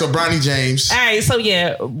right. So Bronny James. All right. So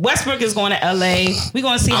yeah, Westbrook is going to LA. We're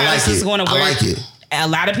going to see how this is going to work. I like it. A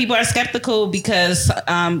lot of people are skeptical because,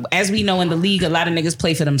 as we know in the league, a lot of niggas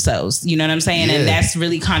play for themselves. You know what I'm saying? Yeah. And that's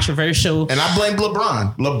really controversial. And I blame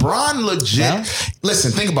LeBron. LeBron legit. Yeah.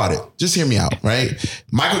 Listen, think about it. Just hear me out, right?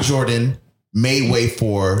 Michael Jordan made way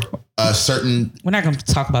for a certain... We're not going to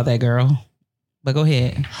talk about that girl. But go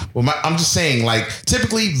ahead. Well, I'm just saying, like,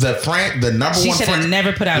 typically the number one... She should have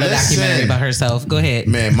never put out a documentary about herself. Go ahead.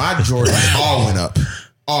 Man, my Jordans all went up.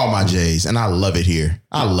 All my J's, and I love it here.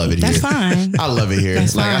 That's fine. I love it here.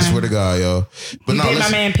 That's like, fine. I swear to God, yo. But you did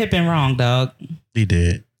my man Pippen wrong, dog. He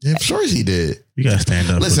did. Yeah, I'm sure he did. You gotta stand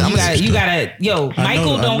up. Listen, you gotta.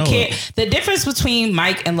 Michael don't care. The difference between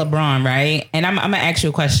Mike and LeBron, right? And I'm gonna ask you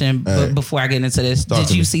a question before I get into this.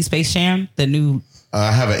 Did you see Space Jam? The new. I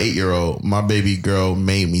have an 8-year-old. My baby girl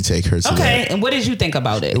made me take her to that. And what did you think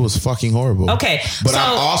about it? It was fucking horrible. Okay, but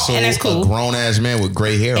I'm also a grown ass man with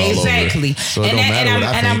gray hair all over. Exactly. So it don't matter what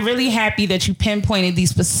I think. I'm really happy that you pinpointed these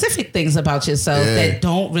specific things about yourself that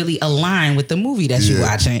don't really align with the movie that you're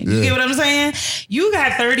watching. You get what I'm saying? You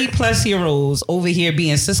got 30-plus-year-olds over here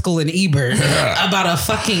being Siskel and Ebert about a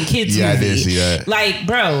fucking kids movie. Yeah, I did see that. Like,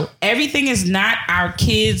 bro, everything is not our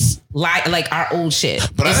kids like our old shit.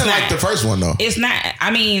 But I didn't like the first one though. It's not. I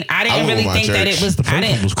mean, I didn't really think that it was.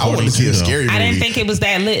 I wanted to see a scary movie. I didn't think it was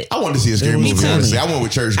that lit. I wanted to see a scary movie. Honestly, I went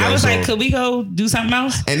with church. I was like, could we go do something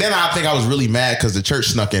else? And then I think I was really mad because the church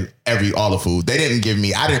snuck in all the food. They didn't give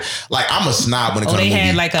me. I didn't like. I'm a snob when it comes to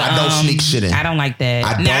movies. I don't sneak shit in. I don't like that.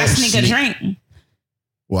 I sneak a drink.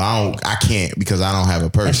 Well, I can't because I don't have a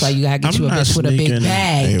purse. That's why you gotta get you a bitch with a big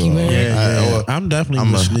bag. I'm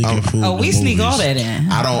definitely sneaking food. Oh, we sneak all that in.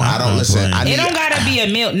 I don't listen. It don't gotta be a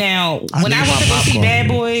meal. Now, when I went to go see Bad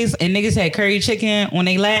Boys and niggas had curry chicken on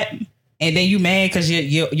their lap, and then you mad because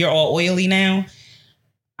you're all oily now.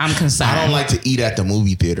 I'm concerned. I don't like to eat at the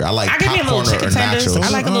movie theater. I like popcorn or nachos. I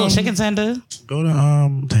like a little chicken tender. Go to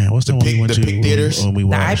damn, what's the one we went to? The Pick Theaters? When we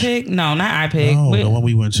watched? The iPick? No, not iPick. No, the one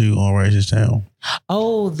we went to on Righteous Town.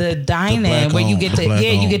 Oh, the dine-in where you get to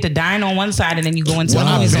you get to dine on one side and then you go into the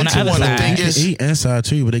movies on the other side. You can eat inside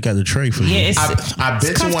too, but they got the tray for you. Yeah, I've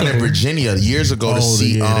been to one in Virginia years ago to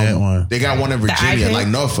see. That one. They got one in Virginia, like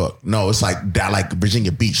Norfolk. No, it's like that, like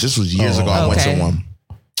Virginia Beach. This was years ago. I went to one.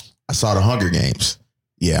 I saw the Hunger Games.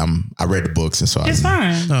 Yeah, I read the books and so it's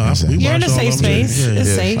fine. No, you're in a safe space. It's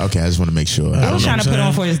safe. Okay, I just want to make sure. I was trying to put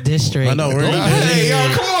on for his district. I know. Hey, yo,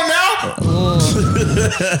 come on now.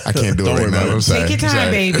 I can't do it right now. I'm sorry. Take your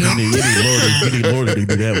time, baby. You need Lordy to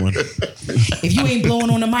do that one. If you ain't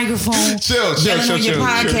blowing on the microphone, chill, on your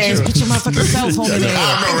podcast, put your motherfucking cell phone in there.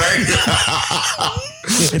 I know, right?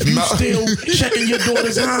 If you still checking your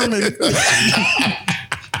daughter's hymen.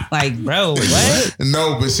 Like, bro, what?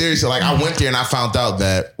 No, but seriously, like I went there and I found out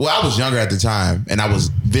that, well, I was younger at the time and I was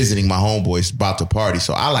visiting my homeboys about to party.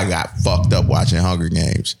 So I like got fucked up watching Hunger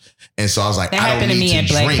Games. And so I was like, that I don't happened to need me to in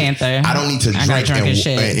Black drink. Panther. I don't need to drink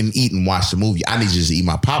and eat and watch the movie. I need to just eat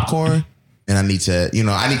my popcorn. And I need to,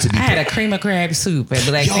 I need to be. I had a cream of crab soup at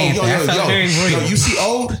Black Panther. I felt very real. Yo, you see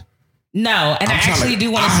Old? No, and I actually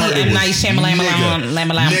do want to see M. Night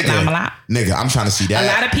Shyamalan. Nigga, I'm trying to see that. A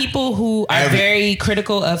lot of people who are very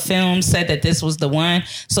critical of films said that this was the one.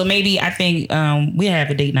 So maybe I think we have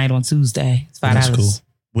a date night on Tuesday. It's $5. That's cool.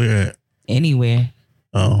 Where at? Anywhere.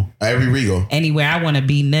 Oh, every Regal. Anywhere I want to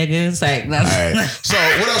be, niggas. Like, all right. So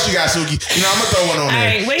what else you got, Suki? I'm gonna throw one on there. All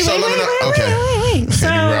right, wait. So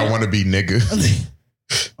anywhere I want to be, nigga.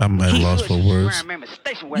 I'm at loss for words.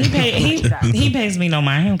 He pays me no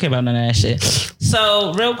mind. He don't care about none of that shit.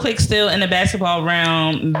 So real quick, still in the basketball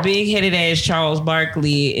round, big-headed ass Charles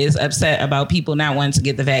Barkley is upset about people not wanting to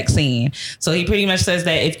get the vaccine. So he pretty much says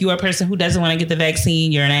that if you are a person who doesn't want to get the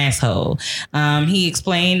vaccine, you're an asshole. He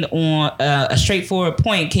explained on a straightforward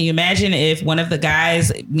point. Can you imagine if one of the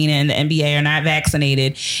guys, meaning the NBA, are not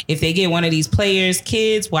vaccinated? If they get one of these players,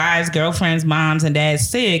 kids, wives, girlfriends, moms, and dads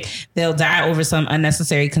sick, they'll die over some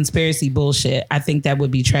unnecessary conspiracy bullshit. I think that would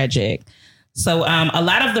be tragic. So a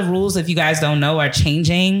lot of the rules, if you guys don't know, are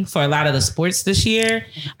changing for a lot of the sports this year.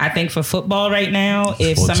 I think for football right now,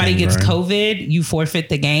 if somebody gets COVID, you forfeit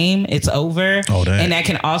the game. It's over. And that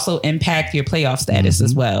can also impact your playoff status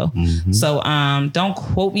as well. So don't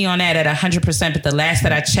quote me on that at 100%. But the last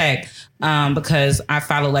that I checked, because I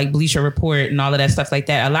follow like Bleacher Report and all of that stuff like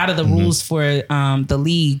that, a lot of the rules for the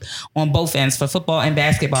league on both ends for football and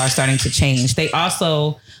basketball are starting to change. They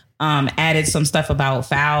also added some stuff about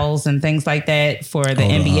fouls and things like that for the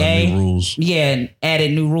NBA. New rules. Yeah,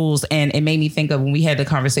 added new rules. And it made me think of when we had the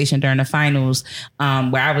conversation during the finals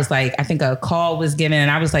where I was like, I think a call was given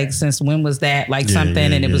and I was like, since when was that? Like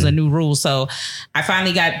something and it was a new rule. So I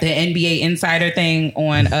finally got the NBA Insider thing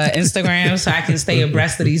on Instagram so I can stay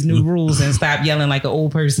abreast of these new rules and stop yelling like an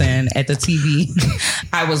old person at the TV.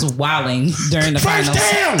 I was wowing during the finals.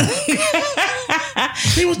 Down!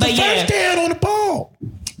 He was the first down on the ball.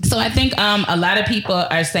 So I think a lot of people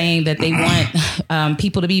are saying that they want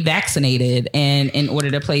people to be vaccinated and in order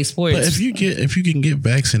to play sports. But if you can get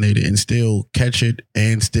vaccinated and still catch it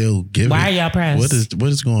and still give Why are y'all pressed? What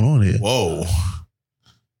is going on here? Whoa.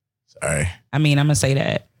 Sorry. I mean, I'm gonna say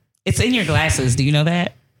that. It's in your glasses. Do you know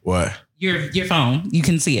that? What? Your phone. You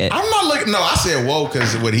can see it. I'm not looking. No, I said whoa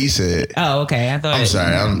because of what he said. Oh, okay. I thought. I'm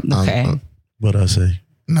sorry. Okay. What'd I say?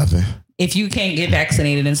 Nothing. If you can't get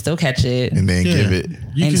vaccinated and still catch it, and then give it,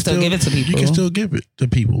 and still give it to people, you can still give it to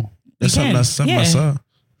people. That's something I saw.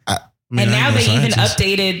 And now they even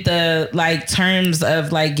updated the like terms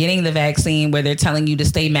of like getting the vaccine where they're telling you to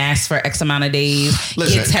stay masked for X amount of days.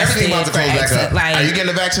 Listen, get tested everything about to close back up. Like, are you getting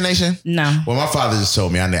the vaccination? No. Well, my father just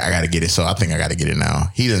told me I got to get it, so I think I got to get it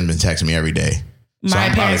now. He doesn't been texting me every day. So my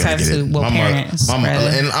parents have to. Well, parents. I'm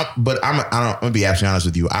gonna be absolutely honest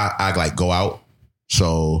with you. I like go out,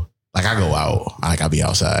 so like I go out, like I be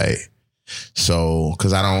outside. So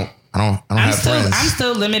because I don't have friends. I'm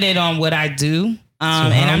still limited on what I do. So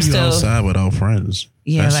and I'm still outside without friends.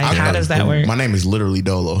 Yeah, like how does that work? My name is literally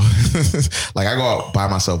Dolo. Like I go out by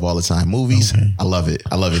myself all the time. Movies, okay. I love it.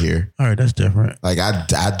 I love it here. All right, that's different. Like I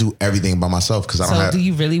do everything by myself because I don't have. So do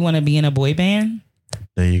you really want to be in a boy band?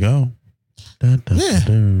 There you go. Yeah,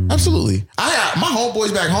 absolutely. My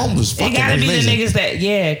homeboys back home was fucking amazing. It gotta be the niggas that,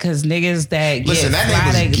 because niggas that listen,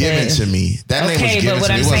 that name was given to me. That name was given to me. Okay, but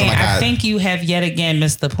what I'm saying, I think you have yet again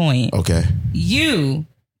missed the point. Okay. You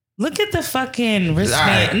look at the fucking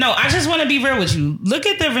wristband. Right. No, I just want to be real with you. Look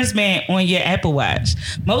at the wristband on your Apple Watch.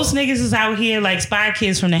 Most niggas is out here like Spy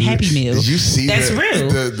Kids from the Happy Meal. Did you see that's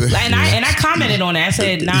real? And I commented on that. I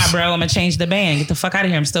said, nah, bro, I'm gonna change the band. Get the fuck out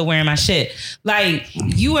of here. I'm still wearing my shit. Like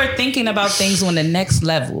you are thinking about things on the next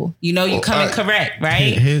level. You know, you coming correct,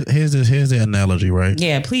 right? Here's the analogy, right?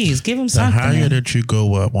 Yeah, please give him something. The higher that you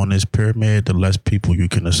go up on this pyramid, the less people you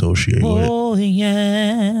can associate with. Oh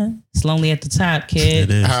yeah, it's lonely at the top,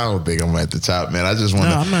 kid. It is. I don't think I'm at the top, man. I just want to.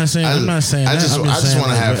 No, I'm not saying. I just want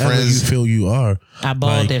to have friends. You feel you are. I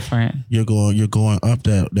ball different. You're going up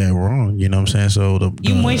that wrong. You know what I'm saying? So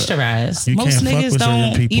you moisturize. Most niggas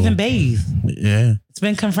don't even bathe. Yeah, it's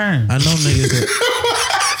been confirmed. I know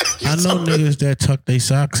niggas that tuck their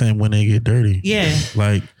socks in when they get dirty. Yeah,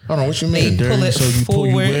 like hold on, what you mean? Dirty, pull it so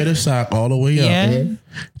you wear the sock all the way up. Yeah,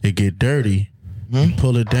 they get dirty.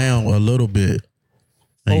 Pull it down a little bit.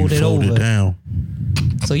 Fold it down.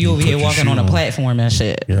 So you over here walking on a platform and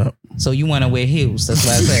shit. Yep. So you want to wear heels? That's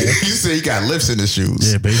what I said. You say you got lifts in the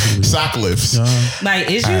shoes. Yeah, basically sock lifts.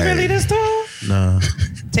 Like, is you really this tall? Nah.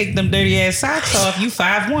 take them dirty ass socks off, you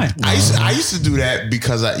 5'1". I used to do that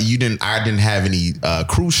because I didn't have any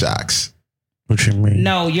crew shocks. What you mean?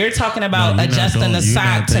 No, you're talking about adjusting the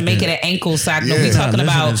sock to make it an ankle sock. No, we're talking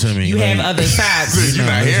about you have other socks. You're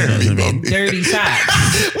not hearing me, dirty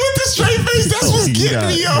socks. With the straight face, that's what's getting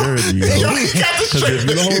me, yo. He got the straight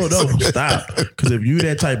face. Hold on, stop. Because if you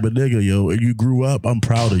that type of nigga, yo, and you grew up, I'm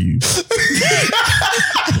proud of you. For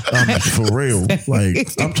real. Like,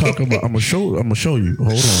 I'm talking about, I'm gonna show you.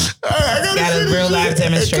 Hold on. Got a real live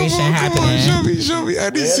demonstration happening. Show me. I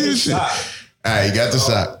didn't see this shit. All right, you got the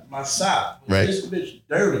sock. My sock. Right. This bitch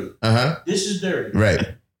dirty. This is dirty.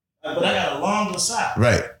 Right. But I got a longer sock.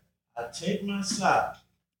 Right. I take my sock.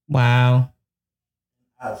 Wow.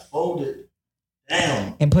 I fold it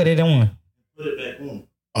down. And put it on. Put it back on.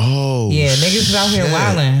 Oh. Yeah, niggas is out here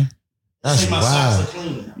wilding. That's my wild. socks are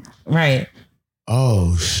clean. Right.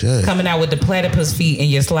 Oh shit. Coming out with the platypus feet in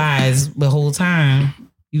your slides the whole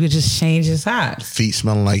time. You could just change your socks. Feet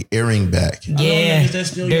smelling like earring back. Yeah.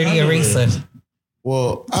 Dirty eraser.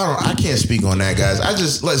 Well, I can't speak on that, guys. I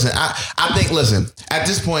just listen. I think at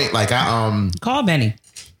this point, like call Benny.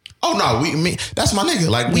 Oh no, that's my nigga.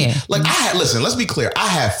 Like let's be clear. I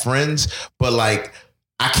have friends, but like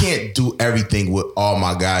I can't do everything with all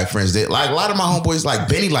my guy friends. They, like a lot of my homeboys, like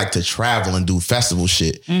Benny, like to travel and do festival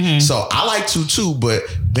shit. Mm-hmm. So I like to too, but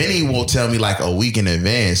Benny will tell me like a week in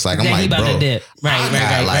advance. Like I'm like, bro,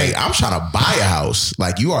 right. I'm trying to buy a house.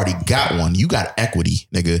 Like you already got one. You got equity,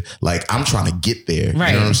 nigga. Like I'm trying to get there. Right.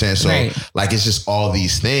 You know what I'm saying? So like it's just all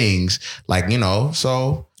these things. Like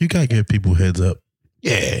so you gotta give people heads up.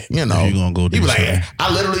 Yeah, you know, you gonna go do like,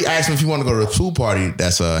 I literally asked him if he want to go to the pool party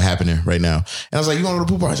that's happening right now, and I was like, "You want to go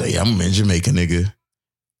to the pool party?" I said, "Yeah, I'm in Jamaica, nigga."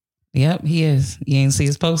 Yep, he is. You ain't see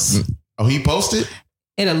his post? Oh, he posted.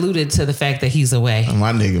 It alluded to the fact that he's away. Oh,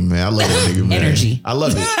 my nigga, man, I love that nigga, man. Energy, I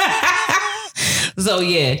love it. So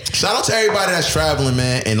yeah, shout out to everybody that's traveling,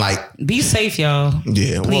 man, and like be safe, y'all.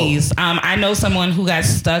 Yeah, please. I know someone who got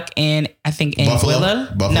stuck in Buffalo.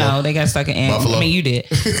 No, they got stuck in Buffalo. I mean, you did,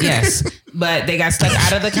 yes, but they got stuck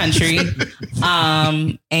out of the country.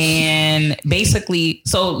 And basically,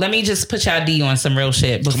 so let me just put y'all D on some real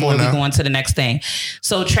shit before we go on to the next thing.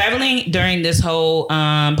 So traveling during this whole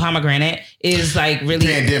pomegranate is like really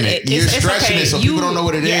pandemic. You're stretching it so people don't know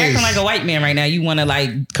what it is. You're acting like a white man right now. You want to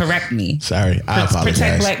like correct me. Sorry, I apologize.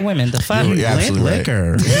 Protect black women. The fuck? You're absolutely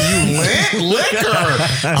liquor. Right. You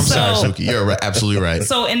liquor. I'm sorry, Suki. You're absolutely right.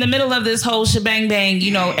 So in the middle of this whole shebang bang, you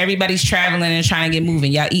know, everybody's traveling and trying to get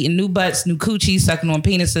moving. Y'all eating new butts, new coochies, sucking on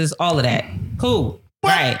penises, all of that. Cool. What?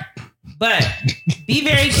 Right. But be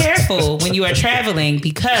very careful when you are traveling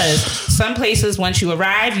because some places, once you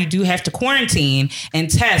arrive, you do have to quarantine and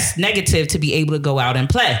test negative to be able to go out and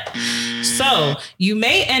play. So you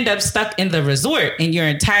may end up stuck in the resort in your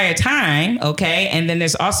entire time. Okay. And then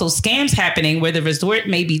there's also scams happening where the resort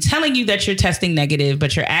may be telling you that you're testing negative,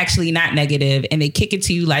 but you're actually not negative. And they kick it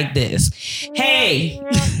to you like this. Hey.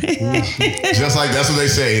 Just like that's what they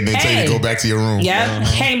say. And they tell you to go back to your room. Yep.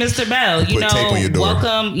 Hey, Mr. Bell,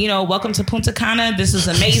 welcome to Punta Cana. This is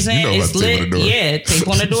amazing. You know it's lit. Yeah, tape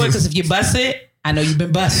on the door because if you bust it, I know you've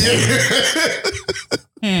been busted.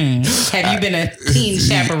 Have you been a teen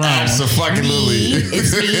chaperone? Absolutely.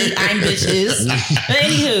 It's me. I'm bitches. But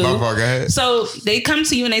anywho, so they come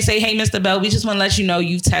to you and they say, "Hey, Mr. Bell, we just want to let you know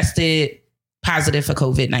you've tested positive for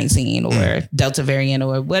COVID-19 or Delta variant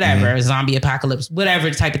or whatever, zombie apocalypse,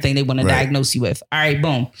 whatever type of thing they want to diagnose you with." All right,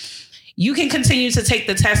 boom. You can continue to take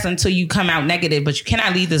the test until you come out negative, but you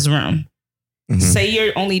cannot leave this room. Mm-hmm. Say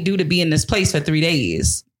you're only due to be in this place for 3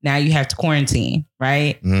 days. Now you have to quarantine,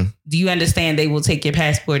 right? Mm-hmm. Do you understand they will take your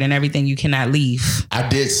passport and everything? You cannot leave. I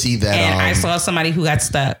did see that. And I saw somebody who got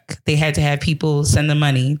stuck. They had to have people send the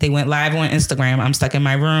money. They went live on Instagram. I'm stuck in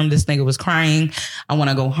my room. This nigga was crying. I want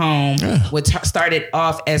to go home. What started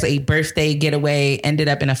off as a birthday getaway ended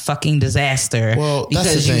up in a fucking disaster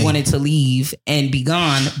because you wanted to leave and be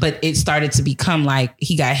gone. But it started to become like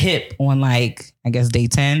he got hip on like, I guess, day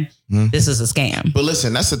 10. Mm-hmm. This is a scam. But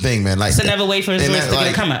listen, that's the thing, man. Like, so never wait for his list to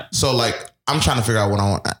get come up. So like, I'm trying to figure out what I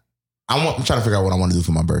want. I'm trying to figure out what I want to do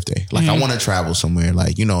for my birthday. Like, I want to travel somewhere.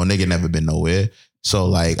 Like, you know, a nigga never been nowhere. So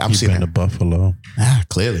like, I'm seeing been to Buffalo.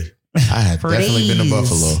 Clearly, I have definitely been to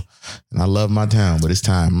Buffalo, and I love my town. But it's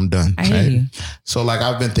time. I'm done. I hear you. So like,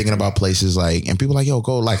 I've been thinking about places like, and people like, yo,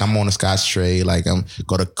 go. Like, I'm on a Scotch trade. Like, I'm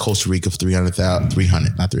go to Costa Rica for 300,000, not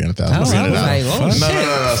 300,000. Oh, $300,000. Like, no.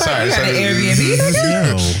 Sorry, you got an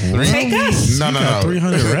Airbnb. Take us. No.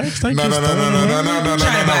 300 racks. No. Trying to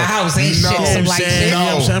buy a house ain't shit. Some like shit.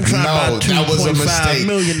 I'm trying to buy $2.5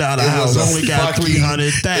 million house. Only got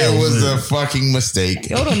 300,000. It was a fucking mistake.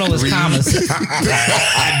 Yo don't know his commas.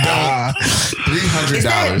 I don't. Is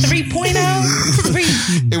that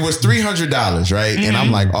 3.0? It was $300, right? And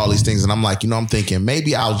I'm like, all these things. And I'm like, I'm thinking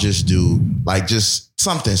maybe I'll just do like just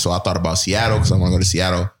something. So I thought about Seattle because I want to go to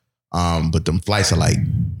Seattle. But them flights are like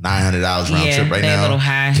 $900 round trip right now. A little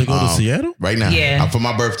high. To go to Seattle? Right now. Yeah. For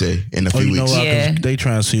my birthday in a few weeks. Yeah. They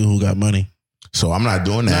trying to see who got money. So I'm not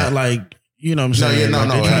doing that. Not like, you know what I'm saying? No.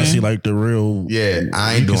 They trying to see like the real. Yeah,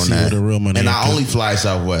 I ain't doing that. The real money. And I only fly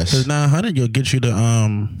Southwest. Because 900 you'll get you to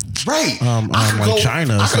right. Like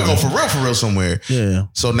China. I could go for real somewhere. Yeah.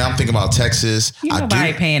 So now I'm thinking about Texas.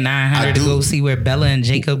 Nobody paying $900 to go see where Bella and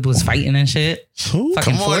Jacob was fighting and shit. Who?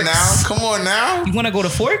 Come on now. You want to go to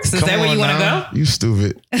Forks? Is that where you want to go? You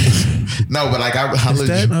stupid. No, but like I is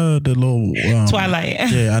that the little Twilight?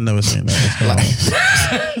 Yeah, I never seen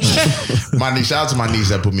that. My niece, shout out to my niece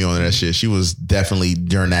that put me on that shit. She was definitely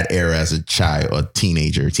during that era as a child, a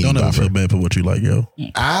teenager. Don't ever feel bad for what you like, yo.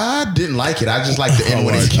 I didn't like it. I just like the end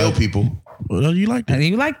when they kill people. Well, you liked it.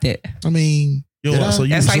 You liked it. I mean, that's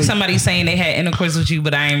like somebody saying they had intercourse with you,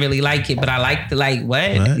 but I ain't really like it. But I liked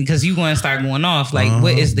what? Because you going to start going off. Like,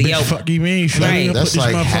 what is the yolk? Fuck you mean? Right. That's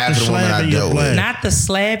like half the woman I dealt with. Not the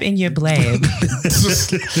slab in your blab.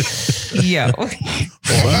 Yo.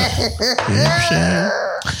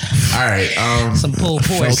 All right. Some pulled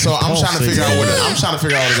pork. So I'm trying to figure out where to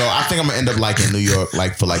go. I think I'm gonna end up like in New York,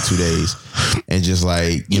 like for like 2 days, and just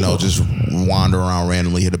like just wander around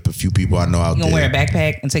randomly, hit up a few people I know out there. You gonna wear a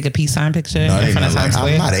backpack and take a peace sign picture No, in front of Times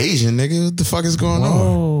Square? I'm not Asian, nigga. What the fuck is going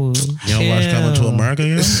on? You don't watch Coming to America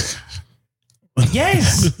yet?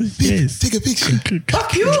 Yes. Yes. Take a picture.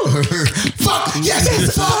 Fuck you. Fuck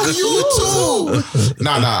yes. Fuck you too.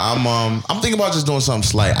 Nah. I'm thinking about just doing something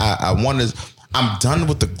slight. I'm done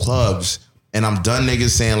with the clubs, and I'm done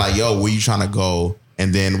niggas saying like, "Yo, where you trying to go?"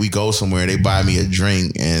 And then we go somewhere, they buy me a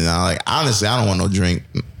drink, and I'm like, honestly, I don't want no drink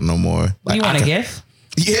no more. Like, you want a gift?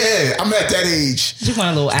 Yeah, I'm at that age. You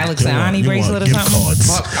want a little Alex and Ani bracelet or something?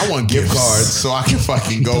 Fuck, I want gift cards so I can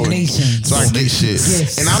fucking go. So I can get shit.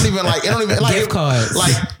 Yes. And I don't even like gift cards.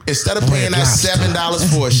 Like instead of paying that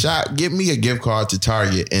 $7 for a shot, give me a gift card to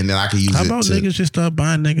Target, and then I can use it. How about niggas just start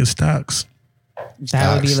buying niggas stocks?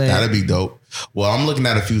 That would be lit. That'd be dope. Well, I'm looking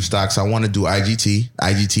at a few stocks. I want to do IGT.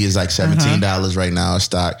 IGT is like $17 right now a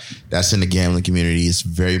stock. That's in the gambling community. It's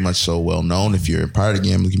very much so well known. If you're a part of the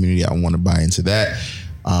gambling community, I want to buy into that.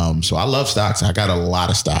 So I love stocks. I got a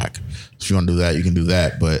lot of stock. If you want to do that, you can do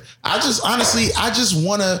that. But I just want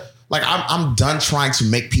to, like, I'm done trying to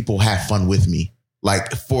make people have fun with me.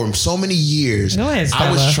 Like for so many years, go ahead,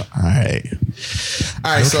 I was all right.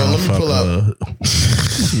 So let me pull up.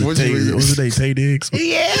 What's his name? Tay Diggs.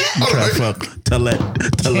 Yeah. You try to fuck Taylor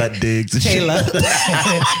Diggs. Taylor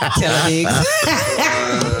Diggs.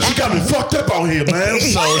 She got me fucked up out here, man.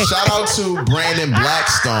 So shout out to Brandon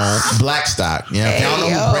Blackstock. Yeah, if y'all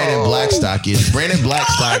know who Brandon Blackstock is. Brandon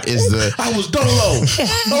Blackstock is the. I was Dolo.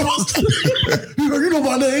 You know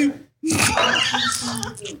my name.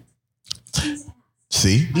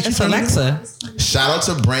 See? It's Alexa. Shout out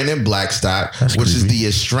to Brandon Blackstock, which is the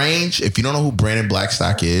estranged. If you don't know who Brandon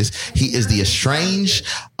Blackstock is, he is the estranged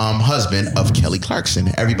husband of Kelly Clarkson.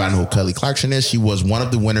 Everybody know who Kelly Clarkson is. She was one of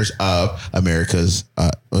the winners of American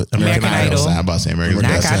Idol. I'm about to say American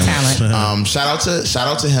Idol. Talent. Shout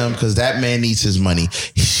out to him because that man needs his money.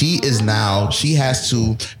 She has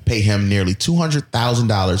to pay him nearly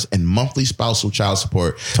 $200,000 in monthly spousal child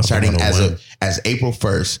support starting as April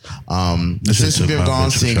 1st. The Since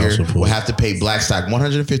Gone singer will have to pay Blackstock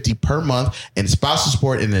 $150 per month in spousal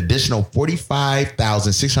support and an additional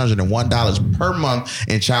 $45,601 per month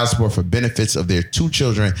in child support for benefits of their 2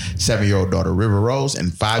 children, 7-year-old daughter River Rose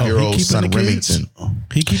and 5-year-old son Remington.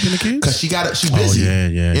 He keeping the kids? Because she busy. Yeah.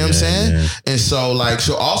 You know what I'm saying? Yeah. And so like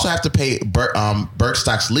she'll also have to pay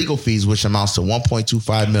Berkstock's legal fees, which amounts to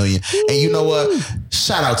 $1.25 million. And you know what?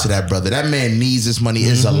 Shout out to that brother. That man needs this money.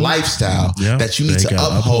 It's a lifestyle that you need to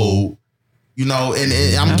uphold. You know, and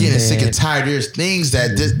I'm getting sick and tired. There's things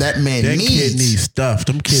that that man needs. Kid needs stuff.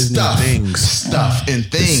 Them kids need things. Stuff and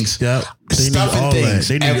things. Yep. They need all that.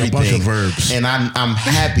 They need everything. A bunch of verbs. And I'm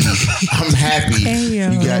happy. I'm happy.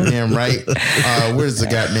 You goddamn right. Where's the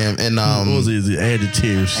goddamn and what was it?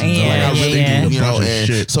 Adjectives.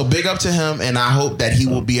 So big up to him, and I hope that he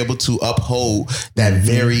will be able to uphold that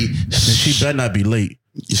very. And she better not be late.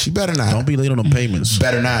 She better not. Don't be late on the payments.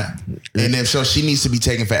 Better not. And then so she needs to be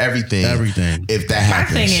taken for everything. Everything. If that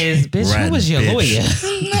happens. My thing is, bitch, who was your lawyer?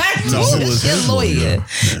 No, it was your his lawyer.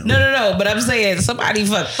 No. But I'm saying somebody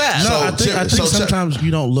fucked up. No, I think sometimes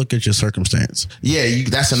you don't look at your circumstance. Yeah,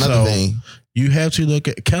 that's another thing. You have to look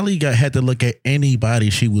at Kelly had to look at anybody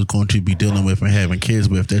she was going to be dealing with and having kids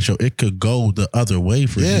with. That show it could go the other way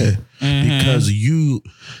for you because you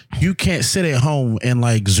can't sit at home and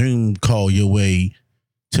like Zoom call your way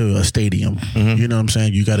to a stadium. You know what I'm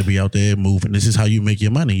saying? You got to be out there moving. This is how you make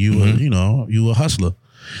your money. You a hustler.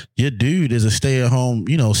 Your dude is a stay at home,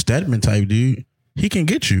 Stedman type dude. He can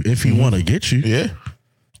get you if he want to get you. Yeah.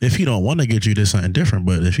 If he don't want to get you, there's something different.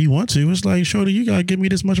 But if he wants to, it's like, shorty, you gotta give me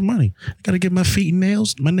this much money. I gotta get my feet and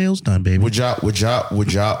my nails done, baby. Would y'all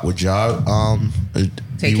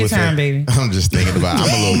take your time, baby. I'm just thinking about it. I'm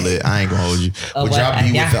a little lit. I ain't gonna hold you. Would y'all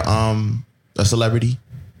be with a celebrity?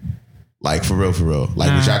 Like for real.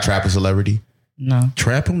 Like would y'all trap a celebrity? No.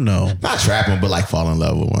 Trap him? No. Not trap him, but like fall in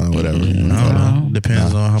love with one or whatever. No.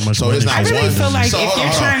 Depends on how much. So it's not I really feel like if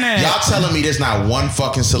you're trying to... Y'all telling me there's not one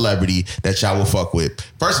fucking celebrity that y'all will fuck with.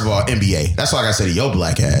 First of all, NBA. That's all I gotta say to your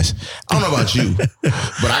black ass. I don't know about you,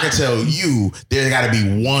 but I can tell you there's gotta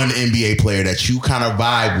be one NBA player that you kind of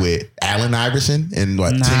vibe with. Allen Iverson in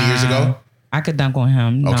 10 years ago? I could dunk on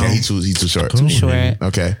him. No. Okay, he's too short. Too short.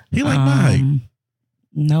 Okay. He like Mike.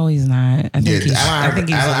 No, he's not. I think he's Allen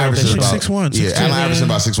Iverson about 6'1". Yeah, Allen Iverson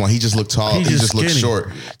about 6'1". He just looked tall. He just looked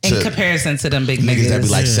short. In comparison to them big niggas that be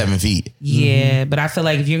like 7 feet. Yeah, but I feel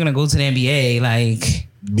like if you're gonna go to the NBA, like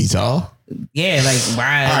be tall. Yeah, like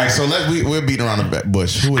why? All right, so we're beating around the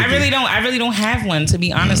bush. I really don't have one, to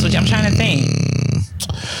be honest with you. I'm trying to think.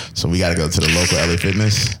 So we got to go to the local LA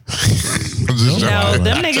Fitness.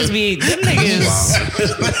 Them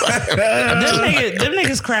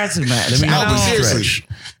niggas cry too much. But seriously,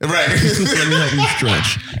 right? Let me help you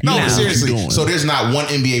stretch. But seriously. So there's not one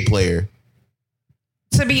NBA player.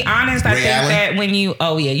 To be honest, I think that when you, I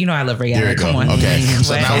love Ray Allen. Come on. Okay.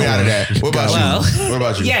 So now we out of that. What about you? What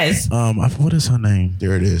about you? Yes. What is her name?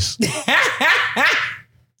 There it is.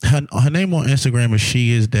 Her name on Instagram is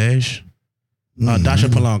She Is Dash. Dasha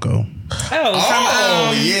Polanco.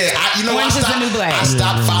 Yeah. I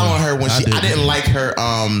stopped following her when I didn't like her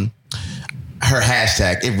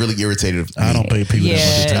hashtag. It really irritated me. I don't pay people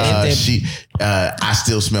that much attention. I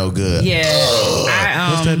still smell good. Yeah.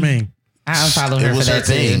 What's that mean? I unfollowed her for that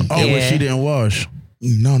thing. When she didn't wash.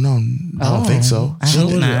 No, I don't think so. I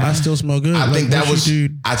still smell good. I think that was.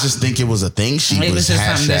 I just think it was a thing she was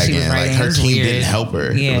hashtagging. Like her team didn't help her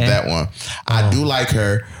with that one. I do like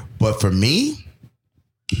her, but for me,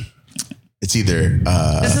 it's either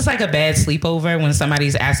this is like a bad sleepover when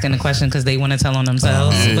somebody's asking a question because they want to tell on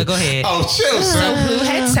themselves. But go ahead. Oh, chill, sir. So who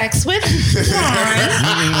had sex with?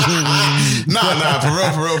 Nah, for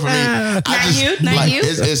real, for me. Not you.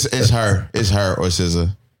 It's her or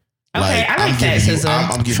SZA. Okay, I like Fat SZA.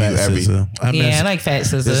 I'm giving you everything. I like Fat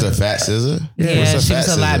SZA. It's a Fat SZA? Yeah, she was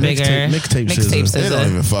a lot bigger. Mixtape SZA. It don't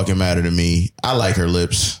even fucking matter to me. I like her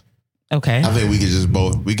lips. Okay. I think we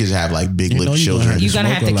could have like big lip children. You're gonna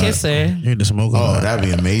have to kiss her. You need to smoke a lot. That'd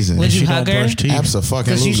be amazing. Would you hug her? Absolutely.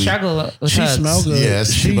 Because you struggle with she hugs. smell good. Yeah,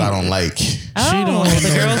 that's people I don't like.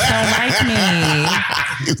 The girls don't like me.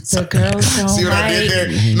 The girls don't See what like I did there?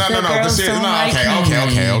 No. But seriously, like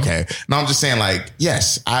okay. No, I'm just saying, like,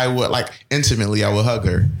 yes, I would, like, intimately, I would hug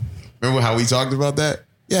her. Remember how we talked about that?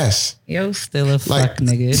 Yes. Yo, still a fuck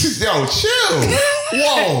nigga. Yo, chill.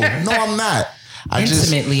 Whoa. No, I'm not.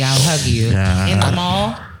 Intimately, I'll hug you. In the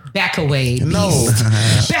mall, back away, beast. No.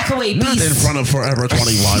 Back away, beast. Not in front of Forever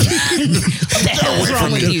 21. What the hell is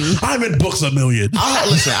wrong with you? I'm in Books A Million.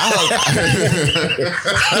 Listen,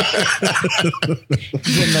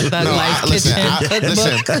 Getting the Thug Life kitchen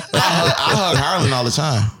cookbook. I hug Harlan all the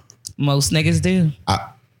time. Most niggas do.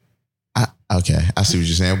 Okay, I see what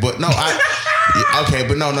you're saying. But no, okay,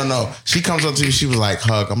 but no. She comes up to me. She was like,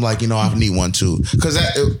 "Hug." I'm like, I need one too, because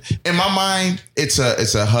in my mind, it's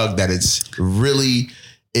a hug that it's really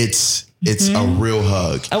it's a real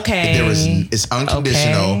hug. Okay, it's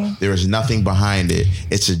unconditional. Okay. There is nothing behind it.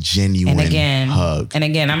 It's a genuine hug. And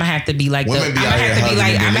again, I'm gonna have to be like I'm gonna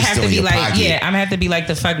have to be like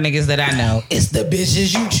the fuck niggas that I know. It's the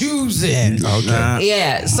bitches you choosing. Okay.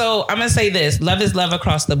 Yeah. So I'm gonna say this: love is love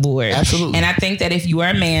across the board. Absolutely. And I think that if you are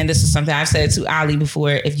a man, this is something I've said to Ali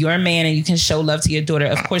before. If you're a man and you can show love to your daughter,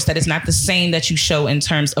 of course, that is not the same that you show in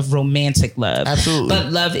terms of romantic love. Absolutely.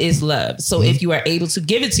 But love is love. So if you are able to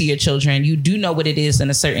give it to your children, children, you do know what it is in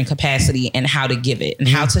a certain capacity and how to give it and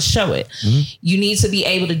how to show it. You need to be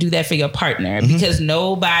able to do that for your partner because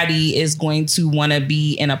nobody is going to want to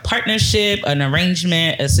be in a partnership, an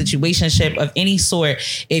arrangement, a situationship of any sort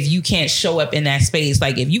if you can't show up in that space.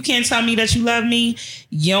 Like, if you can't tell me that you love me,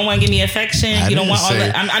 you don't want to give me affection, you don't want all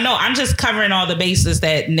that. I know I'm just covering all the bases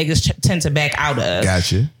that niggas tend to back out of.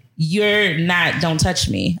 Gotcha. You're not, don't touch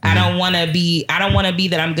me. I don't want to be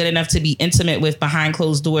that I'm good enough to be intimate with behind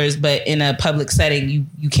closed doors, but in a public setting,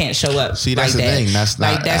 you can't show up. See, that's like the thing. That's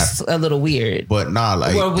not, like, that's a little weird. But nah,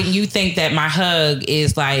 like, or when you think that my hug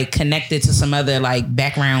is like connected to some other like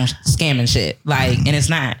background scamming shit, like, and it's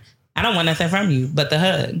not. I don't want nothing from you but the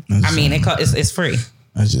hug. I mean, it's free.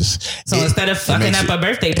 Instead of fucking up a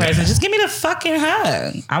birthday present, just give me the fucking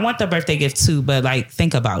hug. I want the birthday gift too, but like,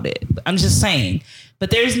 think about it. I'm just saying. But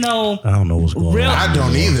there's no. I don't know what's going on. I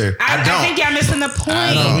don't either. I think y'all missing the point.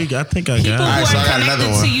 I think I got it. People who are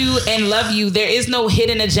connected to you and love you, there is no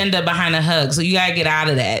hidden agenda behind a hug. So you gotta get out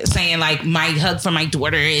of that. Saying like, my hug for my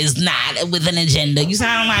daughter is not with an agenda. You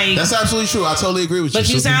sound like that's absolutely true. I totally agree with you. But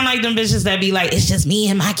you sound like them bitches that be like, it's just me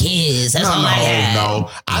and my kids. That's all I have. No.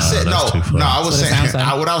 I said no. No, I was saying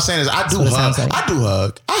what I was saying is I do hug. I do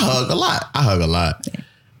hug. I hug a lot.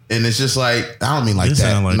 And it's just like, I don't mean like that.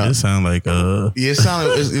 It sound like yeah,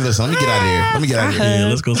 listen, let me get out of here. Yeah,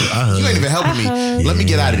 let's go. You ain't even helping me. Let me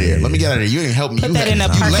get out of there. You ain't helping me. Put that in a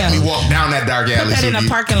parking lot. Let me walk down that dark alley. Put that in a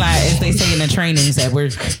parking lot, as they say in the trainings that we're.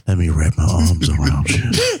 Let me wrap my arms around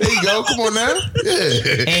you. There you go. Come on now.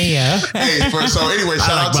 Yeah. Hey, so anyway,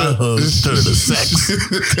 shout out to hugs turn to sex.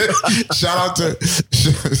 Shout out to.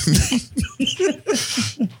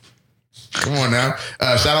 Come on now.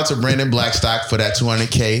 Shout out to Brandon Blackstock for that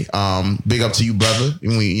 $200K. Big up to you, brother.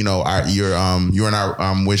 You're in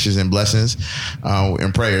our wishes and blessings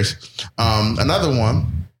and prayers. Another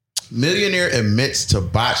one. Millionaire admits to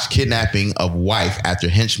botched kidnapping of wife after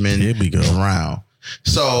henchman drown.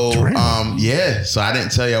 So, so I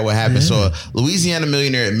didn't tell y'all what happened. So a Louisiana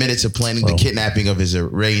millionaire admitted to planning the kidnapping of his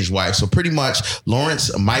arranged wife. So pretty much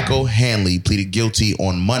Lawrence Michael Hanley pleaded guilty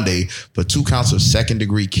on Monday for 2 counts of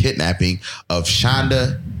second-degree kidnapping of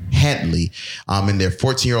Shonda Hanley and their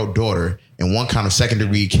 14-year-old daughter, and 1 count of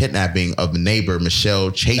second-degree kidnapping of the neighbor Michelle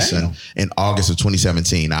Chason in August of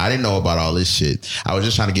 2017. Now, I didn't know about all this shit. I was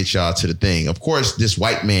just trying to get y'all to the thing. Of course, this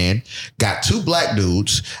white man got 2 black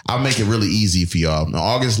dudes. I'll make it really easy for y'all. On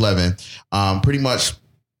August 11th, pretty much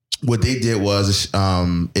what they did was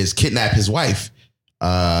is kidnap his wife.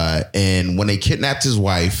 And when they kidnapped his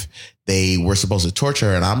wife, they were supposed to torture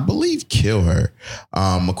her and I believe kill her.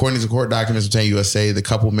 According to court documents from 10 USA, the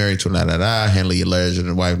couple married to Hanley alleged and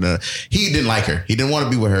the wife. He didn't like her. He didn't want to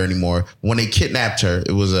be with her anymore. When they kidnapped her,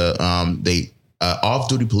 it was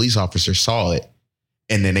off-duty police officer saw it,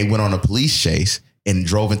 and then they went on a police chase and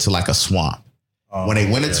drove into like a swamp. When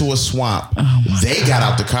they went into a swamp, they got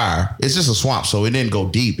out the car. It's just a swamp, so it didn't go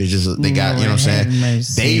deep. It's just they got, you know what I'm saying?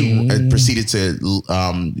 Mercy. They proceeded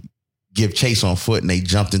to give chase on foot, and they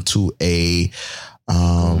jumped into a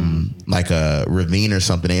like a ravine or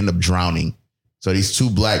something. They ended up drowning. So these 2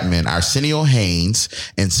 black men, Arsenio Haynes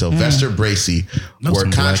and Sylvester Bracey,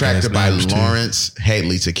 were contracted by Lawrence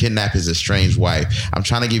Hanley to kidnap his estranged wife. I'm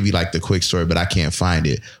trying to give you like the quick story, but I can't find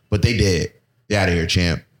it. But they did. They out of here,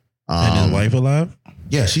 champ. And his wife alive?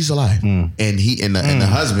 Yeah, she's alive. And he and the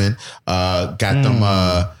husband got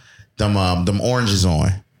them oranges on.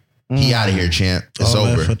 He out of here, champ. It's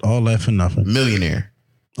over. All that for nothing. Millionaire.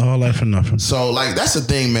 All that for nothing. So, like, that's the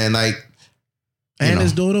thing, man. Like, and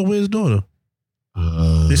his daughter, where's his daughter?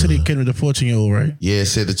 They said he kidnapped the 14-year-old, right? Yeah, it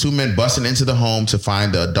said the 2 men busted into the home to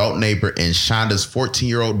find the adult neighbor and Shonda's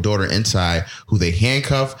 14-year-old daughter inside, who they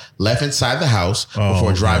handcuffed, left inside the house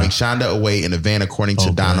before driving Shonda away in a van, according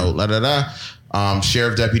to Donald.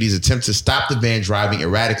 Sheriff deputies attempt to stop the van driving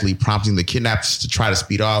erratically, prompting the kidnappers to try to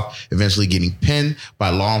speed off, eventually getting pinned by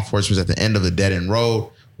law enforcement at the end of the dead-end road.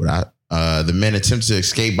 The men attempt to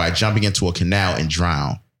escape by jumping into a canal and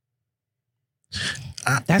drown.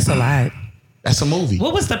 That's a lot. That's a movie.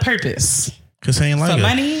 What was the purpose? Because they ain't like for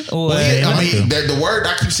money? Or the word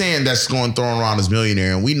I keep saying that's going thrown around is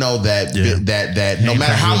millionaire, and we know that that no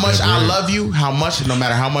matter how much I love you, no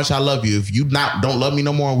matter how much I love you, if you don't love me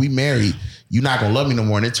no more, and we married, you're not gonna love me no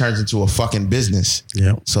more, and it turns into a fucking business.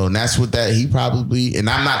 Yeah. So that's what he probably. And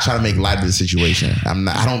I'm not trying to make light of the situation. I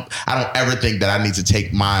don't ever think that I need to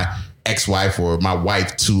take my ex-wife or my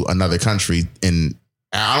wife to another country, and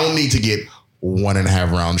I don't need to get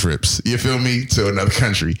 1.5 round trips. You feel me? To another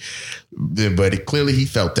country. But clearly he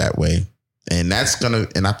felt that way. And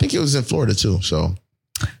and I think it was in Florida too. So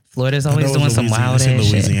Florida's always doing some wild ass shit.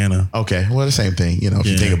 Louisiana. Okay, well, the same thing. If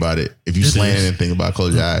you think about it, if you slang anything about,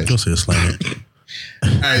 close your eyes. Go say slang it.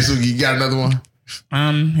 All right, so you got another one?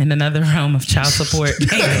 In another realm of child support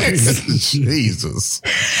payments. Jesus.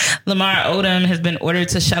 Lamar Odom has been ordered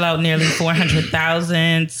to shell out nearly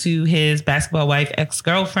 $400,000 to his basketball wife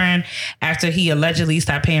ex-girlfriend after he allegedly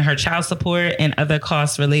stopped paying her child support and other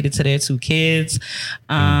costs related to their 2 kids.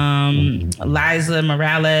 Liza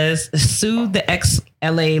Morales sued the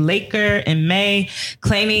ex-LA Laker in May,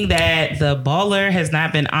 claiming that the baller has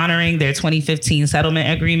not been honoring their 2015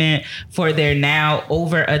 settlement agreement for their now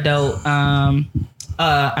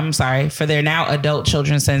for their now adult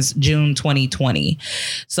children since June 2020.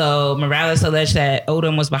 So Morales alleged that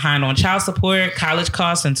Odom was behind on child support, college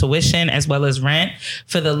costs, and tuition, as well as rent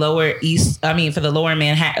for the lower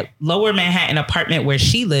Manhattan apartment where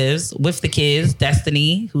she lives with the kids,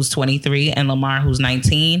 Destiny, who's 23, and Lamar, who's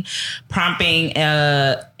 19, prompting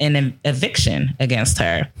an eviction against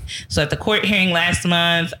her. So at the court hearing last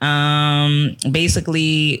month,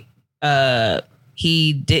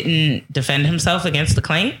 he didn't defend himself against the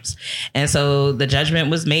claims. And so the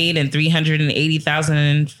judgment was made in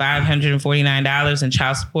 $380,549 in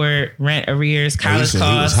child support, rent arrears, college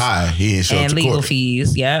costs, and legal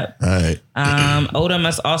fees. Yep. All right. Odom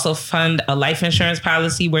must also fund a life insurance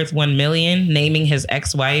policy worth $1 million, naming his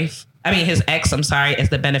ex, as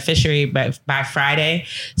the beneficiary by Friday,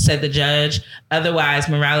 said the judge. Otherwise,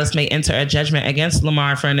 Morales may enter a judgment against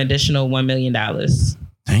Lamar for an additional $1 million.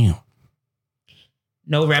 Damn.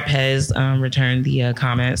 No rep has returned the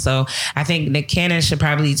comment. So I think Nick Cannon should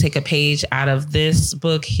probably take a page out of this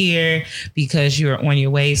book here because you're on your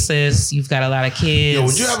way, sis. You've got a lot of kids. Yo,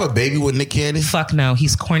 would you have a baby with Nick Cannon? Fuck no.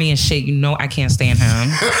 He's corny as shit. I can't stand him.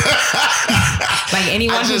 Like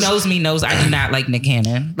anyone who knows me knows I do not like Nick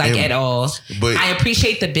Cannon, at all. But I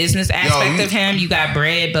appreciate the business aspect of him. You got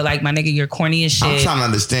bread, but like my nigga, you're corny as shit. I'm trying to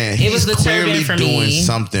understand. It was clearly for doing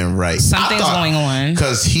something right. Something's going on.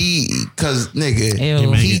 Cause nigga.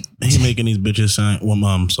 He making these bitches sign. Well,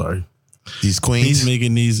 I'm sorry. These queens. He's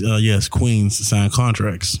making these queens sign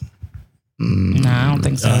contracts. No, I don't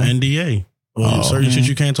think so. NDA. Certain shit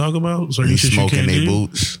you can't talk about. Certain shit you can't do.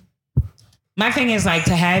 Boots. My thing is to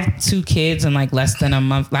have 2 kids in less than a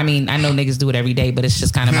month. I mean, I know niggas do it every day, but it's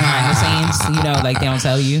just kind of behind the scenes. They don't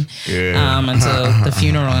tell you until the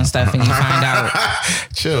funeral and stuff, and you find out.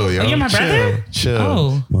 Chill, yo. Oh, you're my brother? Chill.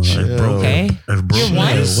 Oh, chill. Okay. You're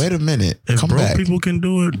one? Wait a minute. If broke people can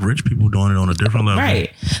do it, rich people doing it on a different level.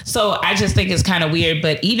 Right. So I just think it's kind of weird.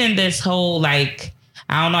 But even this whole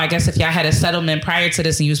I don't know. I guess if y'all had a settlement prior to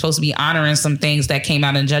this and you were supposed to be honoring some things that came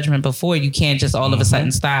out in judgment before, you can't just all of a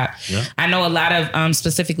sudden stop. Yeah. I know a lot of,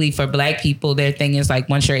 specifically for Black people, their thing is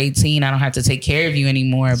once you're 18, I don't have to take care of you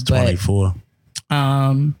anymore. It's 24.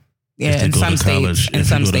 In some states,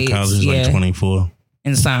 like 24.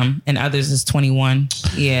 In some, and others is 21.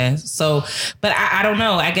 Yeah. So, but I don't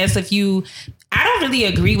know. I guess I don't really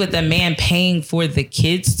agree with the man paying for the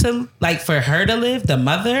kids to for her to live, the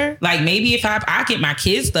mother. Maybe if I get my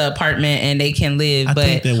kids the apartment and they can live,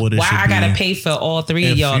 but why I gotta pay for all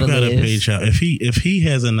 3 of y'all to live? Pay child. If he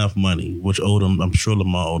has enough money, which I'm sure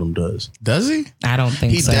Lamar Odom does. Does he? I don't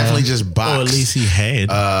think he so. He definitely just bought. Or at least he had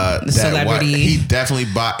celebrity. He definitely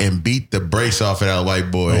bought and beat the brakes off of that white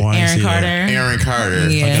boy, Aaron Carter. Aaron Carter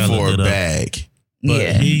for a bag. But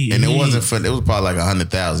it wasn't fun. It was probably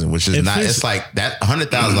 $100,000, which is not. It's like that.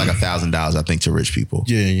 $100,000 is like $1,000, I think, to rich people.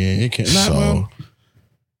 Yeah, it can. I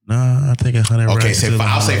think 100. Okay,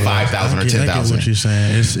 I'll say 5,000 or 10,000. I get what you're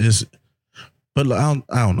saying. It's. But I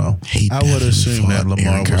don't know. I would assume that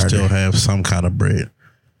Lamar would still have some kind of bread.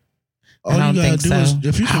 All you gotta do is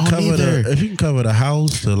if you can cover the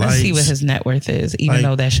house, the lights. Let's see what his net worth is, even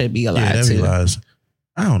though that should be a lie too. Lies.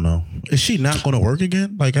 I don't know. Is she not going to work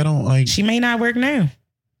again? She may not work now.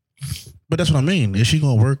 But that's what I mean. Is she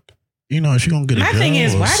going to work? Is she going to get a job? My thing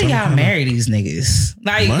is, why do y'all marry these niggas?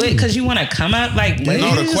 Because you want to come up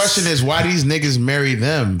No, the question is, why these niggas marry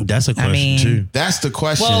them? That's a question too. That's the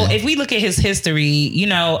question. Well, if we look at his history,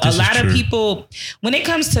 a lot of people, when it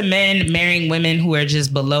comes to men marrying women who are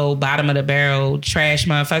just below bottom of the barrel trash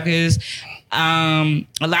motherfuckers,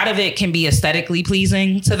 a lot of it can be aesthetically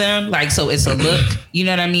pleasing to them. So it's a look, you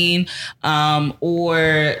know what I mean?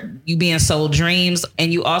 Or you being sold dreams.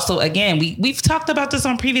 And you also, again, we've talked about this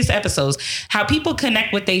on previous episodes, how people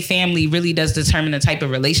connect with their family really does determine the type of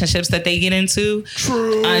relationships that they get into.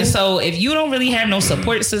 True. And so if you don't really have no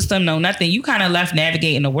support system, no nothing, you kind of left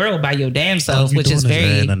navigating the world by your damn self, which is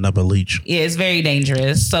very, another leech. Yeah, it's very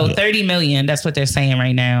dangerous. So 30 million, that's what they're saying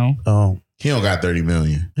right now. Oh. He don't got 30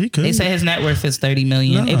 million. He could. They said his net worth is 30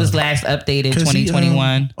 million. It was last updated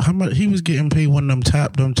 2021. How much he was getting paid one of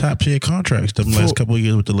them top tier contracts the last couple of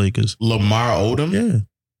years with the Lakers. Lamar Odom? Yeah.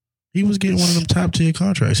 He was getting one of them top tier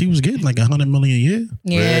contracts. He was getting like $100 million a year.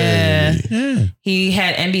 Yeah. Really? Yeah. He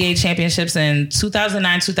had NBA championships in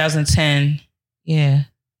 2009, 2010. Yeah.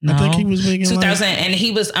 No. I think he was making 2000, and he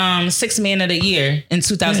was sixth man of the year in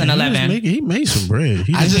 2011. Yeah, he made some bread.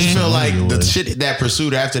 I just feel like the shit that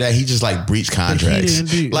pursued after that, he just like breached contracts.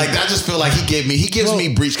 Like I just feel like he gives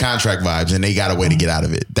me breach contract vibes, and they got a way to get out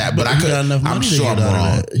of it. I'm sure I'm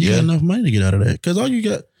wrong. You got enough money to get out of that because all you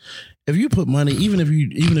got. If you put money, even if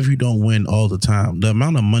you don't win all the time, the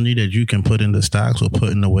amount of money that you can put into stocks or put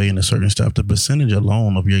in the way into certain stuff, the percentage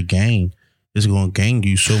alone of your gain is going to gain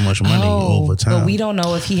you so much money over time. But we don't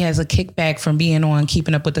know if he has a kickback from being on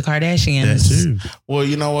Keeping Up with the Kardashians. That too. Well,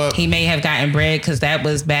 you know what? He may have gotten bread because that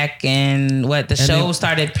was back in show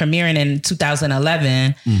started premiering in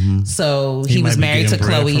 2011. Mm-hmm. So he was married to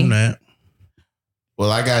Khloe.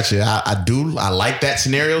 Well, I got you. I like that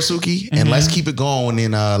scenario, Suki. And let's keep it going.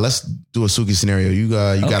 And let's do a Suki scenario. You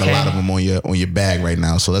got a lot of them on your bag right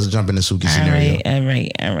now. So let's jump into Suki scenario.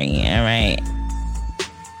 All right.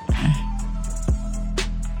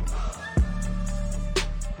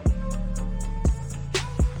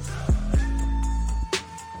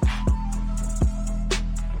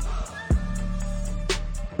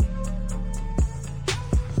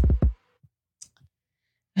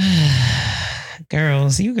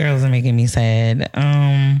 You girls are making me sad.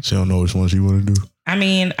 She don't know which one she want to do. I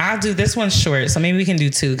mean, I'll do this one short, so maybe we can do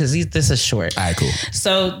two because this is short. All right, cool.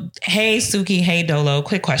 So, hey, Suki, hey, Dolo,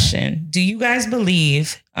 quick question. Do you guys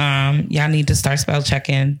believe y'all need to start spell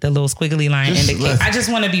checking the little squiggly line indicate? I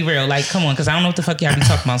just want to be real. Like, come on, because I don't know what the fuck y'all be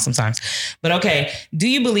talking about sometimes. But okay, do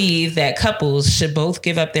you believe that couples should both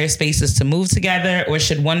give up their spaces to move together, or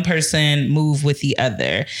should one person move with the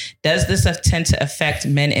other? Does this tend to affect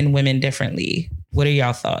men and women differently? What are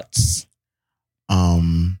y'all thoughts?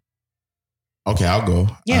 Okay, I'll go.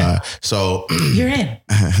 Yeah. So you're in.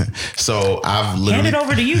 So I've literally hand it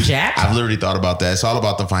over to you, Jack. I've literally thought about that. It's all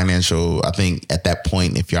about the financial. I think at that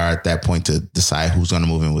point, if you're at that point to decide who's going to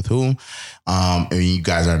move in with whom, and you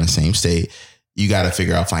guys are in the same state, you got to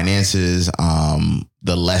figure out finances,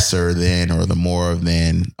 the lesser than or the more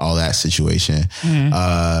than, all that situation.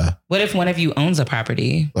 Mm-hmm. What if one of you owns a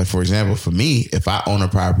property? Like, for example, for me, if I own a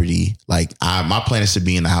property, like my plan is to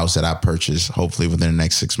be in the house that I purchase, hopefully within the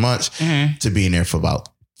next 6 months, to be in there for about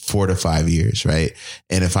 4 to 5 years, right?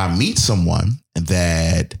 And if I meet someone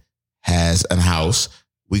that has a house,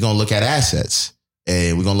 we're going to look at assets.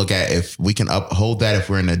 And we're going to look at if we can uphold that, if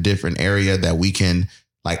we're in a different area that we can,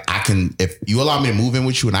 like, if you allow me to move in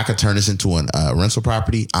with you and I could turn this into a rental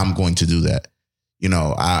property, I'm going to do that.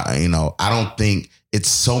 I don't think it's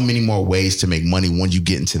so many more ways to make money once you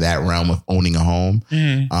get into that realm of owning a home.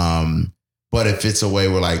 Mm-hmm. But if it's a way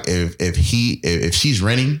where, like, if she's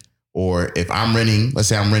renting, or if I'm renting, let's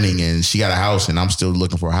say I'm renting and she got a house and I'm still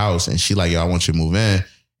looking for a house and she like, yo, I want you to move in,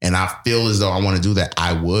 and I feel as though I want to do that,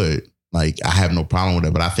 I would. Like, I have no problem with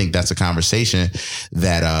it. But I think that's a conversation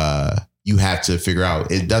that you have to figure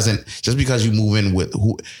out. It doesn't, just because you move in with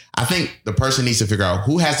who, I think the person needs to figure out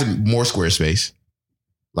who has the more square space.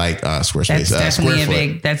 Like square space. That's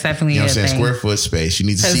definitely That's definitely a thing. Square foot space. You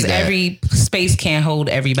need to see that. Because every space can't hold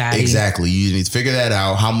everybody. Exactly. You need to figure that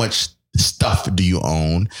out. How much stuff do you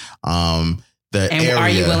own? Area. Are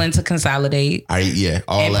you willing to consolidate? All that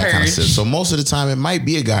purge. kind of stuff. So most of the time, it might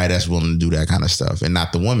be a guy that's willing to do that kind of stuff, and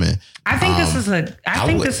not the woman. I think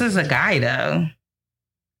this is a guy though.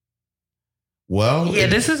 Well, yeah,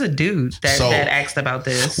 this is a dude that asked about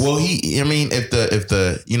this. Well, if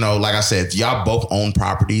the like I said, if y'all both own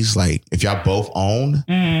properties, like if y'all both own,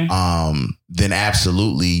 then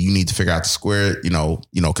absolutely you need to figure out the square,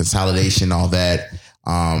 consolidation, all that.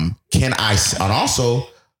 And also,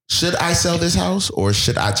 should I sell this house or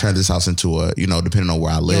should I turn this house into a, depending on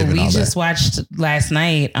where I live and all that? We just watched last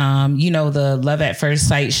night, the Love at First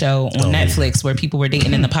Sight show on Netflix where people were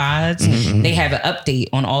dating in the pods. Mm-hmm. They have an update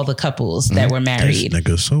on all the couples that were married.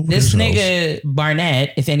 This nigga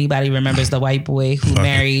Barnett, if anybody remembers the white boy who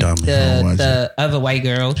married the other white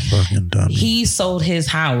girl, he sold his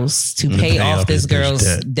house to pay off this girl's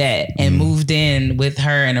debt and moved in with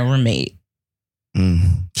her and a roommate.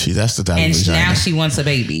 See, that's the type of vagina. And now she wants a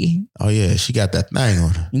baby. Oh yeah, she got that thing on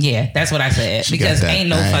her. Yeah, that's what I said. Because ain't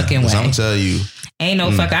no fucking way. I'm telling you, ain't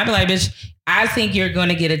no fuck. I be like, bitch, I think you're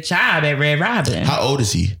gonna get a job at Red Robin. How old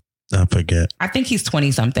is he? I forget. I think he's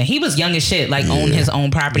 20 something. He was young as shit, like owned his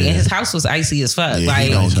own property, and his house was icy as fuck. Yeah, like,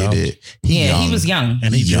 he don't get it. He was young,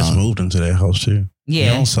 and he just moved into that house too. Yeah.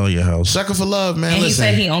 You don't sell your house. Sucker for love, man. And Listen.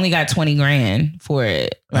 he said he only got 20 grand for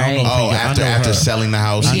it. Right? After selling the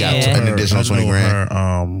house, he got an additional 20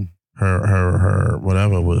 grand. Her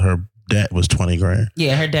whatever, her debt was 20 grand.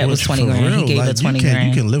 Yeah, her debt was 20 grand. Real, He gave her 20 grand.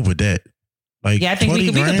 You can live with that. Like, yeah, I think we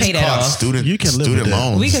could pay that off. You can live with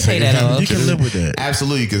loans. We could pay that off. You can live with that.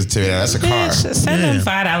 Absolutely, you can tell that. That's a car. Bitch, send them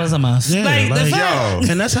 $5 a month. Yeah, like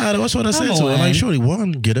and that's what I said to her. Like, shorty,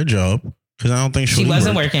 one, get a job. Because I don't think she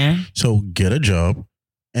wasn't working. So get a job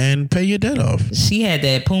and pay your debt off. She had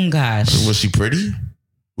that poom gosh. Was she pretty?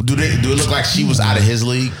 Do it look like she was out of his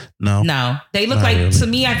league? No. They look like, really. To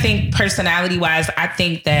me, I think personality wise, I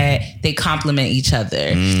think that they complement each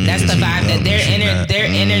other. That's the vibe that their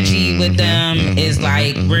energy with them is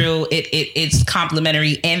like real. It's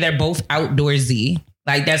complimentary, and they're both outdoorsy.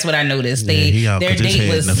 Like, that's what I noticed. Their date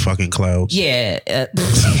was in the fucking clouds. Yeah.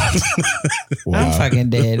 Wow. I'm fucking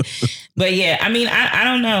dead. But yeah, I mean, I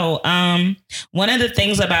don't know. One of the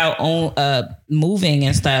things about moving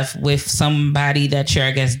and stuff with somebody that you're,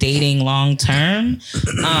 I guess, dating long term.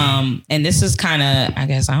 And this is kind of, I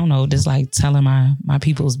guess, I don't know, just like telling my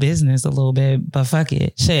people's business a little bit, but fuck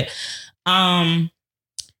it. Shit.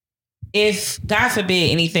 If, God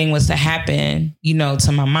forbid, anything was to happen,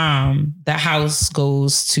 to my mom, the house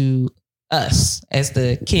goes to us as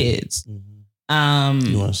the kids. You want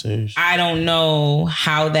to say? I don't know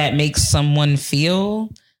how that makes someone feel.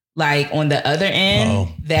 Like, on the other end,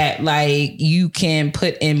 that like you can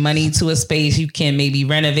put in money to a space, you can maybe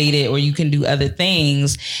renovate it, or you can do other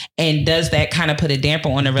things. And does that kind of put a damper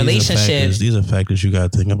on a relationship? These are factors you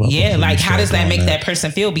got to think about. Yeah, like how does that make that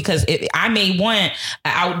person feel? Because I may want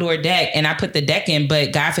an outdoor deck and I put the deck in,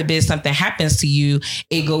 but God forbid something happens to you,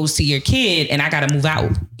 it goes to your kid and I got to move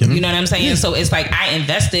out. You know what I'm saying? So it's like I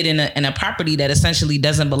invested in a property that essentially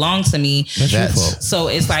doesn't belong to me. That's your fault. So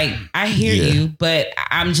it's like, I hear you, but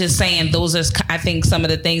I'm just saying those are, I think, some of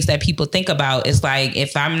the things that people think about. Is like,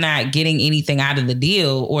 if I'm not getting anything out of the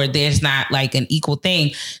deal, or there's not like an equal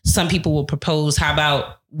thing, some people will propose, how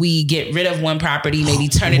about we get rid of one property, maybe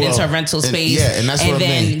turn it into a rental space, and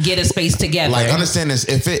then get a space together. Like, understand this,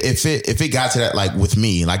 if it got to that, like with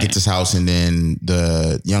me, like, get this house and then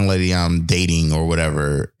the young lady I'm dating or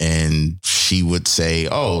whatever, and she would say,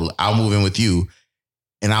 "Oh, I'll move in with you."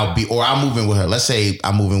 And I'll move in with her. Let's say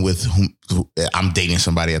I'm moving with I'm dating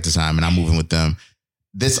somebody at the time, and I'm moving with them.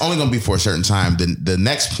 This only going to be for a certain time. The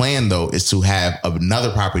next plan, though, is to have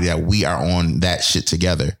another property that we are on that shit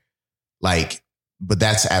together. Like, but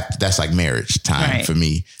that's like marriage time for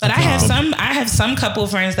me. But I have some couple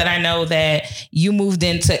friends that I know that you moved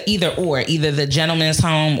into either the gentleman's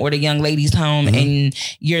home or the young lady's home, and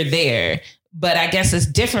you're there. But I guess it's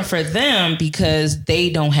different for them because they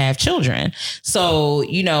don't have children. So,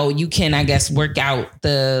 you can, I guess, work out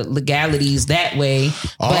the legalities that way.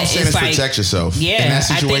 All I'm saying is protect yourself in that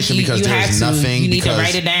situation, because there's nothing. You need to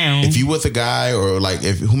write it down. If you with a guy, or like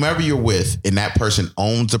if whomever you're with and that person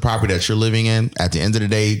owns the property that you're living in, at the end of the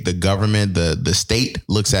day, the government, the state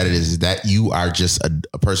looks at it as that you are just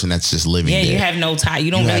a person that's just living there. You have no tie.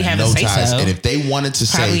 You don't really have no ties. And if they wanted to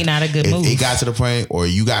probably not a good move. If it got to the point, or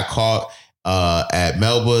you got caught at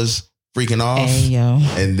Melba's freaking off,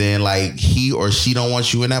 and then like he or she don't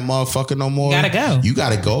want you in that motherfucker no more, you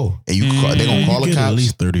gotta go, and they gonna call the cops. At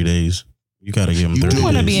least 30 days. You gotta give them 30 days. You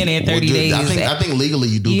want to be in there 30 days. I think legally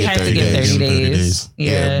you do get 30 days. 30 days.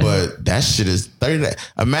 Yeah, but that shit is 30 days.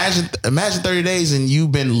 Imagine 30 days and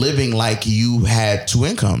you've been living like you had two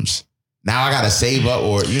incomes. Now I gotta save up,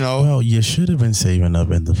 or Well, you should have been saving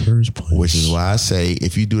up in the first place. Which is why I say,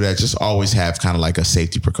 if you do that, just always have kind of like a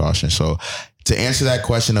safety precaution. So to answer that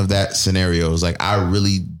question of that scenario, is like, I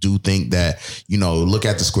really do think that, look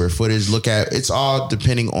at the square footage, it's all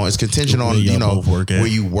depending on, it's contingent on, where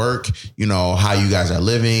you work, how you guys are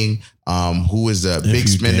living, who is the big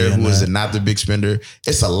spender, who is not the big spender.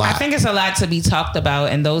 It's a lot. I think it's a lot to be talked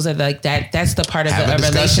about. And those are like that's the part of a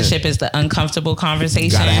relationship, is the uncomfortable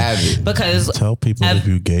conversation. You gotta have it. Because tell people if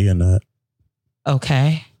you're gay or not.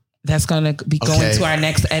 Okay. That's going to be going to our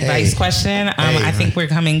next advice question. I think we're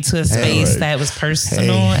coming to a space that was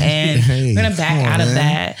personal, and we're going to back out of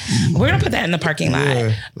that. We're going to put that in the parking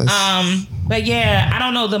lot. But yeah, I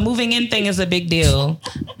don't know. The moving in thing is a big deal.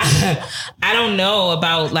 I don't know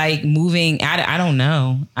about like moving. I don't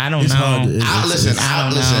know. Listen,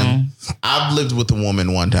 I've lived with a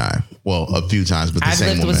woman one time. Well, a few times, but the same woman.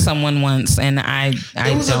 I've lived with someone once, and I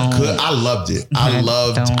loved it.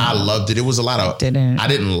 I loved it. It was a lot of.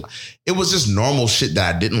 It was just normal shit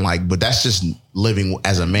that I didn't like, but that's just living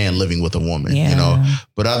as a man living with a woman,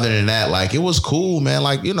 But other than that, like, it was cool, man.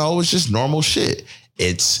 Like, it was just normal shit.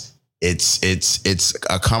 It's it's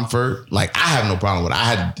a comfort. Like I have no problem with it.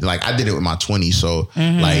 I did it with my 20s. So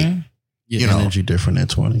like, your energy different at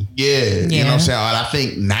 20. Yeah. You know what I'm saying? And I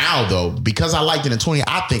think now though, because I liked it in 20,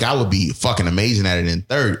 I think I would be fucking amazing at it in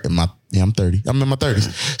 30. I'm 30. I'm in my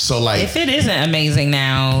 30s. So like, if it isn't amazing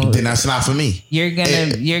now, then that's not for me. You're gonna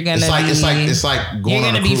it's like going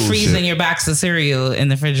on a cruise freezing ship. your box of cereal in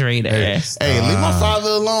the refrigerator. Hey, leave my father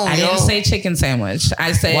alone. I didn't say chicken sandwich.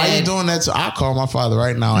 I said, why you doing that? I'll call my father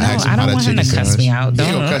right now and ask him I don't how want that him chicken to cuss sandwich. me out. He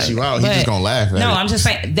ain't gonna cuss you out. He's just gonna laugh at it. No, I'm just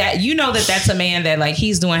saying that that's a man that like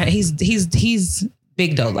he's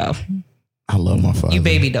big dolo. I love my father. You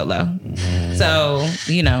baby dolo. So,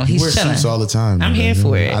 he wears chilling. Suits all the time. I'm here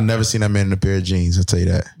for it. I've never seen that man in a pair of jeans. I'll tell you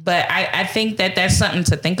that. But I think that's something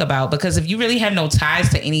to think about, because if you really have no ties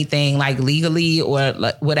to anything like legally or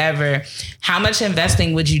whatever, how much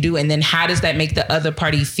investing would you do? And then how does that make the other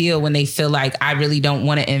party feel when they feel like I really don't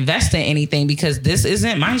want to invest in anything because this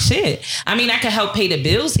isn't my shit? I mean, I can help pay the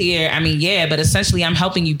bills here. I mean, yeah, but essentially I'm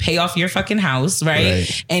helping you pay off your fucking house,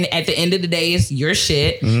 right? And at the end of the day, it's your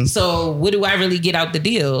shit. Mm-hmm. So what do I really get out the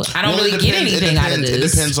deal? I don't really get anything out of this. It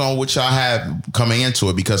depends on what y'all have coming into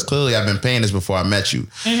it, because clearly I've been paying this before I met you.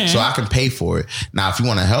 Mm-hmm. So I can pay for it. Now, if you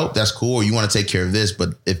want to help, that's cool. Or you want to take care of this.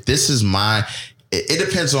 But if this is mine, it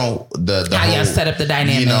depends on the how y'all set up the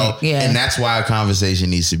dynamic. And that's why a conversation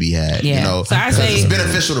needs to be had. So I say it's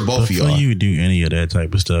beneficial to both of y'all. Before you do any of that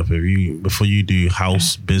type of stuff, before you do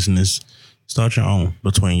house business, start your own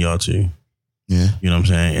between y'all two. Yeah. You know what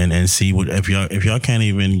I'm saying? And see what if y'all can't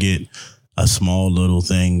even get a small little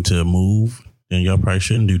thing to move, then y'all probably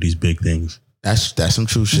shouldn't do these big things. That's some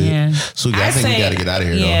true shit. Yeah. So I think we got to get out of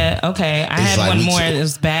here. Yeah. Though. Okay. I had one more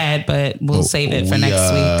that's bad, but we'll save it for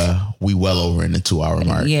next week. We well over in the 2-hour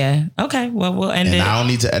mark. Yeah. Okay. Well, we'll end it. And I don't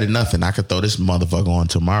need to edit nothing. I could throw this motherfucker on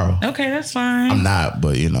tomorrow. Okay, that's fine. I'm not,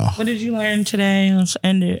 but What did you learn today? Let's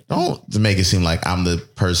end it. Don't make it seem like I'm the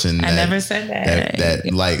person. I never said that.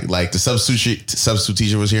 That like the substitute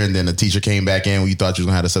teacher was here, and then the teacher came back in when you thought you was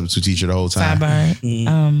gonna have a substitute teacher the whole time.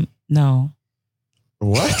 Sidebar. No.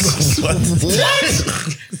 What?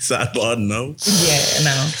 Sidebar, no. Yeah,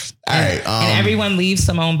 no. All right. And everyone leave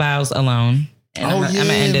Simone Biles alone. And I'm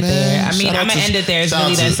gonna end it there. I mean, I'm gonna end it there. It's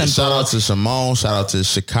really that simple. Shout out to Simone. Shout out to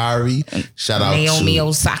Sha'Carri. Shout out Naomi to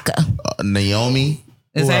Osaka. Naomi.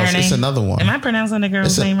 Is that her name? It's another one. Am I pronouncing the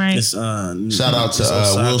girl's name right? Shout out to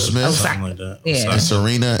Will Smith. Something like that. Yeah. And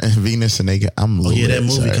Serena and Venus, and I'm that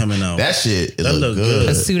movie coming out. That shit look good.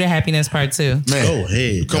 Pursuit of Happiness Part 2. Man, go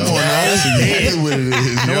ahead. Come on now. That's what it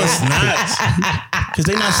is. No, it's not. Because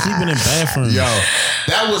they not sleeping in bathrooms. Yo,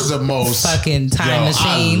 that was the most fucking time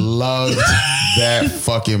machine. I loved that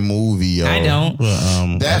fucking movie, yo. I don't.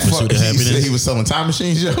 Well, that fucking he was selling time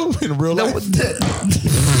machines, yo, in real life. Which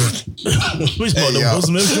one? The Will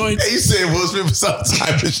Smith joint? You said Will Smith was selling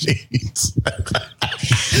time machines.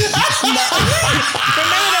 Remember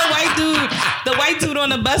the white dude on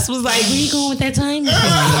the bus was like, where you going with that time machine?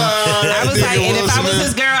 I was like, and if I was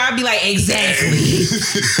his girl, I'd be like, exactly.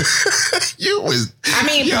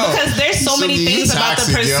 Because there's so many things about the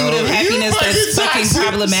pursuit of happiness that's fucking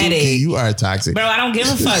problematic. Suki, you are toxic. Bro, I don't give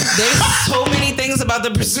a fuck. There's so many things about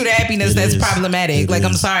the pursuit of happiness that's problematic. Like,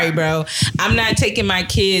 I'm sorry, bro. I'm not taking my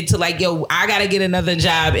kid to like, yo, I gotta get another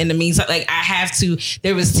job in the meantime. Like, I have to.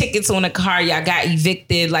 There was tickets on the car. Y'all got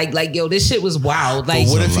evicted. Like, yo, this shit was wild. Like,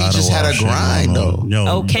 what if he just had a grind though?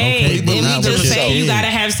 Okay, then we just say you gotta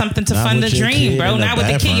have something to fund the dream, bro. Not with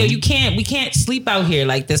the kid. Yo, we can't sleep out here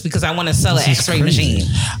like this because I want to sell an X-ray machine.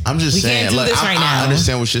 I'm just saying. Look, I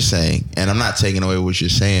understand what you're saying, and I'm not taking away what you're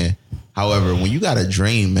saying. However, when you got a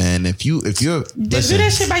dream, man, if you're do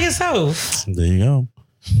that shit by yourself. There you go.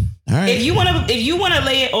 All right. If you wanna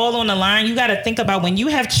lay it all on the line, you got to think about when you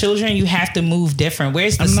have children, you have to move different.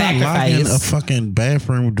 Where's the sacrifice? I'm not locking a fucking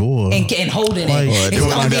bathroom door and holding it.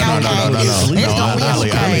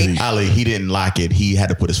 No. Ali, he didn't lock it. He had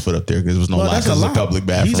to put his foot up there because there was no lock. Because it was a public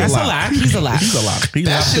bathroom. That's a lock. He's a lock.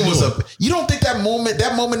 That shit was a. You don't think that moment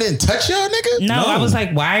didn't touch y'all, nigga? No, I was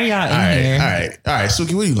like, why are y'all in here? All right,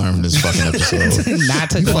 Suki, what do you learn from this fucking episode?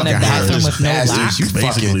 Not to go in the bathroom with no lock.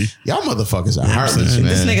 Y'all motherfuckers are heartless,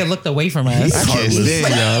 man. This nigga looked away from us. I can't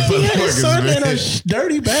stand y'all. Son in a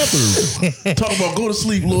dirty bathroom. Talk about go to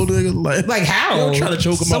sleep, little nigga. Like how? Yo, trying to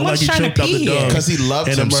choke him out like he choked out the dog. Because he loved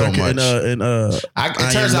him so much. It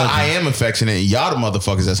turns out I am affectionate. Y'all the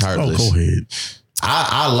motherfuckers that's heartless. Oh, go ahead.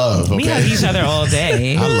 I love. Okay? We hug each other all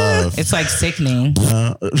day. I love. It's like sickening.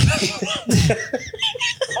 Oh,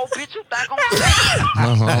 bitch, you back on I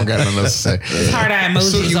don't got nothing else to say. It's hard eye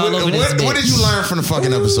emojis Suki, all over this bitch. What did you learn from the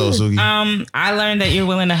fucking episode, Suki? I learned that you're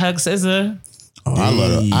willing to hug SZA. Oh, I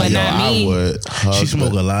love her. But not me. I would hug. She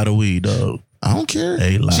smoked a lot of weed, dog. I don't care.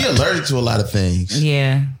 A lot. She allergic to a lot of things.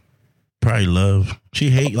 Yeah. Probably love. She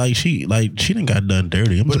hate she didn't got done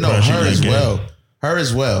dirty. I'm but no, her as well. Her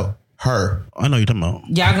as well. Her. I know you're talking about.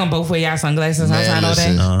 Y'all gonna both wear y'all sunglasses outside all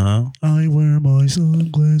day? I wear my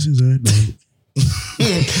sunglasses at night.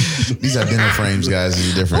 These are dinner frames, guys.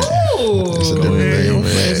 These are different. Ooh. It's a different thing,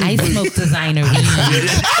 man. I smoke designer.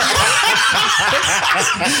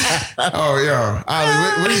 Oh, yo.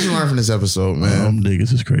 Ollie, what did you learn from this episode, man?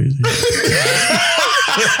 Niggas is crazy.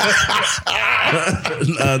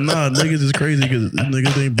 Niggas is crazy because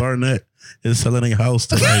niggas named Barnett is selling a house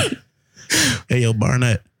to like, hey, yo,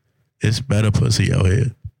 Barnett, it's better pussy out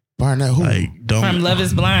here. Barnett who? From Love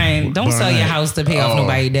is Blind. Don't sell your house to pay off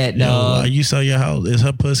nobody debt, dog. You sell your house. Is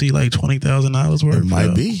her pussy like $20,000 worth? It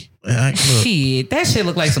might be. Shit, that shit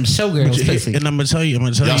look like some showgirls pussy. And I'm gonna tell you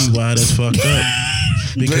why that's fucked up.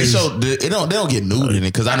 Because they don't get nude in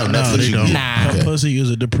it because I know Netflix. They don't. Her pussy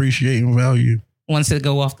is a depreciating value. Once it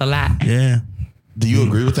go off the lot. Yeah. Do you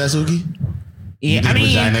agree with that, Suki? Yeah, I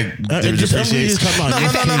mean, I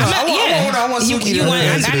want Suki.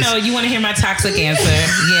 I know you want to hear my toxic answer.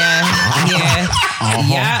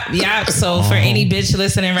 Yeah. So for any bitch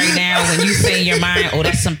listening right now, when you say in your mind, "Oh,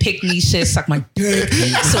 that's some pick me shit," suck my dick.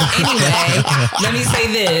 So anyway, let me say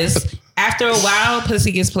this. After a while,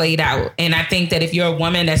 pussy gets played out. And I think that if you're a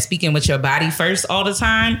woman that's speaking with your body first all the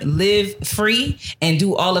time, live free and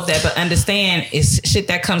do all of that. But understand it's shit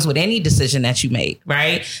that comes with any decision that you make,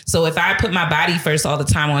 right? So if I put my body first all the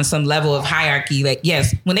time on some level of hierarchy, like,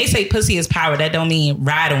 yes, when they say pussy is power, that don't mean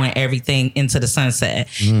ride on everything into the sunset.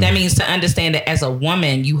 That means to understand that as a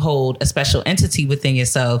woman, you hold a special entity within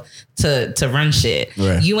yourself to run shit.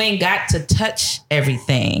 Right. You ain't got to touch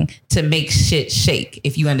everything to make shit shake,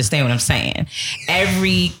 if you understand what I'm saying.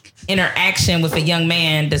 Every interaction with a young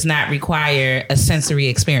man does not require a sensory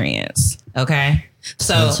experience. Okay?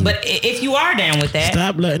 So, but if you are down with that,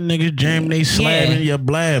 stop letting niggas jam they slab in your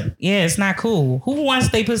blab. Yeah, it's not cool. Who wants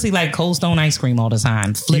they pussy like Cold Stone ice cream all the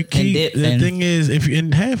time? Flip and dip. The thing is, if you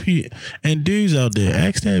and dudes out there,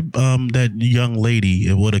 ask that young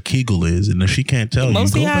lady what a Kegel is, and if she can't tell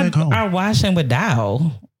most you, go back home. Are washing with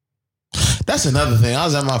Dow. That's another thing. I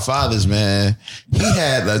was at my father's, man. He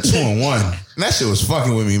had a 2-in-1. And that shit was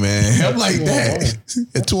fucking with me, man. I'm like, that.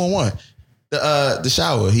 A 2-in-1. The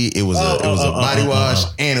shower. It was a body wash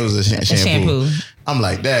and it was a shampoo. I'm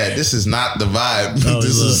like, Dad, this is not the vibe.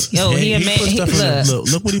 He a man.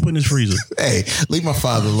 Look what he put in his freezer. Hey, leave my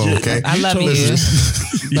father alone, okay? I love you.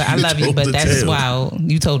 But I love you, but that's wild.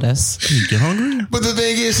 You told us. You hungry? But the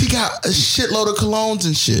thing is, he got a shitload of colognes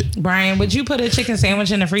and shit. Brian, would you put a chicken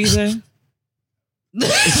sandwich in the freezer?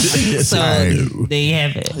 So there you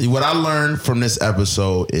have it. What I learned from this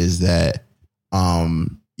episode is that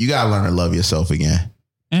you gotta learn to love yourself again.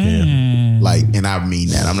 Like, and I mean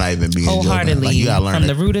that. I'm not even being wholeheartedly. Like, you gotta learn from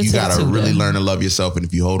the root of you gotta really learn to love yourself, and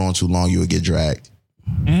if you hold on too long, you will get dragged.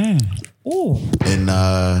 Ooh. And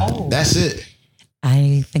that's it.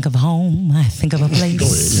 I think of home. I think of a place. Go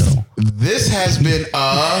ahead, yo. This has been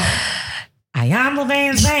Iyanla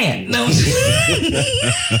Vanzant. No.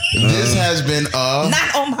 This has been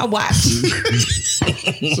not on my watch.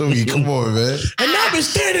 So come on, man. And I've been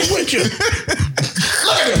standing with you.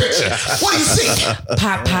 Look at the picture. What do you see?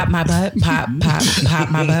 Pop my butt. Pop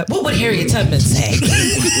my butt. What would Harriet Tubman say?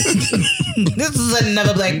 This is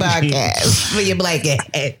another black podcast for your black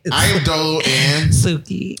ass. I am Dolo and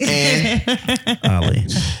Suki and Ollie.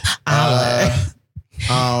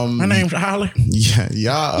 My name's Holly. Yeah,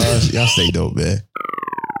 y'all stay dope, man.